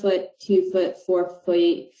 1 foot, 2 foot, 4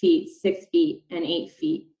 feet, 6 feet, and 8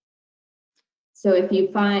 feet. So if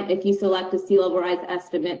you select a sea level rise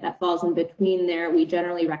estimate that falls in between there, we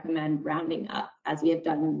generally recommend rounding up, as we have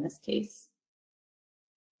done in this case.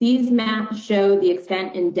 These maps show the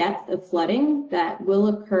extent and depth of flooding that will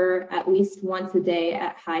occur at least once a day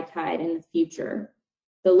at high tide in the future.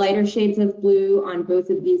 The lighter shades of blue on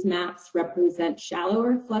both of these maps represent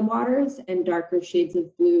shallower floodwaters, and darker shades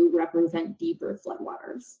of blue represent deeper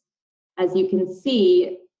floodwaters. As you can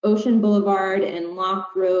see, Ocean Boulevard and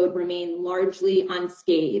Lock Road remain largely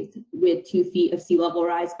unscathed with 2 feet of sea level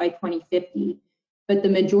rise by 2050, but the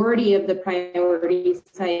majority of the priority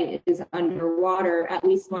site is underwater at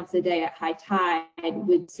least once a day at high tide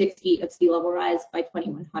with 6 feet of sea level rise by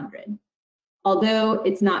 2100. Although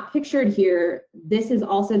it's not pictured here, this is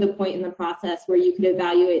also the point in the process where you could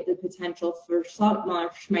evaluate the potential for salt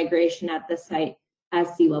marsh migration at the site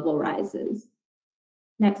as sea level rises.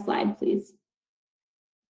 Next slide, please.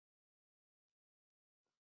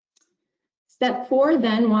 Step 4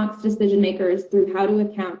 then walks decision makers through how to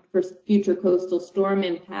account for future coastal storm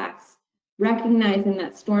impacts, recognizing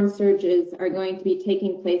that storm surges are going to be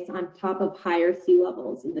taking place on top of higher sea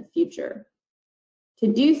levels in the future. To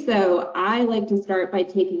do so, I like to start by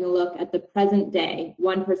taking a look at the present day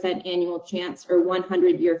 1% annual chance or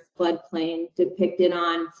 100-year floodplain depicted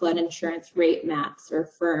on flood insurance rate maps or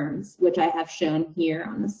FIRMs, which I have shown here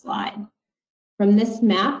on the slide. From this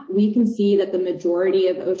map, we can see that the majority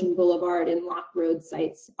of Ocean Boulevard and Lock Road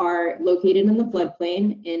sites are located in the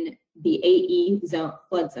floodplain in the AE zone,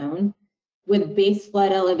 flood zone, with base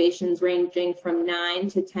flood elevations ranging from 9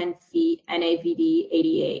 to 10 feet NAVD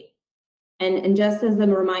 88. And just as a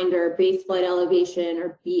reminder, base flood elevation,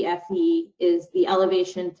 or BFE, is the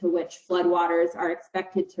elevation to which floodwaters are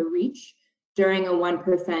expected to reach during a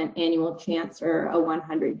 1% annual chance or a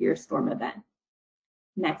 100-year storm event.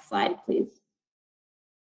 Next slide, please.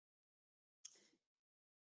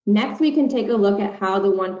 Next, we can take a look at how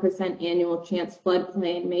the 1% annual chance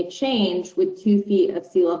floodplain may change with 2 feet of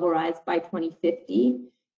sea level rise by 2050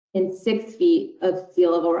 and 6 feet of sea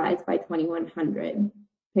level rise by 2100.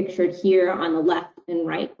 Pictured here on the left and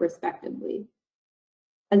right, respectively.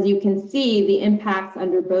 As you can see, the impacts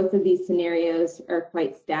under both of these scenarios are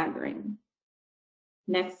quite staggering.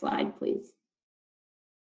 Next slide, please.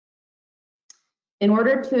 In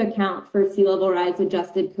order to account for sea level rise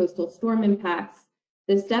adjusted coastal storm impacts,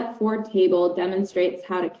 the Step 4 table demonstrates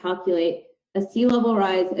how to calculate a sea level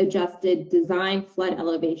rise adjusted design flood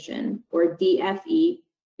elevation, or DFE,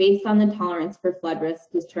 based on the tolerance for flood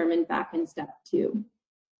risk determined back in Step 2.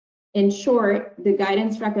 In short, the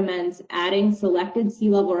guidance recommends adding selected sea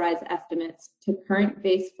level rise estimates to current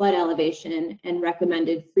base flood elevation and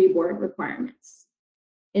recommended freeboard requirements.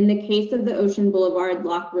 In the case of the Ocean Boulevard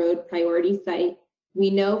Lock Road priority site, we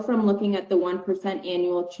know from looking at the 1%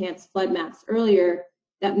 annual chance flood maps earlier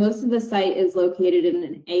that most of the site is located in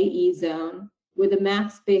an AE zone with a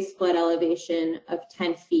max base flood elevation of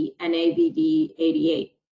 10 feet NAVD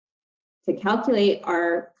 88. To calculate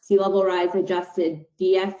our sea level rise adjusted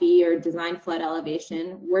DFE, or design flood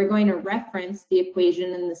elevation, we're going to reference the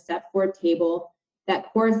equation in the Step 4 table that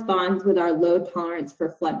corresponds with our load tolerance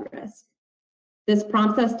for flood risk. This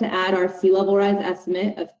prompts us to add our sea level rise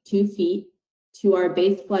estimate of 2 feet to our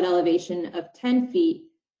base flood elevation of 10 feet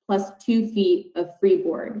plus 2 feet of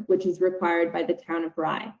freeboard, which is required by the town of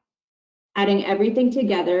Rye. Adding everything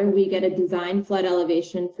together, we get a design flood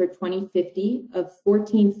elevation for 2050 of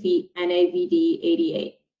 14 feet NAVD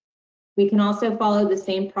 88. We can also follow the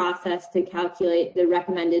same process to calculate the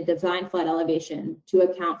recommended design flood elevation to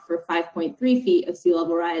account for 5.3 feet of sea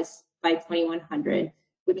level rise by 2100,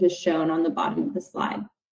 which is shown on the bottom of the slide.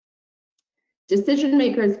 Decision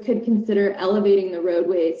makers could consider elevating the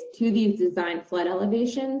roadways to these design flood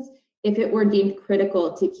elevations if it were deemed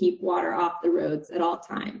critical to keep water off the roads at all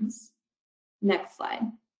times. Next slide.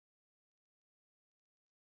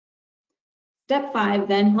 Step 5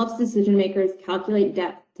 then helps decision makers calculate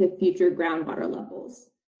depth to future groundwater levels.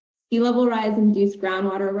 Sea level rise induced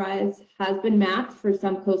groundwater rise has been mapped for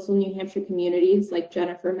some coastal New Hampshire communities, like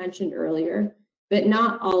Jennifer mentioned earlier, but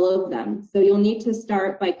not all of them. So you'll need to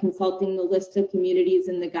start by consulting the list of communities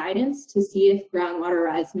in the guidance to see if groundwater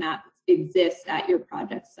rise maps exist at your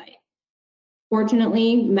project site.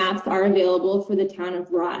 Fortunately, maps are available for the town of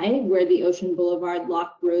Rye, where the Ocean Boulevard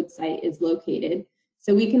Lock Road site is located,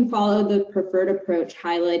 so we can follow the preferred approach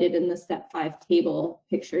highlighted in the Step 5 table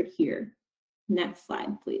pictured here. Next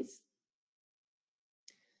slide, please.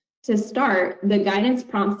 To start, the guidance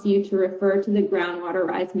prompts you to refer to the groundwater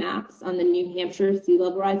rise maps on the New Hampshire Sea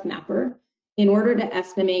Level Rise Mapper in order to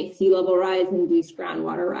estimate sea level rise induced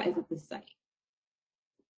groundwater rise at the site.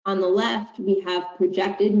 On the left, we have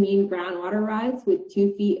projected mean groundwater rise with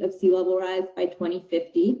 2 feet of sea level rise by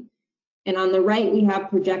 2050. And on the right, we have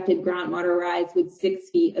projected groundwater rise with 6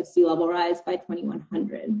 feet of sea level rise by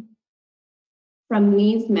 2100. From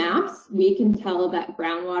these maps, we can tell that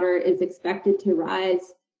groundwater is expected to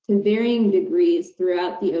rise to varying degrees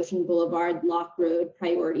throughout the Ocean Boulevard Lock Road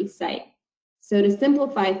priority site. So to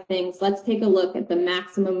simplify things, let's take a look at the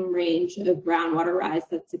maximum range of groundwater rise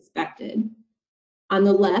that's expected. On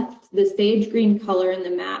the left, the sage green color in the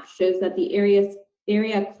map shows that the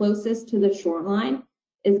area closest to the shoreline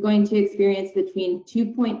is going to experience between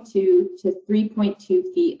 2.2 to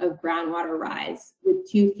 3.2 feet of groundwater rise, with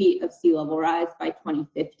 2 feet of sea level rise by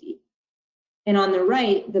 2050. And on the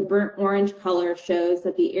right, the burnt orange color shows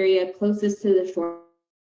that the area closest to the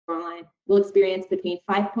shoreline will experience between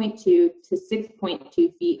 5.2 to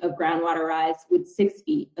 6.2 feet of groundwater rise, with 6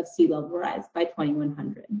 feet of sea level rise by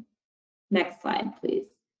 2100. Next slide, please.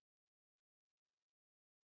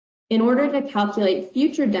 In order to calculate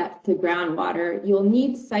future depth to groundwater, you'll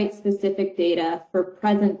need site-specific data for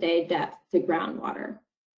present-day depth to groundwater.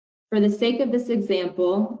 For the sake of this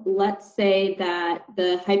example, let's say that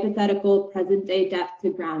the hypothetical present-day depth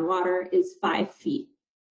to groundwater is 5 feet.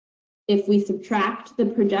 If we subtract the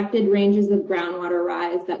projected ranges of groundwater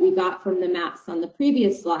rise that we got from the maps on the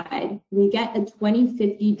previous slide, we get a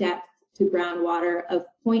 2050 depth to groundwater of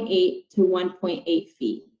 0.8 to 1.8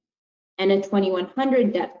 feet, and a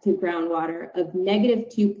 2100 depth to groundwater of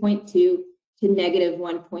 -2.2 to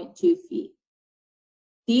 -1.2 feet.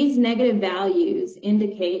 These negative values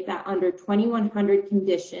indicate that under 2100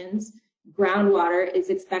 conditions, groundwater is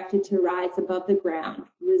expected to rise above the ground,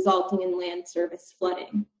 resulting in land surface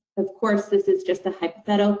flooding. Of course, this is just a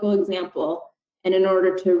hypothetical example, and in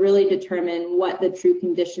order to really determine what the true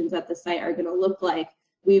conditions at the site are going to look like,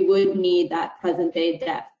 we would need that present-day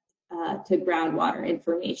depth to groundwater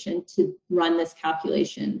information to run this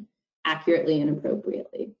calculation accurately and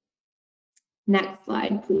appropriately. Next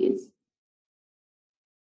slide, please.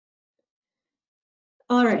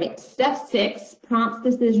 All right, step 6 prompts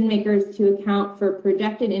decision makers to account for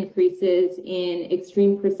projected increases in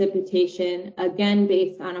extreme precipitation, again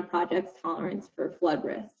based on a project's tolerance for flood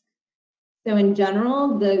risk. So in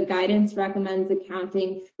general, the guidance recommends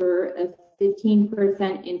accounting for a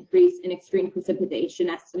 15% increase in extreme precipitation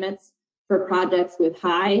estimates for projects with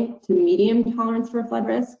high to medium tolerance for flood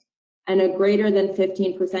risk, and a greater than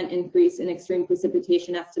 15% increase in extreme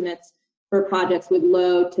precipitation estimates for projects with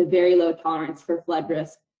low to very low tolerance for flood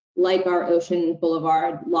risk, like our Ocean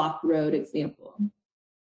Boulevard Lock Road example.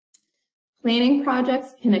 Planning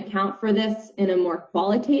projects can account for this in a more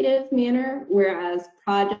qualitative manner, whereas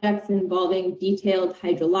projects involving detailed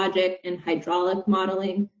hydrologic and hydraulic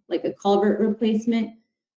modeling, like a culvert replacement,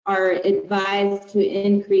 are advised to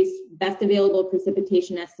increase best available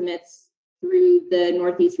precipitation estimates through the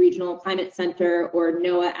Northeast Regional Climate Center or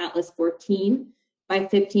NOAA Atlas 14 by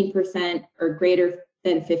 15% or greater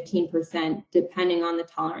than 15%, depending on the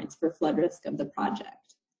tolerance for flood risk of the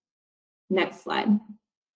project. Next slide.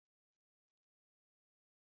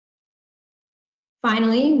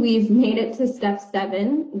 Finally, we've made it to step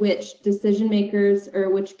 7, which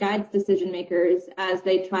guides decision makers as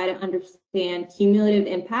they try to understand cumulative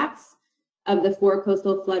impacts of the 4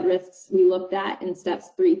 coastal flood risks we looked at in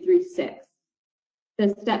steps 3 through 6.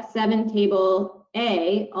 The step 7 table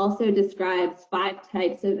A also describes 5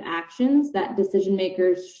 types of actions that decision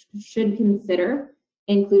makers should consider,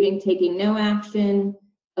 including taking no action,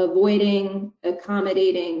 avoiding,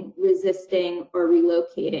 accommodating, resisting, or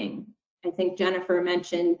relocating. I think Jennifer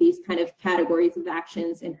mentioned these kind of categories of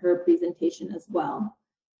actions in her presentation as well.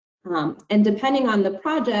 And depending on the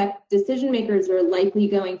project, decision makers are likely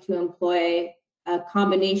going to employ a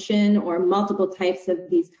combination or multiple types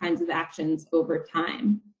of these kinds of actions over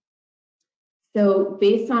time. So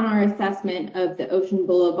based on our assessment of the Ocean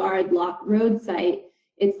Boulevard Lock Road site,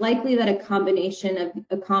 it's likely that a combination of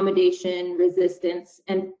accommodation, resistance,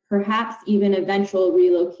 and perhaps even eventual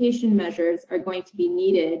relocation measures are going to be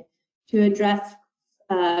needed to address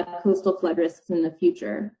coastal flood risks in the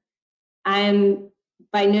future. I'm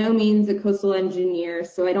by no means a coastal engineer,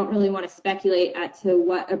 so I don't really want to speculate as to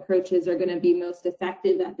what approaches are going to be most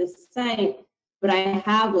effective at this site, but I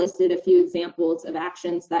have listed a few examples of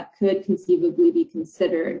actions that could conceivably be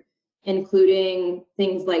considered, including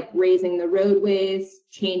things like raising the roadways,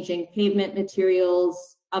 changing pavement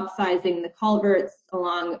materials, upsizing the culverts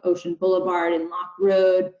along Ocean Boulevard and Lock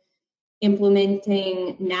Road,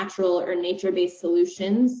 implementing natural or nature-based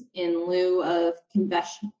solutions in lieu of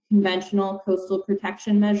conventional coastal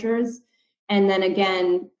protection measures, and then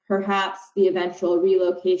again, perhaps the eventual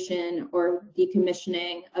relocation or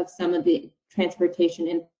decommissioning of some of the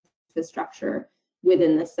transportation infrastructure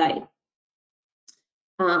within the site.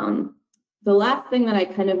 The last thing that I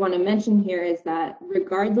kind of want to mention here is that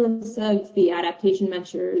regardless of the adaptation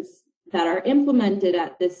measures that are implemented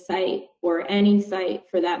at this site, or any site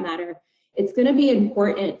for that matter, it's going to be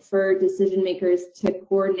important for decision makers to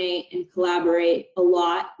coordinate and collaborate a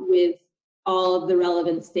lot with all of the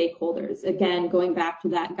relevant stakeholders. Again, going back to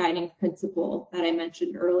that guiding principle that I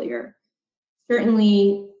mentioned earlier.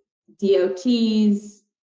 Certainly, DOTs,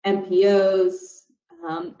 MPOs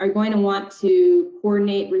are going to want to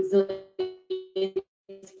coordinate resilience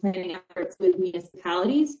planning efforts with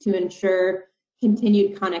municipalities to ensure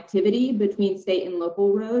continued connectivity between state and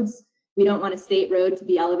local roads. We don't want a state road to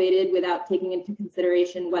be elevated without taking into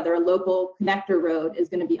consideration whether a local connector road is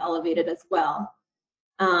going to be elevated as well.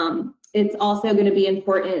 It's also going to be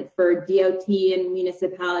important for DOT and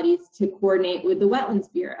municipalities to coordinate with the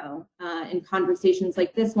Wetlands Bureau in conversations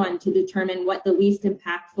like this one to determine what the least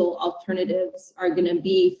impactful alternatives are going to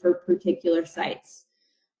be for particular sites.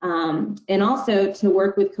 And also to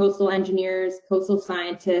work with coastal engineers, coastal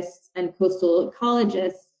scientists, and coastal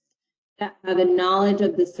ecologists that have a knowledge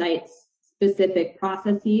of the site's specific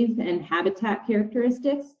processes and habitat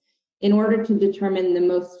characteristics in order to determine the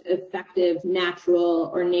most effective natural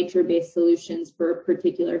or nature-based solutions for a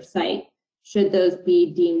particular site, should those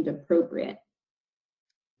be deemed appropriate.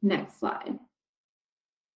 Next slide.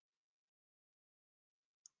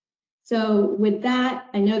 So with that,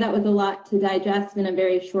 I know that was a lot to digest in a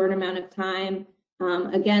very short amount of time.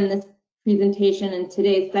 Again, this presentation and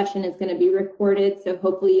today's session is going to be recorded, so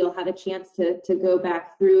hopefully you'll have a chance to go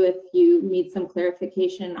back through if you need some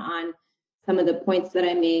clarification on some of the points that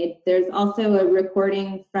I made. There's also a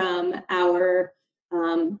recording from our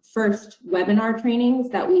first webinar trainings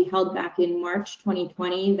that we held back in March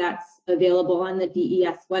 2020. That's available on the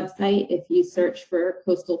DES website. If you search for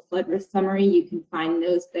Coastal Flood Risk Summary, you can find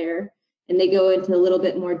those there. And they go into a little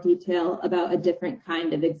bit more detail about a different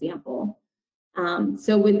kind of example.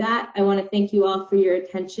 So with that, I want to thank you all for your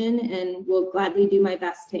attention, and will gladly do my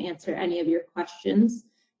best to answer any of your questions.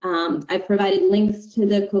 I've provided links to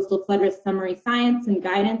the Coastal Flood Risk Summary Science and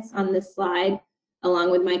guidance on this slide, along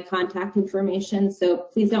with my contact information. So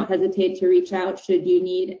please don't hesitate to reach out should you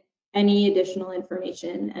need any additional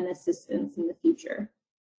information and assistance in the future.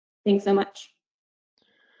 Thanks so much.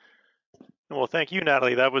 Well, thank you,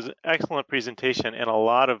 Natalie. That was an excellent presentation and a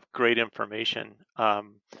lot of great information.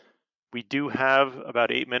 We do have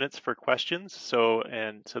about 8 minutes for questions, so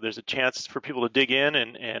there's a chance for people to dig in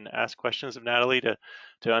and ask questions of Natalie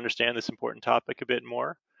to understand this important topic a bit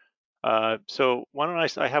more. So why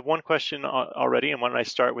don't I have one question already, and why don't I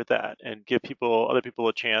start with that and give other people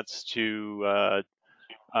a chance to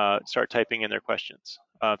start typing in their questions.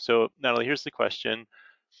 So Natalie, here's the question.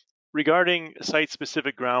 Regarding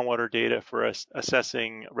site-specific groundwater data for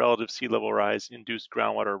assessing relative sea level rise induced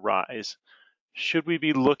groundwater rise, should we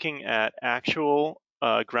be looking at actual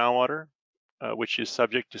groundwater, which is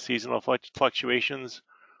subject to seasonal fluctuations,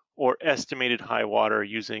 or estimated high water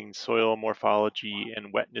using soil morphology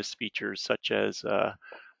and wetness features such as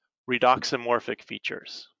redoxamorphic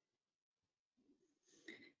features?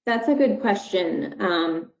 That's a good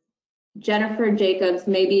question. Jennifer Jacobs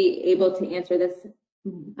may be able to answer this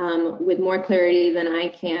with more clarity than I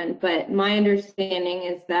can, but my understanding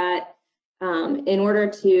is that in order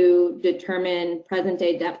to determine present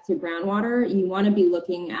day depth to groundwater, you want to be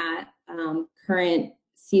looking at current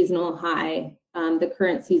seasonal high, the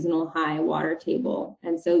current seasonal high water table.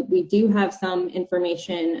 And so we do have some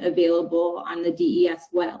information available on the DES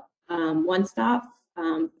well one stop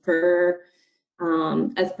for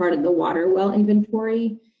as part of the water well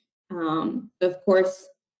inventory. Of course,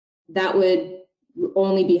 that would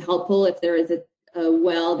only be helpful if there is a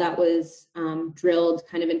well that was drilled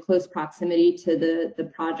kind of in close proximity to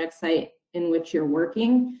the project site in which you're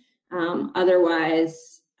working.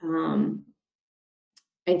 Otherwise,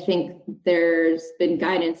 I think there's been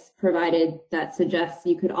guidance provided that suggests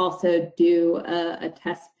you could also do a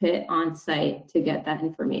test pit on site to get that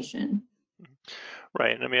information.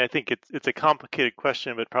 Right, and I mean, I think it's a complicated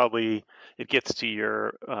question, but probably it gets to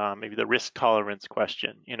your maybe the risk tolerance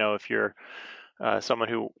question. You know, if you're someone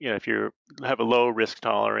who, if you have a low risk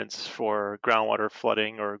tolerance for groundwater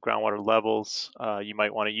flooding or groundwater levels, you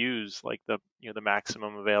might want to use like the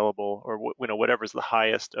maximum available, or whatever's the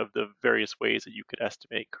highest of the various ways that you could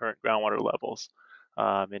estimate current groundwater levels.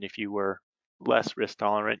 And if you were less risk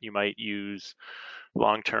tolerant, you might use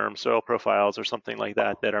long-term soil profiles or something like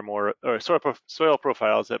that are more, or soil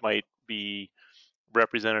profiles that might be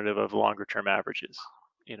representative of longer-term averages.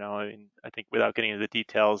 I mean, I think without getting into the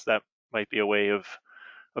details, that might be a way of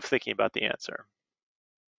thinking about the answer.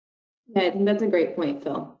 Yeah, I think that's a great point,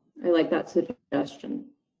 Phil. I like that suggestion.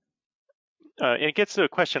 And it gets to a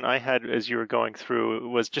question I had as you were going through. It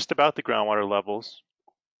was just about the groundwater levels.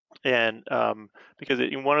 And because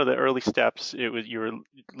in one of the early steps, you were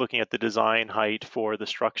looking at the design height for the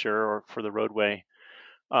structure or for the roadway.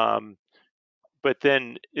 But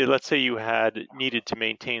then let's say you had needed to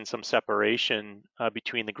maintain some separation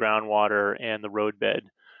between the groundwater and the roadbed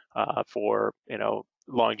for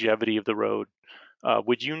longevity of the road.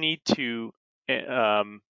 Would you need to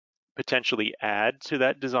potentially add to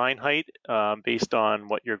that design height based on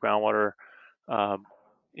what your groundwater,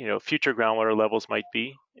 future groundwater levels might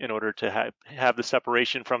be in order to have the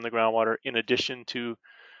separation from the groundwater in addition to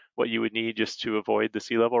what you would need just to avoid the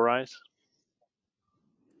sea level rise?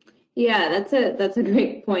 Yeah, that's a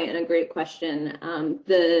great point and a great question.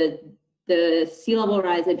 The sea level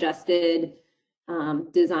rise adjusted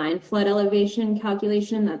design flood elevation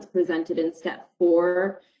calculation that's presented in step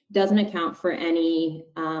 4 doesn't account for any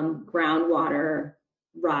groundwater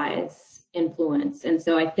rise influence. And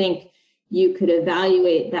so I think you could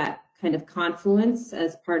evaluate that kind of confluence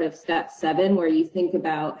as part of step 7, where you think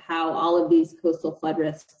about how all of these coastal flood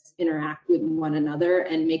risks interact with one another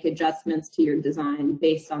and make adjustments to your design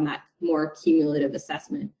based on that more cumulative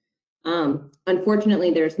assessment.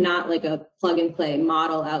 Unfortunately, there's not like a plug and play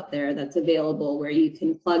model out there that's available where you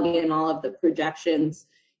can plug in all of the projections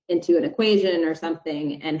into an equation or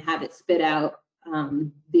something and have it spit out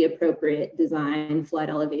the appropriate design flood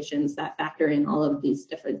elevations that factor in all of these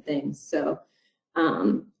different things. So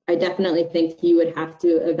I definitely think you would have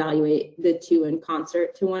to evaluate the two in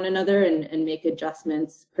concert to one another and make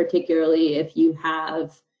adjustments, particularly if you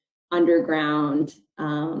have underground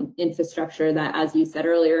infrastructure that, as you said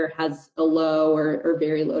earlier, has a low or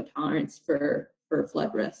very low tolerance for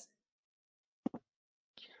flood risk.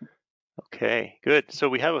 Okay, good. So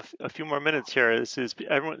we have a few more minutes here. This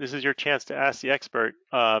is your chance to ask the expert.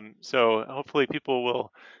 So hopefully people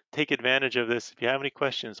will take advantage of this. If you have any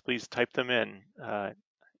questions, please type them in.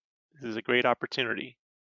 This is a great opportunity.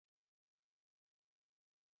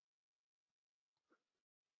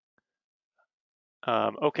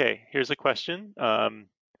 Okay, here's a question.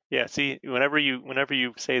 Yeah, see, whenever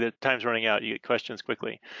you say that time's running out, you get questions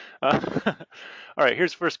quickly. All right,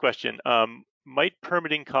 here's the first question. Might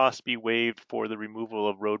permitting costs be waived for the removal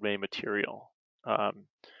of roadway material?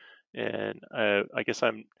 And I guess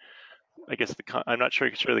I'm not sure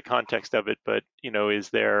the context of it, but is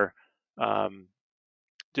there?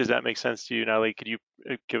 Does that make sense to you, Natalie? Could you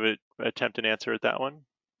attempt an answer at that one?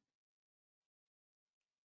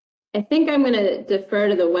 I think I'm going to defer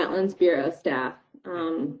to the Wetlands Bureau staff.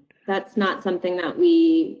 That's not something that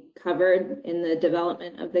we covered in the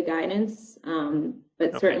development of the guidance,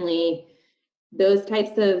 but certainly those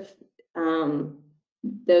types of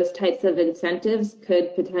incentives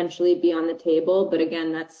could potentially be on the table. But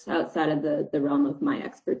again, that's outside of the realm of my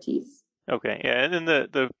expertise. Okay, yeah, and then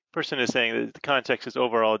the person is saying that the context is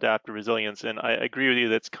overall adaptive resilience, and I agree with you.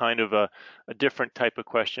 That's kind of a different type of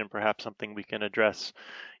question, perhaps something we can address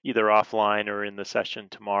either offline or in the session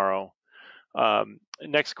tomorrow.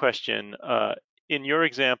 Next question. In your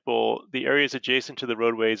example, the areas adjacent to the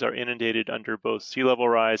roadways are inundated under both sea level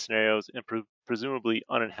rise scenarios and presumably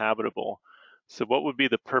uninhabitable. So what would be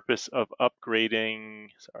the purpose of upgrading,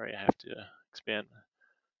 sorry, I have to expand,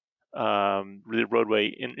 the roadway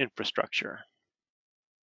infrastructure?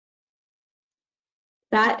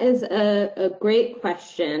 That is a great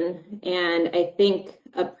question, and I think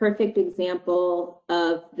a perfect example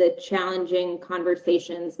of the challenging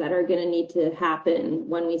conversations that are going to need to happen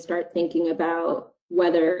when we start thinking about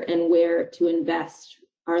whether and where to invest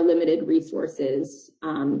our limited resources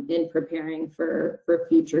in preparing for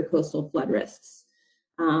future coastal flood risks.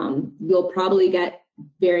 You'll probably get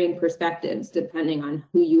varying perspectives depending on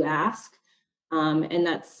who you ask. And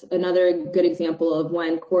that's another good example of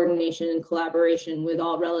when coordination and collaboration with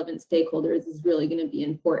all relevant stakeholders is really going to be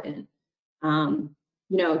important.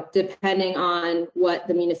 Depending on what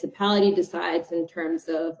the municipality decides in terms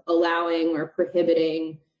of allowing or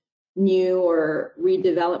prohibiting new or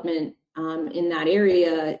redevelopment in that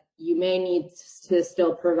area, you may need to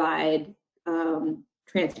still provide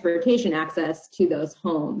transportation access to those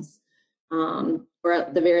homes. Or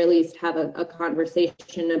at the very least have a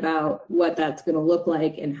conversation about what that's going to look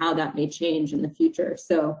like and how that may change in the future.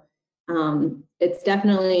 So it's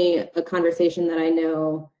definitely a conversation that I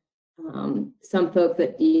know some folks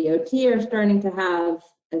at DOT are starting to have,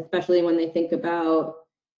 especially when they think about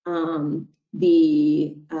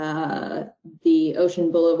the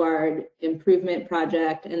Ocean Boulevard improvement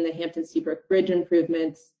project and the Hampton Seabrook Bridge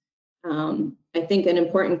improvements. I think an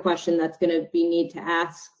important question that's going to be need to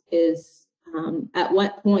ask is, at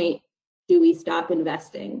what point do we stop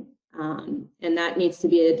investing? And that needs to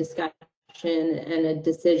be a discussion and a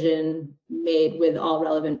decision made with all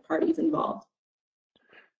relevant parties involved.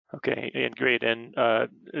 Okay, and great. And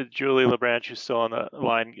Julie LeBranch, who's still on the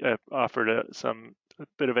line, offered a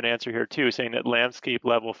bit of an answer here too, saying that landscape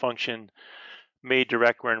level function may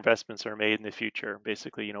direct where investments are made in the future.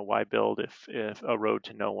 Basically, you know, why build if a road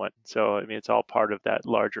to no one? So, I mean, it's all part of that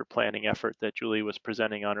larger planning effort that Julie was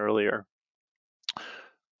presenting on earlier.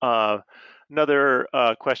 Another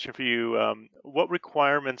question for you, what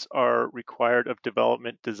requirements are required of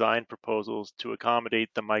development design proposals to accommodate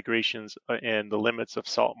the migrations and the limits of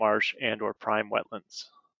salt marsh and or prime wetlands?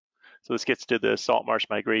 So this gets to the salt marsh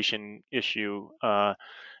migration issue,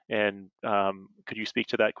 and could you speak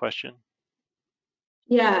to that question?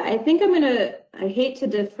 Yeah, I think I hate to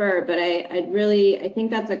defer, but I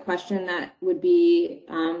think that's a question that would be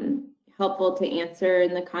helpful to answer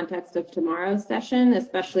in the context of tomorrow's session,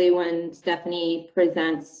 especially when Stephanie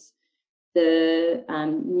presents the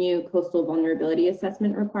new coastal vulnerability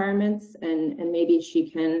assessment requirements, and maybe she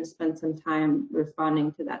can spend some time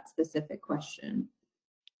responding to that specific question.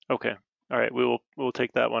 Okay, all right, we'll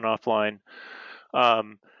take that one offline.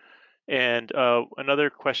 And another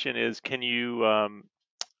question is, can you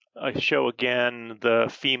show again the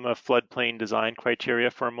FEMA floodplain design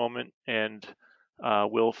criteria for a moment, and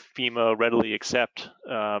will FEMA readily accept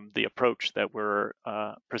the approach that we're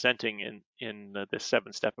presenting in this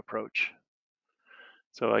 7-step approach?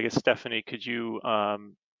 So I guess, Stephanie, could you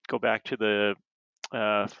go back to the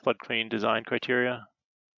floodplain design criteria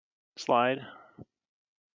slide?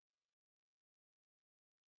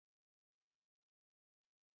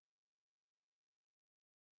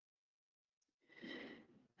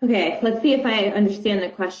 Okay, let's see if I understand the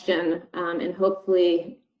question, and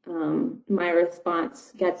hopefully my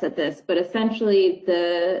response gets at this. But essentially,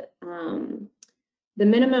 the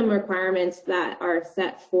minimum requirements that are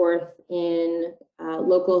set forth in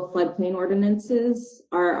local floodplain ordinances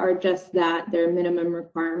are just that, they're minimum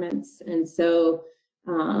requirements. And so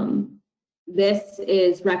this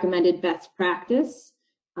is recommended best practice,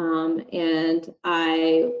 and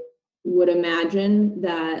I would imagine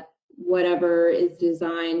that whatever is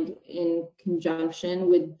designed in conjunction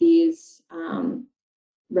with these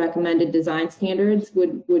recommended design standards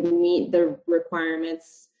would meet the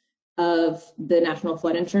requirements of the National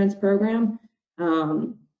Flood Insurance Program,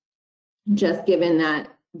 just given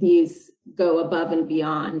that these go above and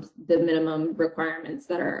beyond the minimum requirements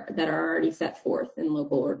that are already set forth in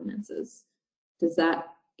local ordinances. Does that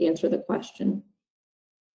answer the question?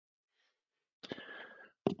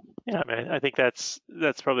 Yeah, I mean, I think that's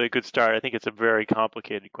probably a good start. I think it's a very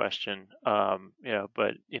complicated question, but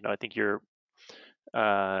I think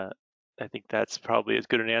I think that's probably as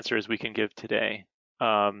good an answer as we can give today.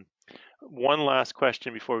 One last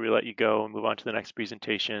question before we let you go and move on to the next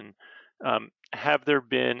presentation. Have there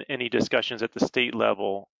been any discussions at the state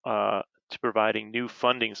level to providing new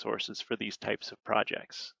funding sources for these types of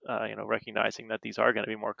projects? Recognizing that these are going to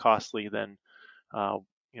be more costly than what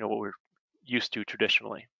we're used to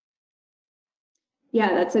traditionally.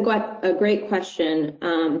 Yeah, that's a great question.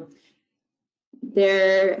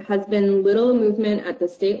 There has been little movement at the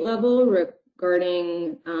state level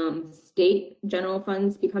regarding state general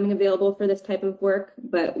funds becoming available for this type of work,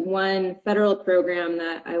 but one federal program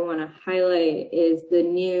that I want to highlight is the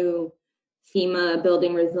new FEMA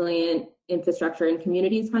Building Resilient Infrastructure and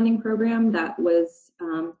Communities Funding Program that was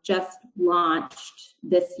just launched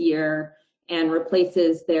this year and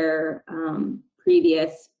replaces their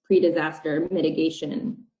previous pre-disaster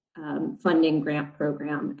mitigation funding grant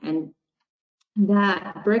program. And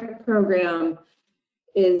that BRIC program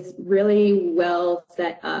is really well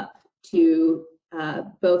set up to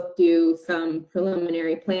both do some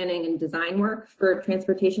preliminary planning and design work for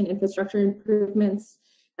transportation infrastructure improvements,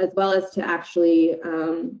 as well as to actually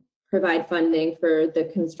provide funding for the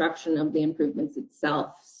construction of the improvements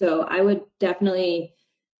itself. So I would definitely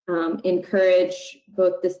encourage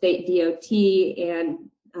both the state DOT and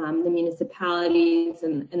the municipalities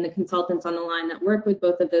and the consultants on the line that work with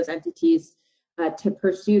both of those entities to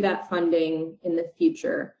pursue that funding in the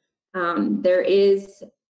future. There is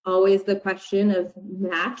always the question of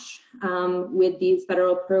match with these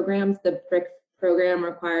federal programs. The BRIC program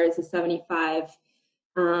requires a 75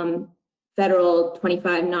 federal,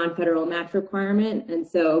 25 non-federal match requirement, and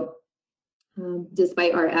so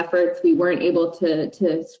despite our efforts, we weren't able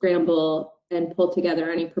to scramble and pull together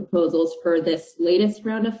any proposals for this latest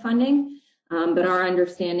round of funding. But our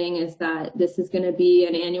understanding is that this is going to be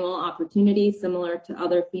an annual opportunity similar to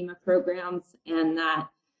other FEMA programs, and that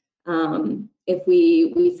if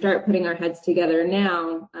we start putting our heads together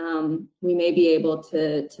now, we may be able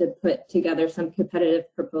to put together some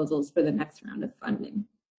competitive proposals for the next round of funding.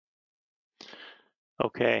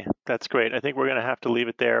 Okay, that's great. I think we're going to have to leave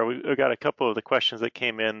it there. We've got a couple of the questions that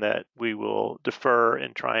came in that we will defer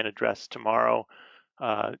and try and address tomorrow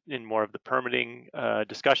in more of the permitting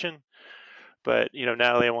discussion. But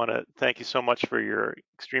Natalie, I want to thank you so much for your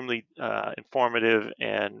extremely informative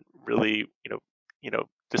and really,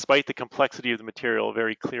 despite the complexity of the material,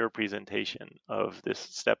 very clear presentation of this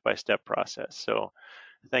step-by-step process. So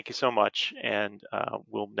thank you so much, and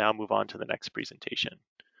we'll now move on to the next presentation.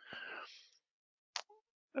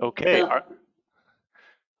 Okay,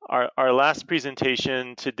 our last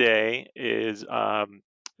presentation today is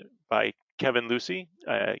by Kevin Lucy.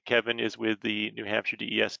 Kevin is with the New Hampshire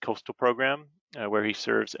DES Coastal Program, where he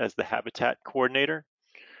serves as the Habitat Coordinator.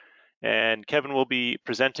 And Kevin will be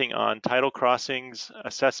presenting on tidal crossings,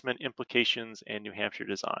 assessment implications, and New Hampshire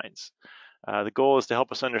designs. The goal is to help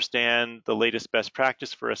us understand the latest best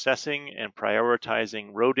practice for assessing and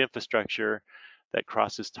prioritizing road infrastructure that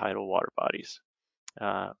crosses tidal water bodies.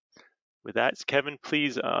 With that, Kevin,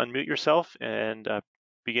 please unmute yourself and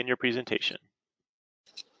begin your presentation.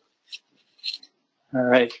 All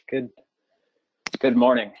right, good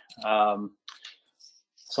morning.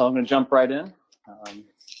 So I'm going to jump right in.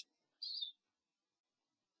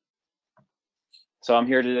 So I'm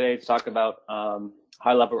here today to talk about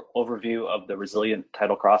high-level overview of the Resilient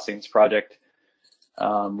Tidal Crossings project.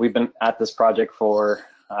 We've been at this project for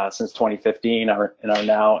since 2015 and are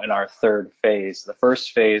now in our third phase. The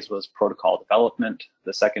first phase was protocol development.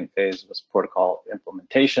 The second phase was protocol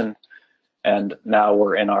implementation. And now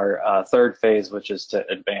we're in our third phase, which is to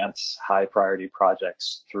advance high priority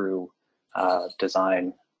projects through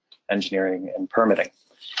design, engineering, and permitting.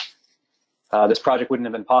 This project wouldn't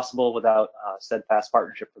have been possible without steadfast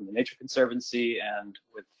partnership from the Nature Conservancy and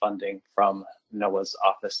with funding from NOAA's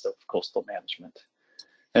Office of Coastal Management.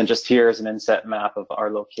 And just here is an inset map of our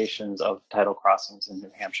locations of tidal crossings in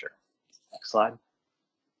New Hampshire. Next slide.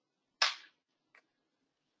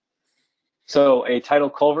 So a tidal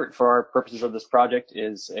culvert for our purposes of this project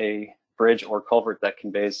is a bridge or culvert that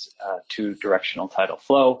conveys two-directional tidal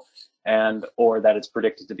flow and or that is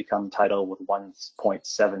predicted to become tidal with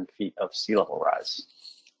 1.7 feet of sea level rise.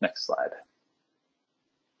 Next slide.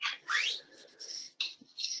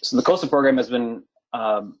 So the coastal program has been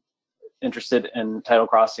interested in tidal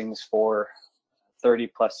crossings for 30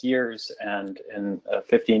 plus years, and in a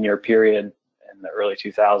 15-year period in the early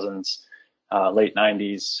 2000s, late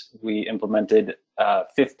 90s, we implemented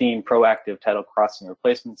 15 proactive tidal crossing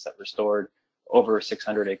replacements that restored over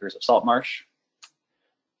 600 acres of salt marsh.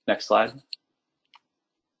 Next slide.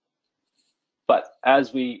 But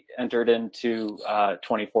as we entered into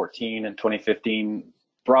 2014 and 2015,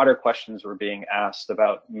 broader questions were being asked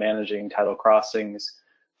about managing tidal crossings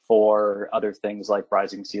for other things like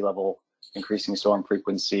rising sea level, increasing storm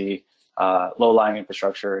frequency, low-lying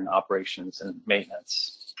infrastructure, and operations and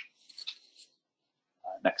maintenance.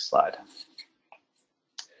 Next slide.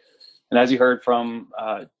 And as you heard from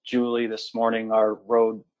Julie this morning, our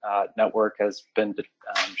road network has been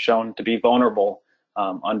shown to be vulnerable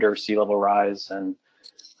under sea level rise. And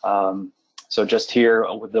so just here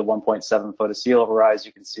with the 1.7 foot of sea level rise,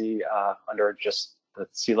 you can see under just the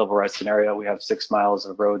sea level rise scenario, we have 6 miles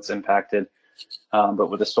of roads impacted. But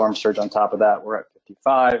with the storm surge on top of that, we're at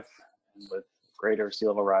 55. And with greater sea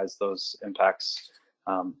level rise, those impacts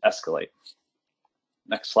escalate.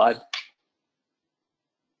 Next slide.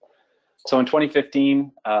 So in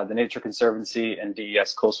 2015, the Nature Conservancy and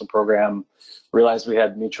DES Coastal Program realized we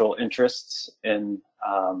had mutual interests in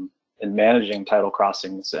managing tidal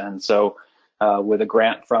crossings. And so with a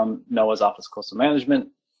grant from NOAA's Office of Coastal Management,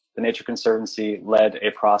 the Nature Conservancy led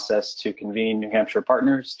a process to convene New Hampshire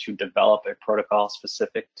partners to develop a protocol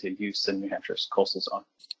specific to use in New Hampshire's coastal zone.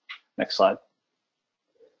 Next slide.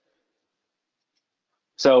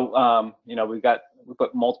 So, we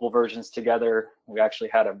put multiple versions together. We actually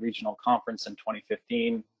had a regional conference in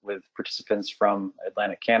 2015 with participants from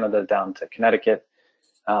Atlantic Canada down to Connecticut.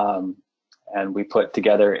 And we put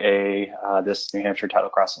together this New Hampshire Tidal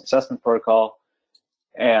Crossing Assessment Protocol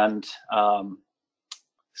and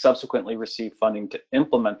subsequently received funding to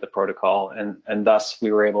implement the protocol. And thus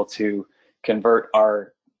we were able to convert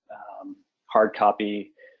our hard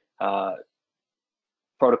copy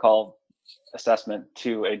protocol assessment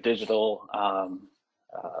to a digital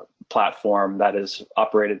platform that is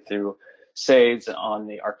operated through SAIDS on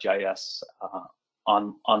the ArcGIS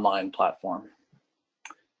online platform.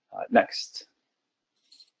 Next.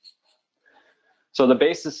 So the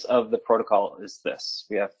basis of the protocol is this.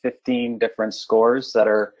 We have 15 different scores that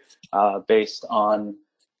are based on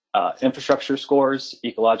infrastructure scores,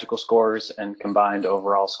 ecological scores, and combined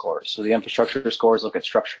overall scores. So the infrastructure scores look at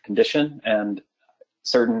structure condition, and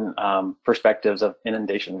certain perspectives of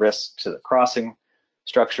inundation risk to the crossing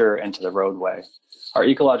structure and to the roadway. Our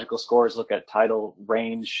ecological scores look at tidal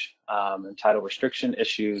range and tidal restriction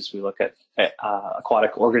issues. We look at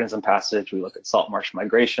aquatic organism passage. We look at salt marsh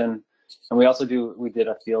migration. And we also did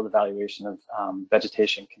a field evaluation of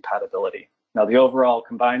vegetation compatibility. Now, the overall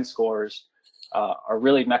combined scores are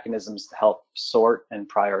really mechanisms to help sort and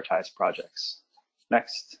prioritize projects.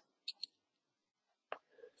 Next.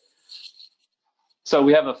 So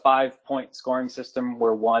we have a 5-point scoring system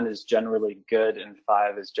where 1 is generally good and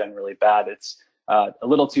 5 is generally bad. It's a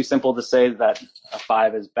little too simple to say that a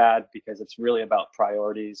 5 is bad because it's really about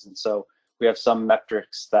priorities. And so we have some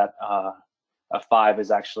metrics that a 5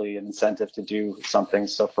 is actually an incentive to do something.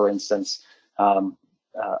 So for instance, a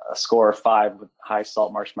score of 5 with high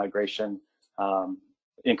salt marsh migration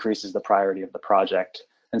increases the priority of the project.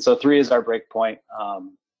 And so 3 is our break point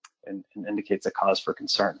and indicates a cause for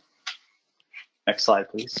concern. Next slide,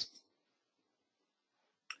 please.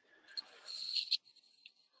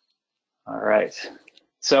 All right.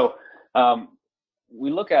 So we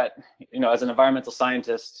look at, as an environmental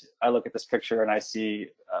scientist, I look at this picture and I see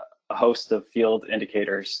a host of field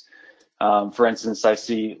indicators. For instance, I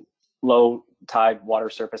see low tide water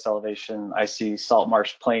surface elevation. I see salt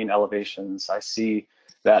marsh plain elevations. I see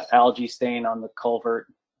that algae stain on the culvert.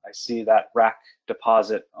 I see that rack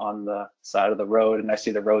deposit on the side of the road, and I see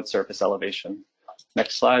the road surface elevation.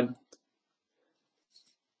 Next slide.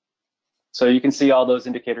 So you can see all those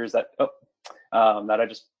indicators that,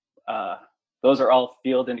 those are all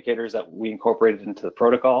field indicators that we incorporated into the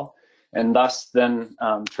protocol and thus then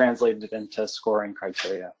translated into scoring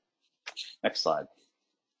criteria. Next slide.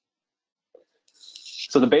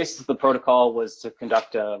 So the basis of the protocol was to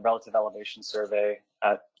conduct a relative elevation survey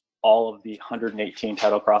at all of the 118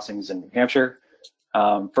 tidal crossings in New Hampshire.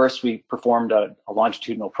 First, we performed a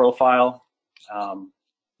longitudinal profile,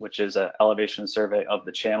 which is an elevation survey of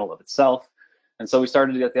the channel of itself. And so we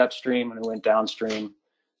started at the upstream and we went downstream.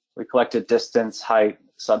 We collected distance, height,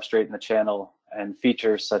 substrate in the channel, and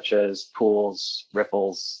features such as pools,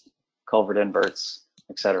 riffles, culvert inverts,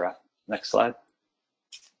 etc. Next slide.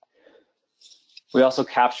 We also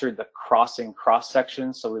captured the crossing cross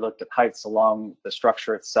section. So we looked at heights along the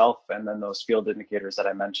structure itself and then those field indicators that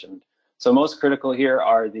I mentioned. So most critical here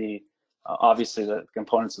are the, obviously the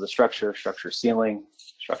components of the structure ceiling,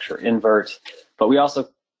 structure invert, but we also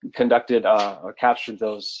conducted or captured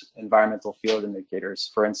those environmental field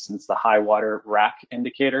indicators. For instance, the high water rack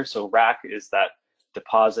indicator. So rack is that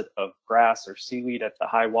deposit of grass or seaweed at the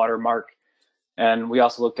high water mark. And we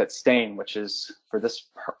also looked at stain, which is, for this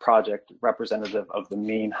project, representative of the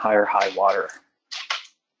mean higher high water.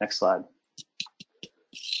 Next slide.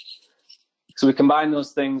 So we combined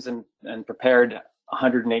those things and prepared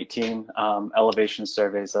 118 elevation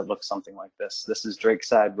surveys that look something like this. This is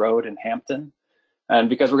Drakeside Road in Hampton. And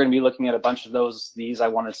because we're going to be looking at a bunch of these, I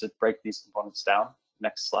wanted to break these components down.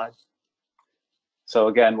 Next slide. So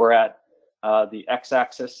again, we're at the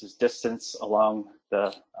x-axis is distance along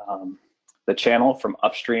the channel from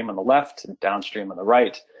upstream on the left and downstream on the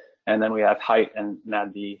right. And then we have height and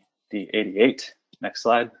add the 88. Next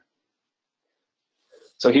slide.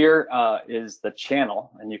 So here is the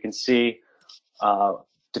channel, and you can see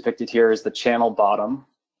depicted here is the channel bottom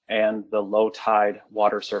and the low tide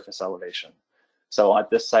water surface elevation. So at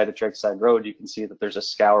this side of Drakeside Road, you can see that there's a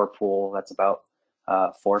scour pool that's about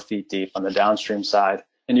 4 feet deep on the downstream side.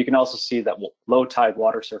 And you can also see that low tide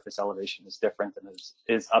water surface elevation is different than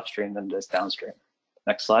is upstream than it is downstream.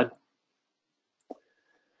 Next slide.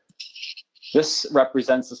 This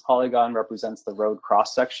polygon represents the road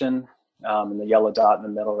cross section, and the yellow dot in the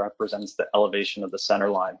middle represents the elevation of the center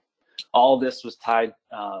line. All of this was tied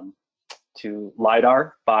to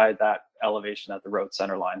LiDAR by that elevation at the road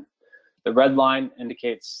center line. The red line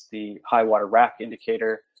indicates the high water rack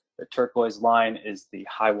indicator. The turquoise line is the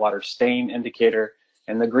high water stain indicator.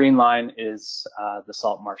 And the green line is the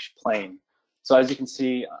salt marsh plain. So as you can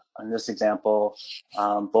see on this example,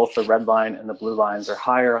 both the red line and the blue lines are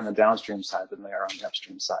higher on the downstream side than they are on the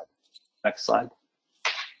upstream side. Next slide.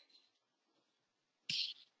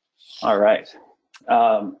 All right.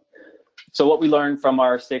 So what we learned from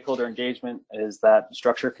our stakeholder engagement is that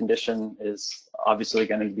structure condition is obviously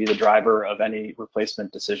going to be the driver of any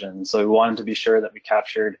replacement decision. So we wanted to be sure that we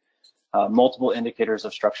captured multiple indicators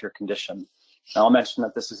of structure condition. Now, I'll mention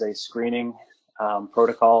that this is a screening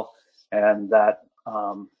protocol, and that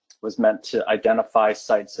was meant to identify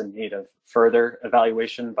sites in need of further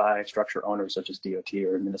evaluation by structure owners such as DOT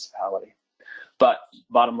or municipality. But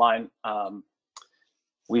bottom line,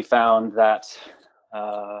 we found that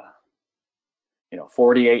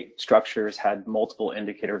 48 structures had multiple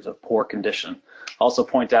indicators of poor condition. Also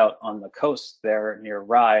point out on the coast there near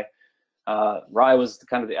Rye, Rye was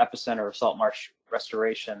kind of the epicenter of salt marsh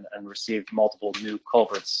restoration and received multiple new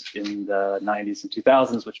culverts in the 90s and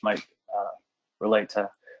 2000s, which might relate to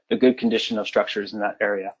the good condition of structures in that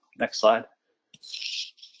area. Next slide.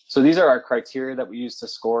 So these are our criteria that we use to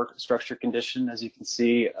score structure condition. As you can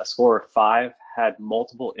see, a score of 5 had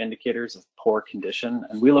multiple indicators of poor condition,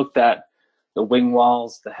 and we looked at the wing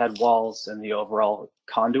walls, the head walls, and the overall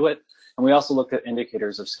conduit. And we also looked at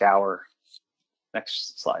indicators of scour.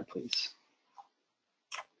 Next slide, please.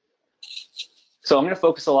 So I'm going to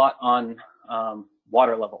focus a lot on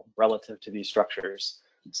water level relative to these structures.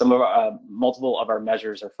 Multiple of our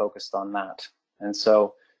measures are focused on that. And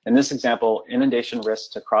so in this example, inundation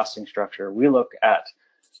risk to crossing structure, we look at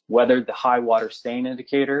whether the high water stain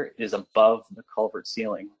indicator is above the culvert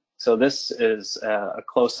ceiling. So this is a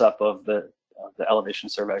close-up of the elevation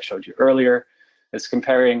survey I showed you earlier. It's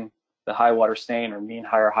comparing the high water stain or mean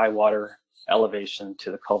high water elevation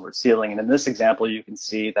to the culvert ceiling. And in this example, you can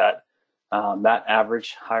see that that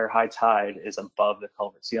average high tide is above the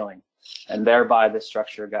culvert ceiling. And thereby this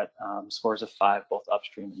structure got scores of 5, both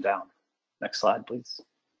upstream and down. Next slide, please.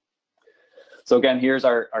 So again, here's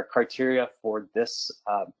our criteria for this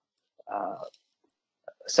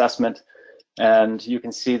assessment. And you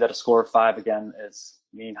can see that a score of 5, again, is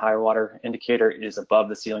mean high water indicator is above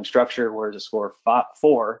the ceiling structure, whereas a score of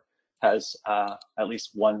 4 has at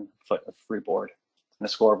least 1 foot of freeboard. And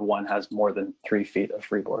a score of 1 has more than 3 feet of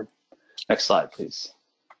freeboard. Next slide, please.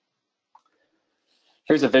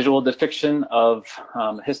 Here's a visual depiction of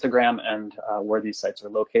a histogram and where these sites are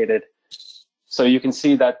located. So you can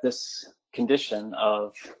see that this condition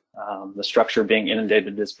of the structure being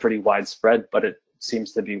inundated is pretty widespread, but it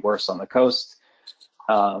seems to be worse on the coast.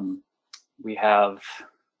 We have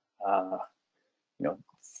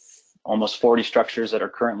almost 40 structures that are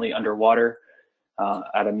currently underwater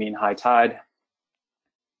at a mean high tide,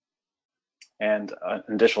 and an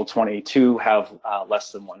additional 22 have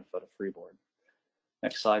less than 1 foot of freeboard.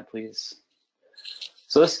 Next slide, please.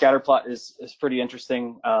 So this scatter plot is pretty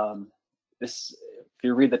interesting. If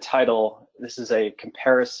you read the title, this is a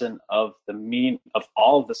comparison of the mean of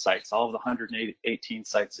all of the sites, all of the 118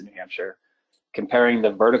 sites in New Hampshire, comparing the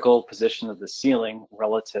vertical position of the ceiling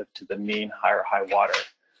relative to the mean high water.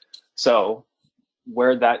 So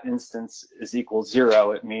where that instance is equal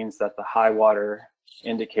 0, it means that the high water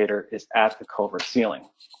indicator is at the culvert ceiling.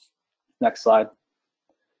 Next slide.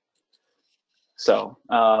 So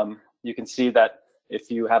you can see that if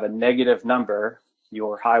you have a negative number,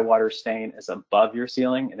 your high water stain is above your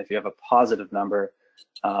ceiling, and if you have a positive number,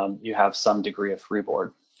 you have some degree of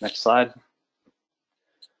freeboard. Next slide.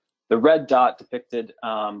 The red dot depicted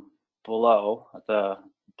below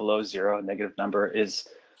 0, a negative number, is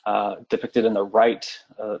depicted in the right,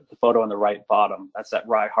 the photo on the right bottom. That's at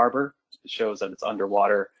Rye Harbor. It shows that it's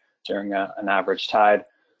underwater during an average tide.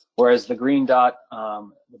 Whereas the green dot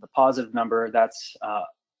with a positive number, that's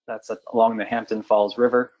along the Hampton Falls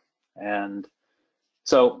River. And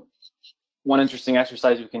so one interesting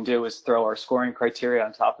exercise we can do is throw our scoring criteria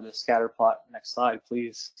on top of the scatter plot. Next slide,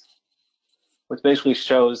 please. Which basically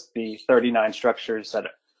shows the 39 structures that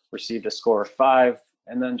received a score of 5,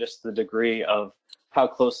 and then just the degree of how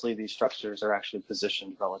closely these structures are actually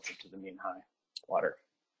positioned relative to the mean high water.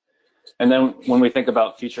 And then when we think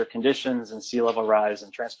about future conditions and sea level rise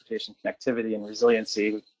and transportation connectivity and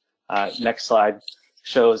resiliency, next slide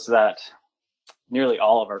shows that nearly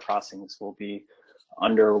all of our crossings will be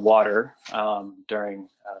underwater during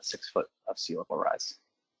 6 foot of sea level rise.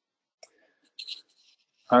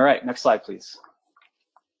 All right, next slide, please.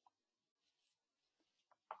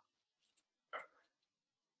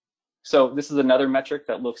 So this is another metric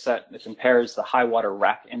that compares the high water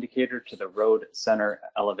rack indicator to the road center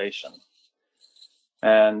elevation.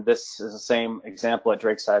 And this is the same example at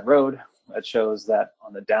Drakeside Road that shows that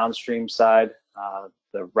on the downstream side,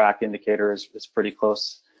 the rack indicator is pretty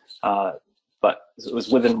close, but it was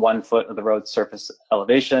within 1 foot of the road surface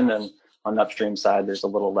elevation, and on the upstream side, there's a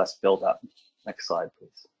little less buildup. Next slide,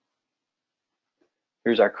 please.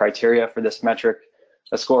 Here's our criteria for this metric.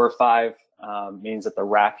 A score of 5 means that the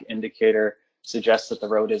rack indicator suggests that the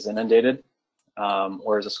road is inundated,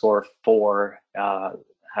 whereas a score of 4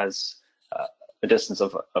 has a distance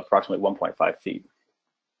of approximately 1.5 feet.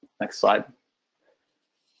 Next slide.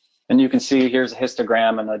 And you can see here's a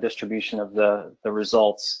histogram and a distribution of the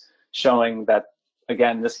results showing that,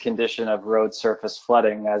 again, this condition of road surface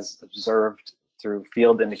flooding as observed through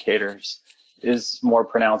field indicators is more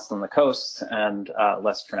pronounced on the coast and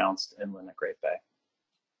less pronounced inland at Great Bay.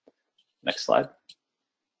 Next slide.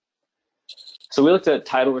 So we looked at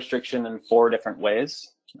tidal restriction in 4 different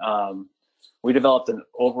ways. We developed an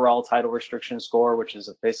overall tidal restriction score, which is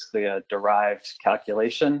basically a derived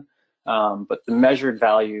calculation, but the measured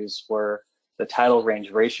values were the tidal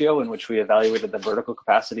range ratio, in which we evaluated the vertical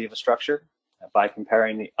capacity of a structure by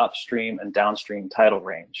comparing the upstream and downstream tidal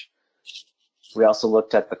range. We also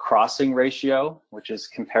looked at the crossing ratio, which is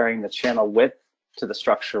comparing the channel width to the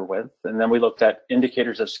structure width. And then we looked at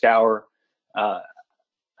indicators of scour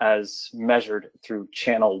as measured through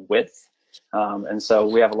channel width. And so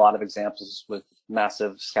we have a lot of examples with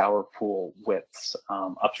massive scour pool widths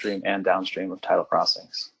upstream and downstream of tidal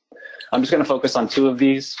crossings. I'm just going to focus on 2 of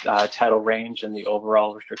these, tidal range and the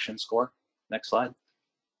overall restriction score. Next slide.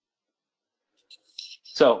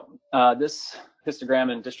 So this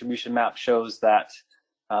histogram and distribution map shows that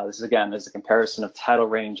this is, again, is a comparison of tidal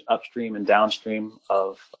range upstream and downstream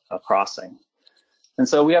of a crossing. And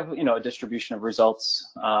so we have, a distribution of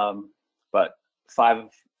results, but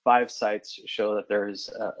five sites show that there's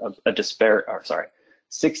a disparity, or sorry,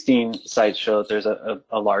 16 sites show that there's a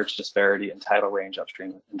large disparity in tidal range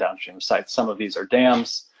upstream and downstream of sites. Some of these are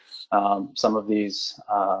dams, some of these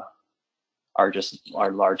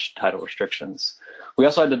are large tidal restrictions. We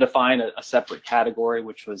also had to define a separate category,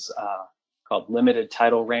 which was called limited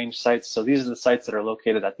tidal range sites. So these are the sites that are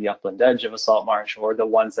located at the upland edge of a salt marsh, or the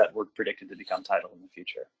ones that were predicted to become tidal in the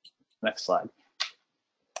future. Next slide.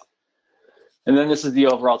 And then this is the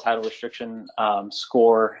overall tidal restriction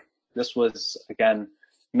score. This was, again,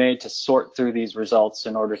 made to sort through these results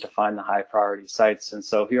in order to find the high priority sites. And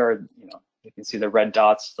so here are, you can see the red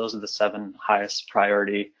dots. Those are the 7 highest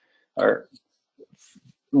priority, or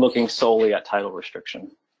looking solely at tidal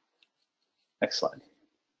restriction. Next slide.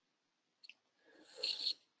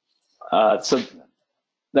 So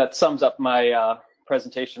that sums up my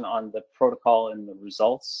presentation on the protocol and the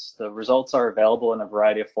results. The results are available in a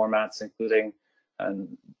variety of formats, including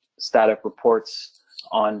static reports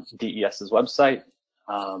on DES's website.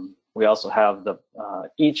 We also have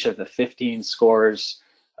each of the 15 scores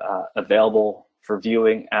available for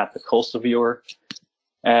viewing at the Coastal Viewer.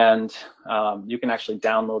 And you can actually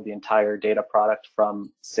download the entire data product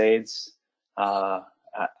from SAIDS at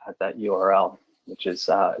that URL, which is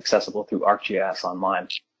accessible through ArcGIS Online.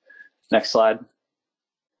 Next slide.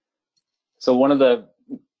 So one of the,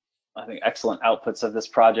 I think, excellent outputs of this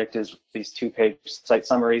project is these 2-page site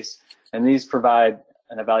summaries. And these provide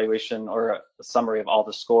an evaluation or a summary of all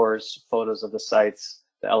the scores, photos of the sites,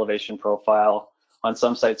 the elevation profile. On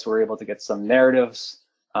some sites, we're able to get some narratives.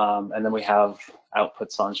 And then we have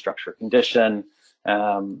outputs on structure condition,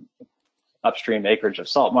 upstream acreage of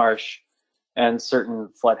salt marsh, and certain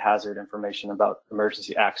flood hazard information about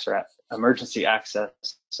emergency access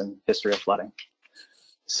and history of flooding.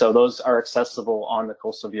 So those are accessible on the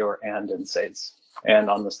Coastal Viewer and in SAIDS and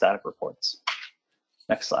on the static reports.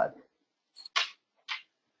 Next slide.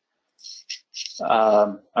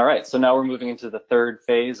 All right, so now we're moving into the 3rd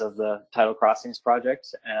phase of the Tidal Crossings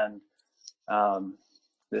project, and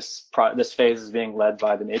this phase is being led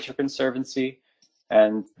by the Nature Conservancy,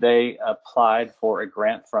 and they applied for a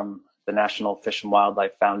grant from the National Fish and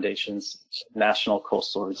Wildlife Foundation's National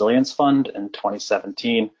Coastal Resilience Fund in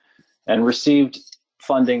 2017, and received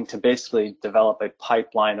funding to basically develop a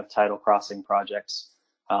pipeline of tidal crossing projects,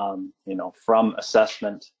 from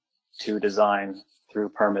assessment to design through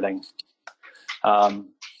permitting.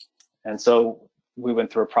 And so we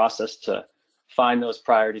went through a process to find those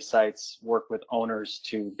priority sites, work with owners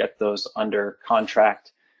to get those under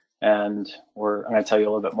contract, and I'm going to tell you a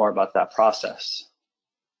little bit more about that process.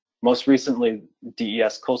 Most recently,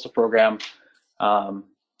 DES Coastal Program has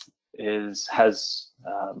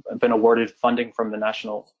been awarded funding from the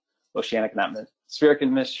National Oceanic and Atmospheric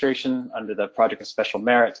Administration under the Project of Special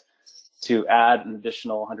Merit to add an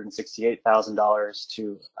additional $168,000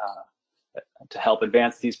 to help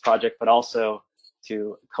advance these projects, but also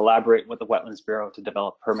to collaborate with the Wetlands Bureau to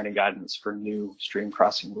develop permitting guidance for new stream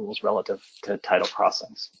crossing rules relative to tidal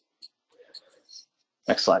crossings.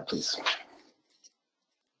 Next slide, please.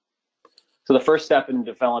 So the first step in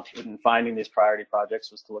finding these priority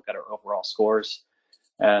projects was to look at our overall scores.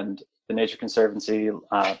 And the Nature Conservancy,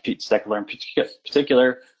 Pete Steckler in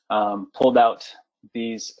particular, pulled out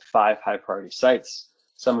these 5 high priority sites.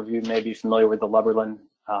 Some of you may be familiar with the Lumberland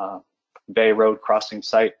Bay Road crossing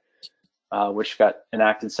site, which got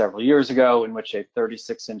enacted several years ago, in which a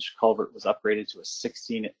 36-inch culvert was upgraded to a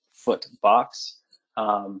 16-foot box.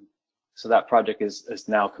 So that project is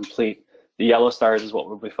now complete. The yellow stars is what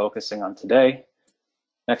we'll be focusing on today.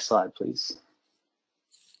 Next slide, please.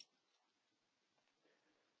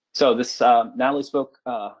 So this, Natalie spoke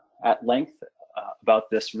at length about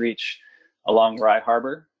this reach along Rye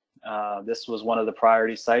Harbor. This was one of the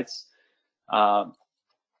priority sites. And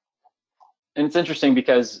it's interesting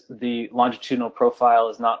because the longitudinal profile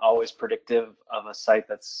is not always predictive of a site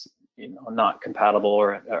that's not compatible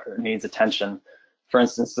or needs attention. For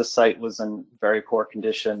instance, this site was in very poor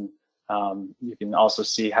condition. You can also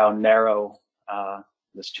see how narrow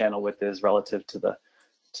this channel width is relative to the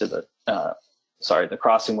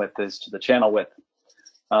crossing width is to the channel width.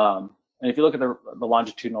 And if you look at the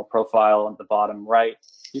longitudinal profile on the bottom right,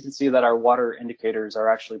 you can see that our water indicators are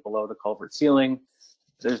actually below the culvert ceiling.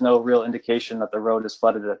 There's no real indication that the road is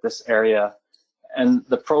flooded at this area. And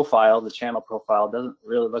the profile, the channel profile, doesn't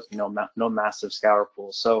really look, no massive scour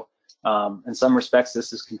pool. So in some respects,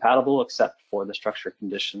 this is compatible except for the structure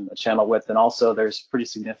condition, the channel width, and also there's pretty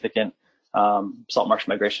significant salt marsh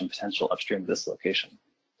migration potential upstream of this location.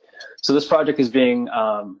 So this project is being,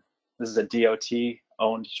 this is a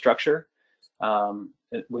DOT-owned structure.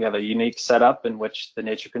 We have a unique setup in which the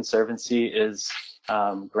Nature Conservancy is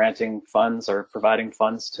granting funds or providing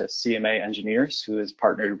funds to CMA Engineers, who is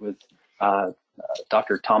partnered with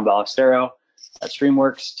Dr. Tom Ballestero at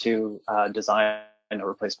Streamworks to design a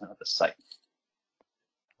replacement of the site.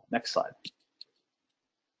 Next slide.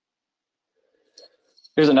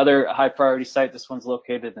 Here's another high priority site. This one's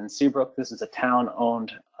located in Seabrook. This is a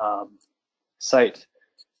town-owned site.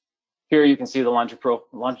 Here you can see the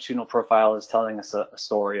longitudinal profile is telling us a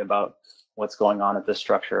story about what's going on at this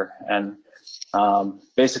structure. And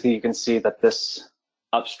basically you can see that this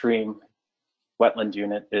upstream wetland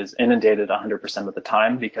unit is inundated 100% of the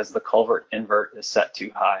time because the culvert invert is set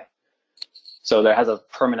too high. So there has a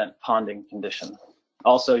permanent ponding condition.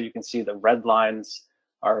 Also, you can see the red lines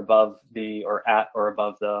are above or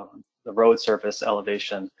above the road surface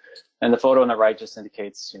elevation. And the photo on the right just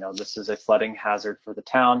indicates, this is a flooding hazard for the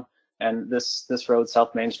town. And this road,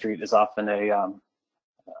 South Main Street, is often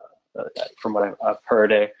from what I've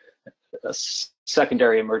heard, a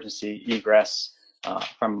secondary emergency egress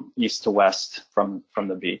from east to west from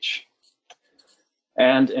the beach.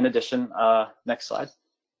 And in addition, next slide.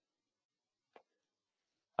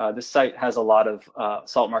 This site has a lot of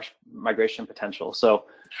salt marsh migration potential. So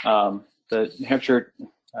the New Hampshire,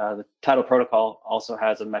 the Tidal protocol also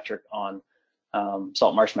has a metric on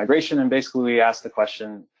salt marsh migration. And basically we asked the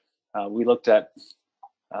question, we looked at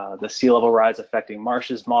the sea level rise affecting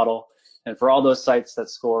marshes model. And for all those sites that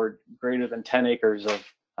scored greater than 10 acres of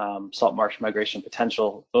salt marsh migration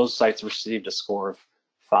potential, those sites received a score of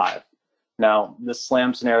 5. Now, this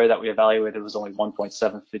SLAM scenario that we evaluated was only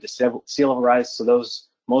 1.7 feet of sea level rise, so those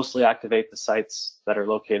mostly activate the sites that are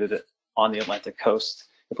located on the Atlantic coast.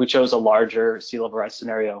 If we chose a larger sea level rise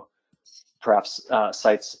scenario, perhaps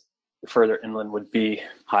sites further inland would be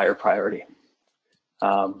higher priority.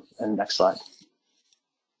 And next slide.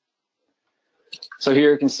 So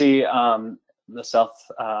here you can see the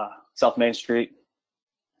South Main Street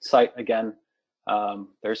site again.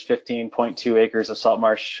 There's 15.2 acres of salt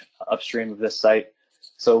marsh upstream of this site.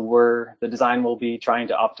 So the design will be trying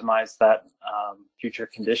to optimize that future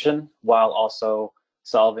condition while also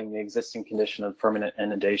solving the existing condition of permanent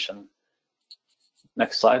inundation.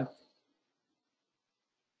 Next slide.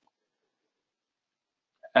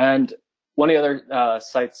 And one of the other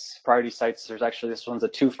priority sites, this one's a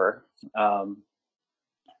twofer.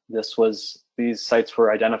 These sites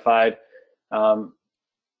were identified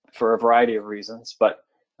for a variety of reasons, but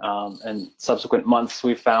in subsequent months,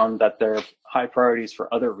 we found that they're high priorities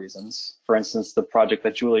for other reasons. For instance, the project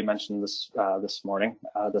that Julie mentioned this morning,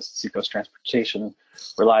 the Seacoast Transportation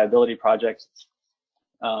Reliability Project,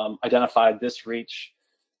 identified this reach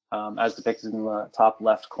as depicted in the top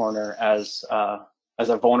left corner as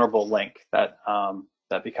a vulnerable link that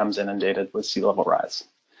becomes inundated with sea level rise.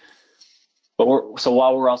 But so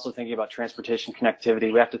while we're also thinking about transportation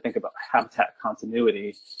connectivity, we have to think about habitat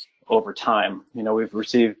continuity over time. We've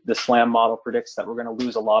received the SLAM model predicts that we're going to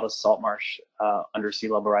lose a lot of salt marsh under sea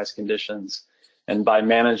level rise conditions. And by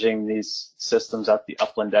managing these systems at the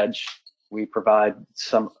upland edge, we provide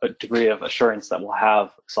a degree of assurance that we'll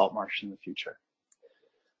have salt marsh in the future.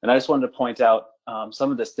 And I just wanted to point out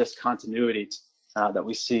some of this discontinuity that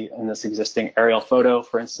we see in this existing aerial photo.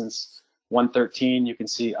 For instance, 113, you can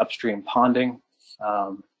see upstream ponding,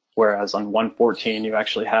 whereas on 114, you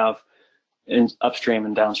actually have upstream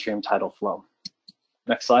and downstream tidal flow.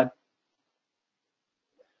 Next slide.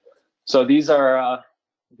 So these are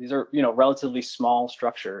relatively small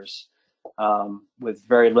structures with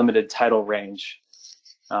very limited tidal range.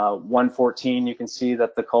 114, you can see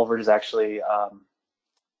that the culvert is actually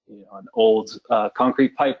an old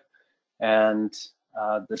concrete pipe, and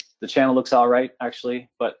the channel looks all right actually,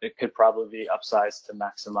 but it could probably be upsized to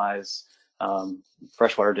maximize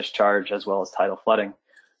freshwater discharge as well as tidal flooding.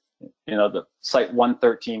 the site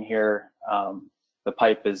 113 here, the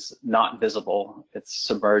pipe is not visible. It's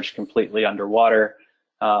submerged completely underwater.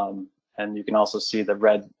 And you can also see the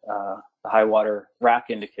red, the high water rack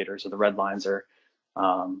indicators, or the red lines are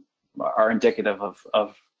indicative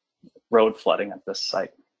of road flooding at this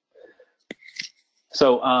site.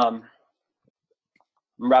 So I'm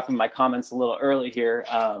wrapping my comments a little early here,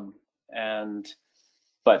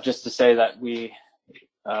 but just to say that we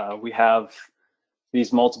have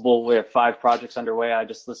these multiple, we have 5 projects underway. I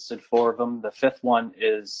just listed 4 of them. The 5th one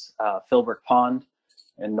is Philbrook Pond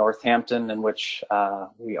in Northampton, in which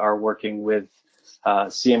we are working with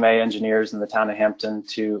CMA engineers in the town of Hampton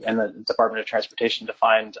and the Department of Transportation to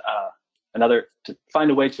find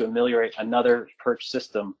a way to ameliorate another perch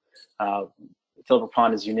system. Philbrook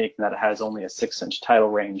Pond is unique in that it has only a 6-inch tidal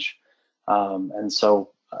range, and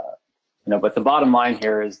so but the bottom line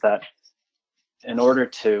here is that in order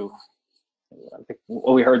to, I think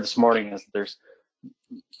what we heard this morning is there's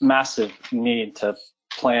massive need to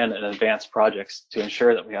plan and advance projects to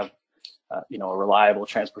ensure that we have a reliable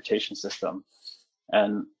transportation system,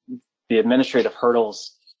 and the administrative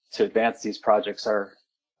hurdles to advance these projects are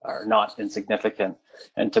not insignificant,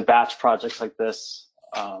 and to batch projects like this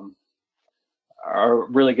are a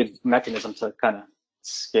really good mechanism to kind of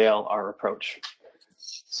scale our approach.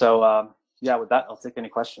 So yeah, with that, I'll take any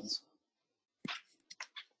questions.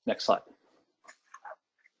 Next slide.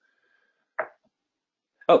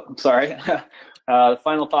 Oh, I'm sorry. The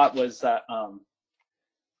final thought was that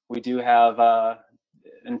we do have,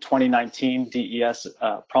 in 2019, DES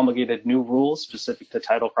promulgated new rules specific to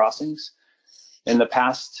tidal crossings. In the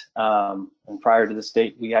past, and prior to this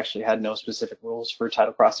date, we actually had no specific rules for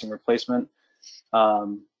tidal crossing replacement.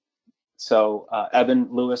 So Evan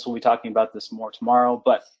Lewis will be talking about this more tomorrow,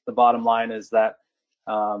 but the bottom line is that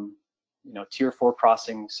Tier 4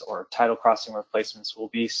 crossings or tidal crossing replacements will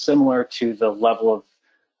be similar to the level of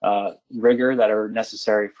rigor that are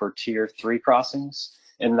necessary for Tier 3 crossings,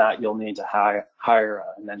 in that you'll need to hire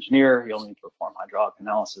an engineer, you'll need to perform hydraulic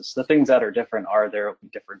analysis. The things that are different are there will be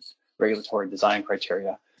different regulatory design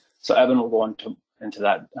criteria. So Evan will go into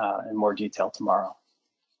that in more detail tomorrow.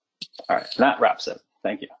 All right, and that wraps it.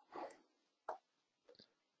 Thank you.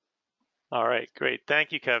 All right, great.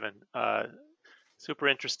 Thank you, Kevin. Super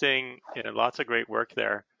interesting, lots of great work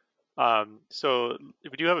there. So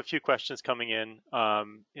we do have a few questions coming in,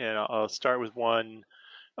 and I'll start with one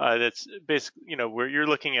that's basically, where you're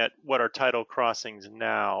looking at what are tidal crossings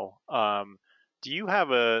now. Do you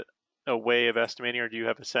have a way of estimating, or do you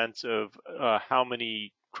have a sense of how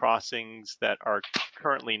many crossings that are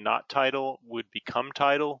currently not tidal would become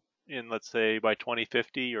tidal in, let's say, by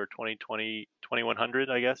 2050 or 2020, 2100,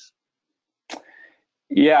 I guess?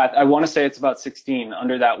 Yeah, I want to say it's about 16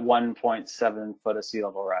 under that 1.7 foot of sea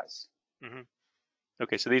level rise. Mm-hmm.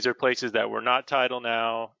 Okay, so these are places that were not tidal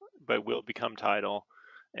now, but will become tidal.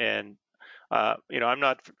 And I'm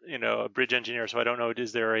not a bridge engineer, so I don't know.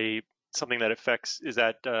 Is there something that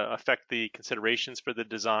affect the considerations for the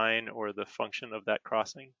design or the function of that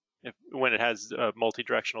crossing when it has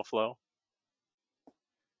multi-directional flow?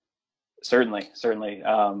 Certainly.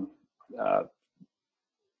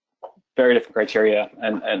 Very different criteria,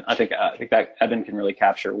 and I think that Evan can really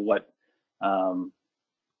capture what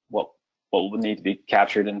would need to be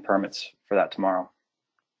captured in permits for that tomorrow.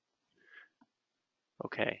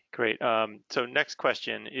 Okay, great. So next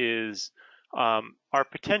question is, are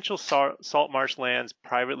potential salt marsh lands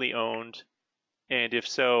privately owned? And if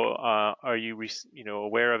so, are you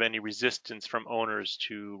aware of any resistance from owners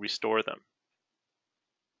to restore them?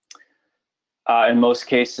 In most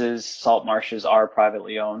cases, salt marshes are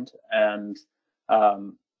privately owned, and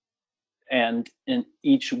in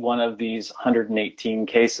each one of these 118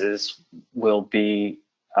 cases will be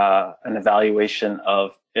an evaluation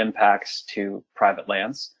of impacts to private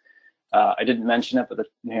lands. I didn't mention it, but the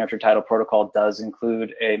New Hampshire Tidal Protocol does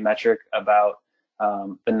include a metric about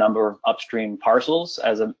the number of upstream parcels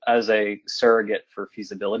as a surrogate for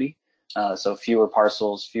feasibility. So fewer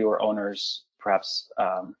parcels, fewer owners, perhaps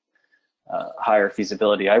higher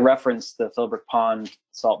feasibility. I referenced the Philbrook Pond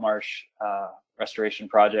salt marsh restoration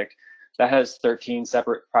project that has 13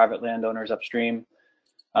 separate private landowners upstream.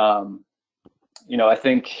 I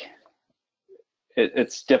think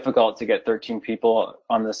it's difficult to get 13 people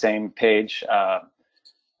on the same page,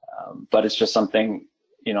 but it's just something,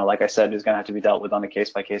 like I said, is going to have to be dealt with on a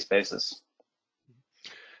case-by-case basis.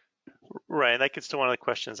 Right, and that gets to one of the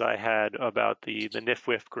questions I had about the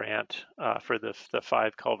NIFWIF grant for the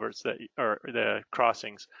 5 culverts or the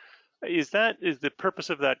crossings. Is the purpose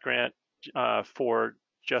of that grant for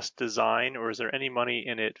just design, or is there any money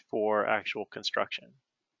in it for actual construction?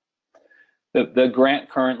 The grant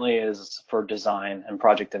currently is for design and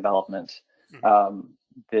project development.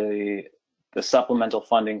 The supplemental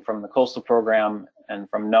funding from the coastal program and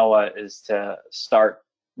from NOAA is to start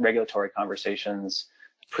regulatory conversations,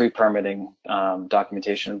 pre-permitting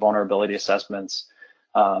documentation, vulnerability assessments,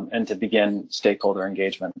 and to begin stakeholder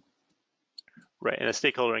engagement. Right, and a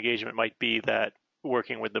stakeholder engagement might be that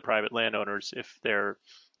working with the private landowners if their,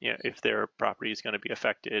 if their property is going to be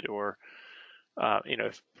affected, or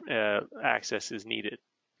if access is needed.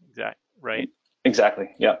 Right? Exactly.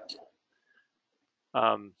 Yeah.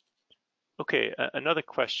 Okay. Another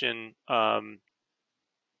question: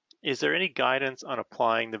 is there any guidance on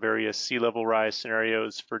applying the various sea level rise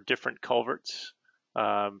scenarios for different culverts?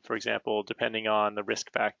 For example, depending on the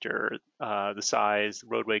risk factor, the size,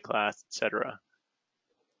 roadway class, etc.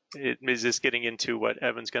 Is this getting into what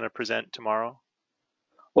Evan's going to present tomorrow?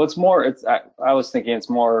 Well, it's more. I was thinking it's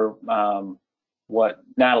more what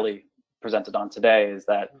Natalie presented on today, is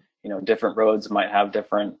that different roads might have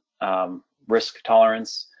different risk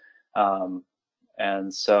tolerance,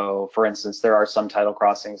 and so, for instance, there are some tidal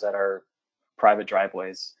crossings that are private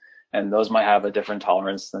driveways, and those might have a different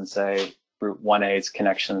tolerance than, say, Route 1A's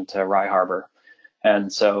connection to Rye Harbor.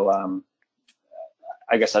 And so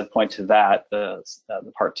I guess I'd point to that, the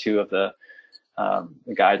part 2 of the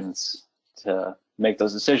guidance, to make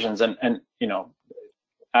those decisions. And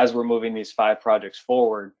as we're moving these 5 projects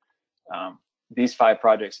forward, these 5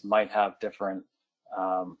 projects might have different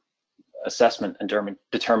assessment and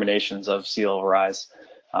determinations of sea level rise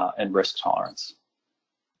and risk tolerance.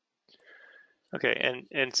 Okay,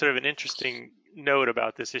 and sort of an interesting note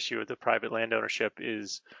about this issue of the private land ownership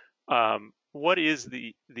is, what is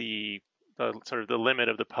the sort of the limit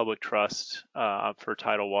of the public trust for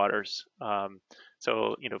tidal waters?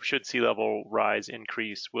 So, should sea level rise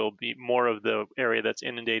increase, will be more of the area that's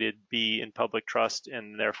inundated be in public trust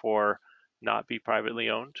and therefore not be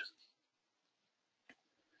privately owned?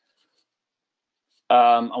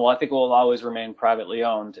 Well, I think it will always remain privately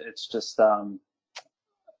owned. It's just,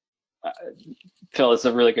 Phil, it's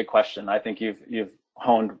a really good question. I think you've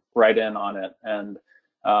honed right in on it. And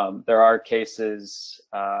there are cases,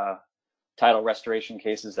 tidal restoration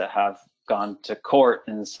cases, that have gone to court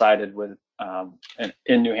and sided with,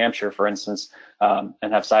 in New Hampshire, for instance, and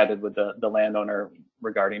have sided with the landowner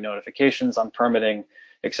regarding notifications on permitting,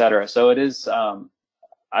 et cetera. So it is,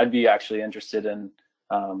 I'd be actually interested in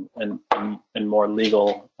more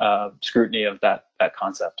legal scrutiny of that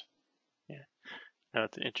concept. Yeah,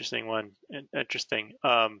 that's an interesting one. Interesting.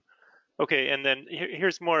 Okay, and then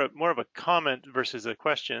here's more of a comment versus a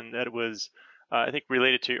question that was, I think,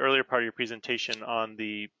 related to the earlier part of your presentation on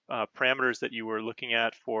the parameters that you were looking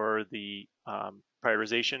at for the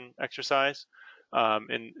prioritization exercise.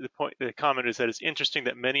 And the comment is that it's interesting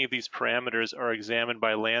that many of these parameters are examined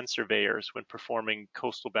by land surveyors when performing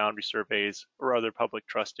coastal boundary surveys or other public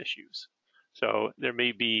trust issues. So there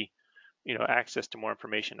may be, access to more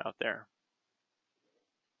information out there.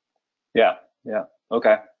 Yeah.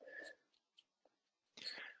 Okay.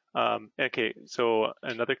 Okay, so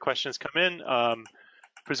another question has come in.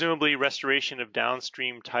 Presumably restoration of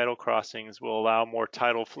downstream tidal crossings will allow more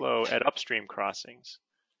tidal flow at upstream crossings.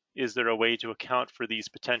 Is there a way to account for these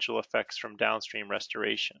potential effects from downstream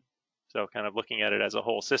restoration? So kind of looking at it as a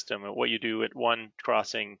whole system, and what you do at one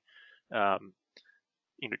crossing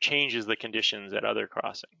changes the conditions at other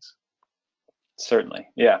crossings. Certainly,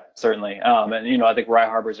 yeah, certainly. And I think Rye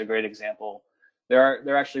Harbor is a great example. There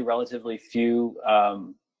are actually relatively few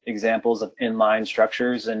examples of inline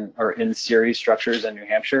structures or in-series structures in New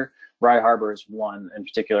Hampshire. Rye Harbor is one in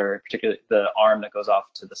particular, particularly the arm that goes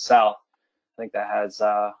off to the south. I think that has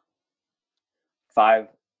 5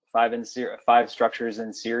 structures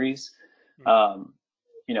in series.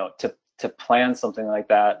 To plan something like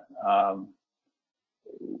that,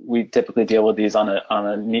 we typically deal with these on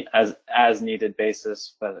a as needed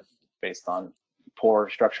basis, but based on poor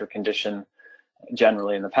structure condition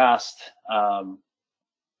generally in the past.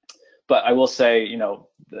 But I will say,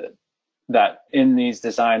 that in these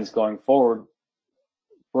designs going forward,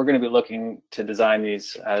 we're going to be looking to design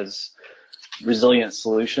these as resilient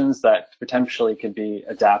solutions that potentially could be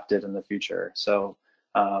adapted in the future. So,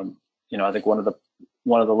 I think one of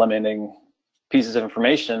the limiting pieces of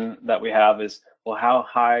information that we have is, well, how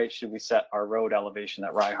high should we set our road elevation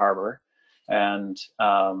at Rye Harbor, and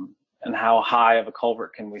how high of a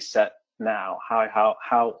culvert can we set now?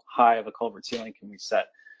 How high of a culvert ceiling can we set?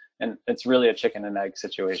 And it's really a chicken and egg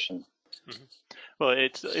situation. Mm-hmm. Well,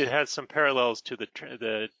 it has some parallels to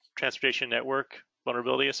the transportation network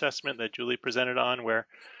vulnerability assessment that Julie presented on, where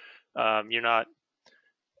you're not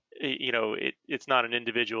it's not an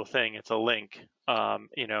individual thing, it's a link,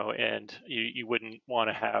 and you wouldn't want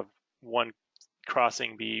to have one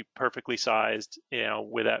crossing be perfectly sized,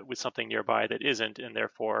 with something nearby that isn't, and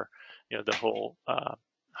therefore, the whole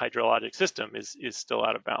hydrologic system is still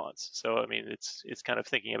out of balance. So, I mean, it's kind of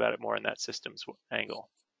thinking about it more in that systems angle.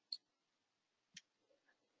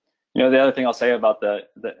 The other thing I'll say about the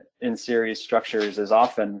in-series structures is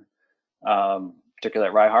often, particularly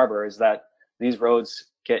at Rye Harbor, is that these roads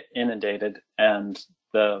get inundated, and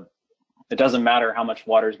it doesn't matter how much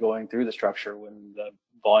water is going through the structure when the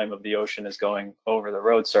volume of the ocean is going over the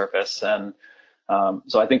road surface. And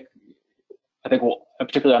so I think we'll,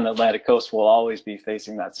 particularly on the Atlantic coast, we'll always be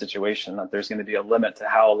facing that situation, that there's going to be a limit to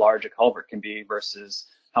how large a culvert can be versus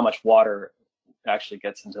how much water actually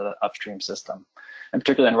gets into the upstream system. And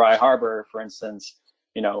particularly in Rye Harbor, for instance,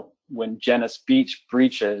 when Genis Beach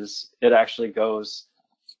breaches, it actually goes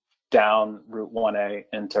down Route 1A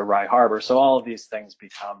into Rye Harbor. So all of these things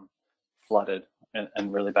become flooded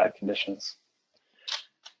and really bad conditions.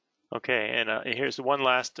 Okay, and here's one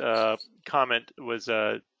last comment was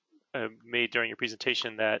made during your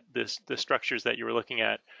presentation, that the structures that you were looking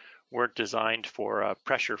at weren't designed for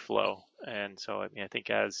pressure flow. And so, I mean, I think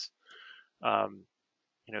as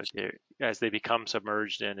as they become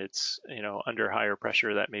submerged and it's under higher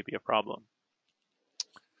pressure, that may be a problem.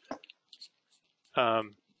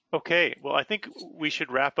 Okay, well, I think we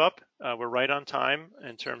should wrap up. We're right on time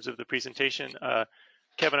in terms of the presentation.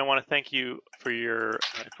 Kevin, I want to thank you for your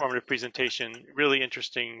informative presentation. Really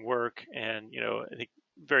interesting work, and I think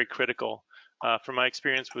very critical. From my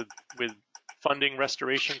experience with funding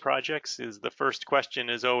restoration projects, is the first question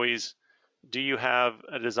is always, do you have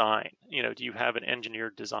a design? Do you have an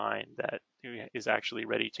engineered design that is actually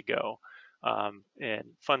ready to go? And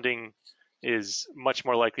funding is much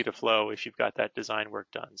more likely to flow if you've got that design work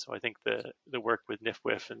done. So I think the work with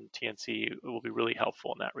NIFWIF and TNC will be really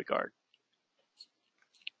helpful in that regard.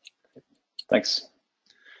 Thanks.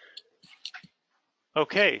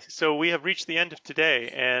 Okay, so we have reached the end of today,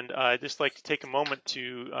 and I'd just like to take a moment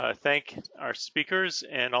to thank our speakers,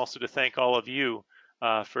 and also to thank all of you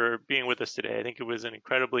for being with us today. I think it was an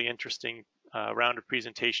incredibly interesting round of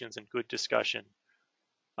presentations and good discussion.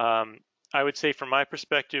 I would say from my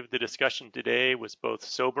perspective, the discussion today was both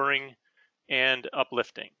sobering and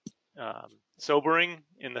uplifting. Sobering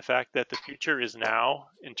in the fact that the future is now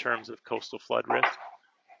in terms of coastal flood risk,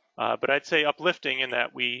 but I'd say uplifting in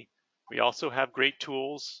that we also have great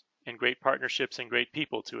tools and great partnerships and great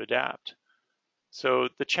people to adapt. So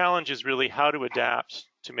the challenge is really how to adapt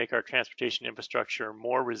to make our transportation infrastructure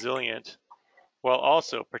more resilient while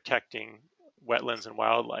also protecting wetlands and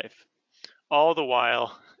wildlife. All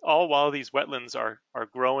while these wetlands are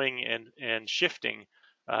growing and shifting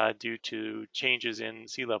due to changes in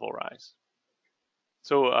sea level rise.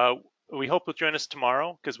 So we hope you'll join us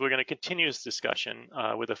tomorrow, because we're going to continue this discussion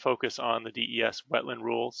with a focus on the DES wetland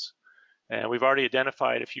rules. And we've already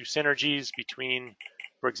identified a few synergies between,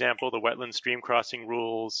 for example, the wetland stream crossing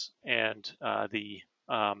rules and the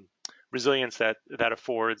resilience that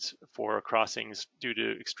affords for crossings due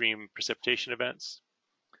to extreme precipitation events.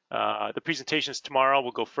 The presentations tomorrow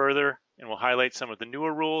will go further and will highlight some of the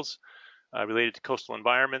newer rules related to coastal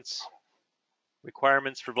environments,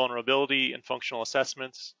 requirements for vulnerability and functional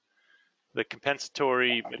assessments, the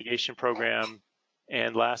compensatory mitigation program,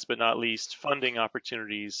 and last but not least, funding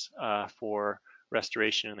opportunities for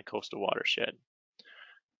restoration in the coastal watershed.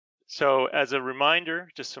 So as a reminder,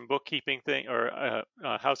 just some bookkeeping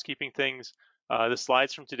housekeeping things, the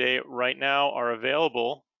slides from today right now are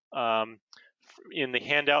available in the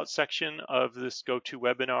handout section of this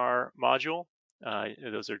GoToWebinar module.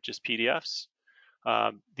 Those are just PDFs.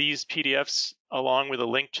 These PDFs, along with a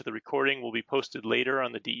link to the recording, will be posted later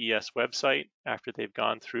on the DES website after they've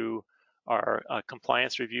gone through our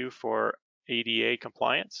compliance review for ADA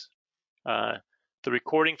compliance. The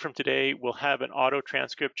recording from today will have an auto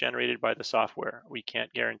transcript generated by the software. We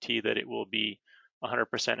can't guarantee that it will be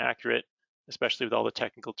 100% accurate, especially with all the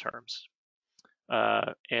technical terms.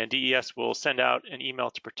 And DES will send out an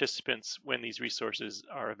email to participants when these resources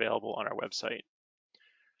are available on our website.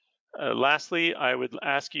 Lastly, I would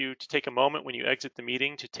ask you to take a moment when you exit the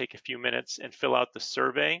meeting to take a few minutes and fill out the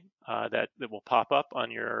survey that will pop up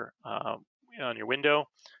on your window,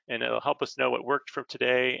 and it'll help us know what worked for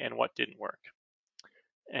today and what didn't work.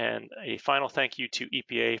 And a final thank you to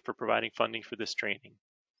EPA for providing funding for this training.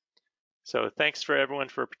 So thanks for everyone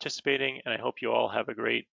for participating, and I hope you all have a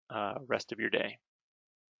great rest of your day.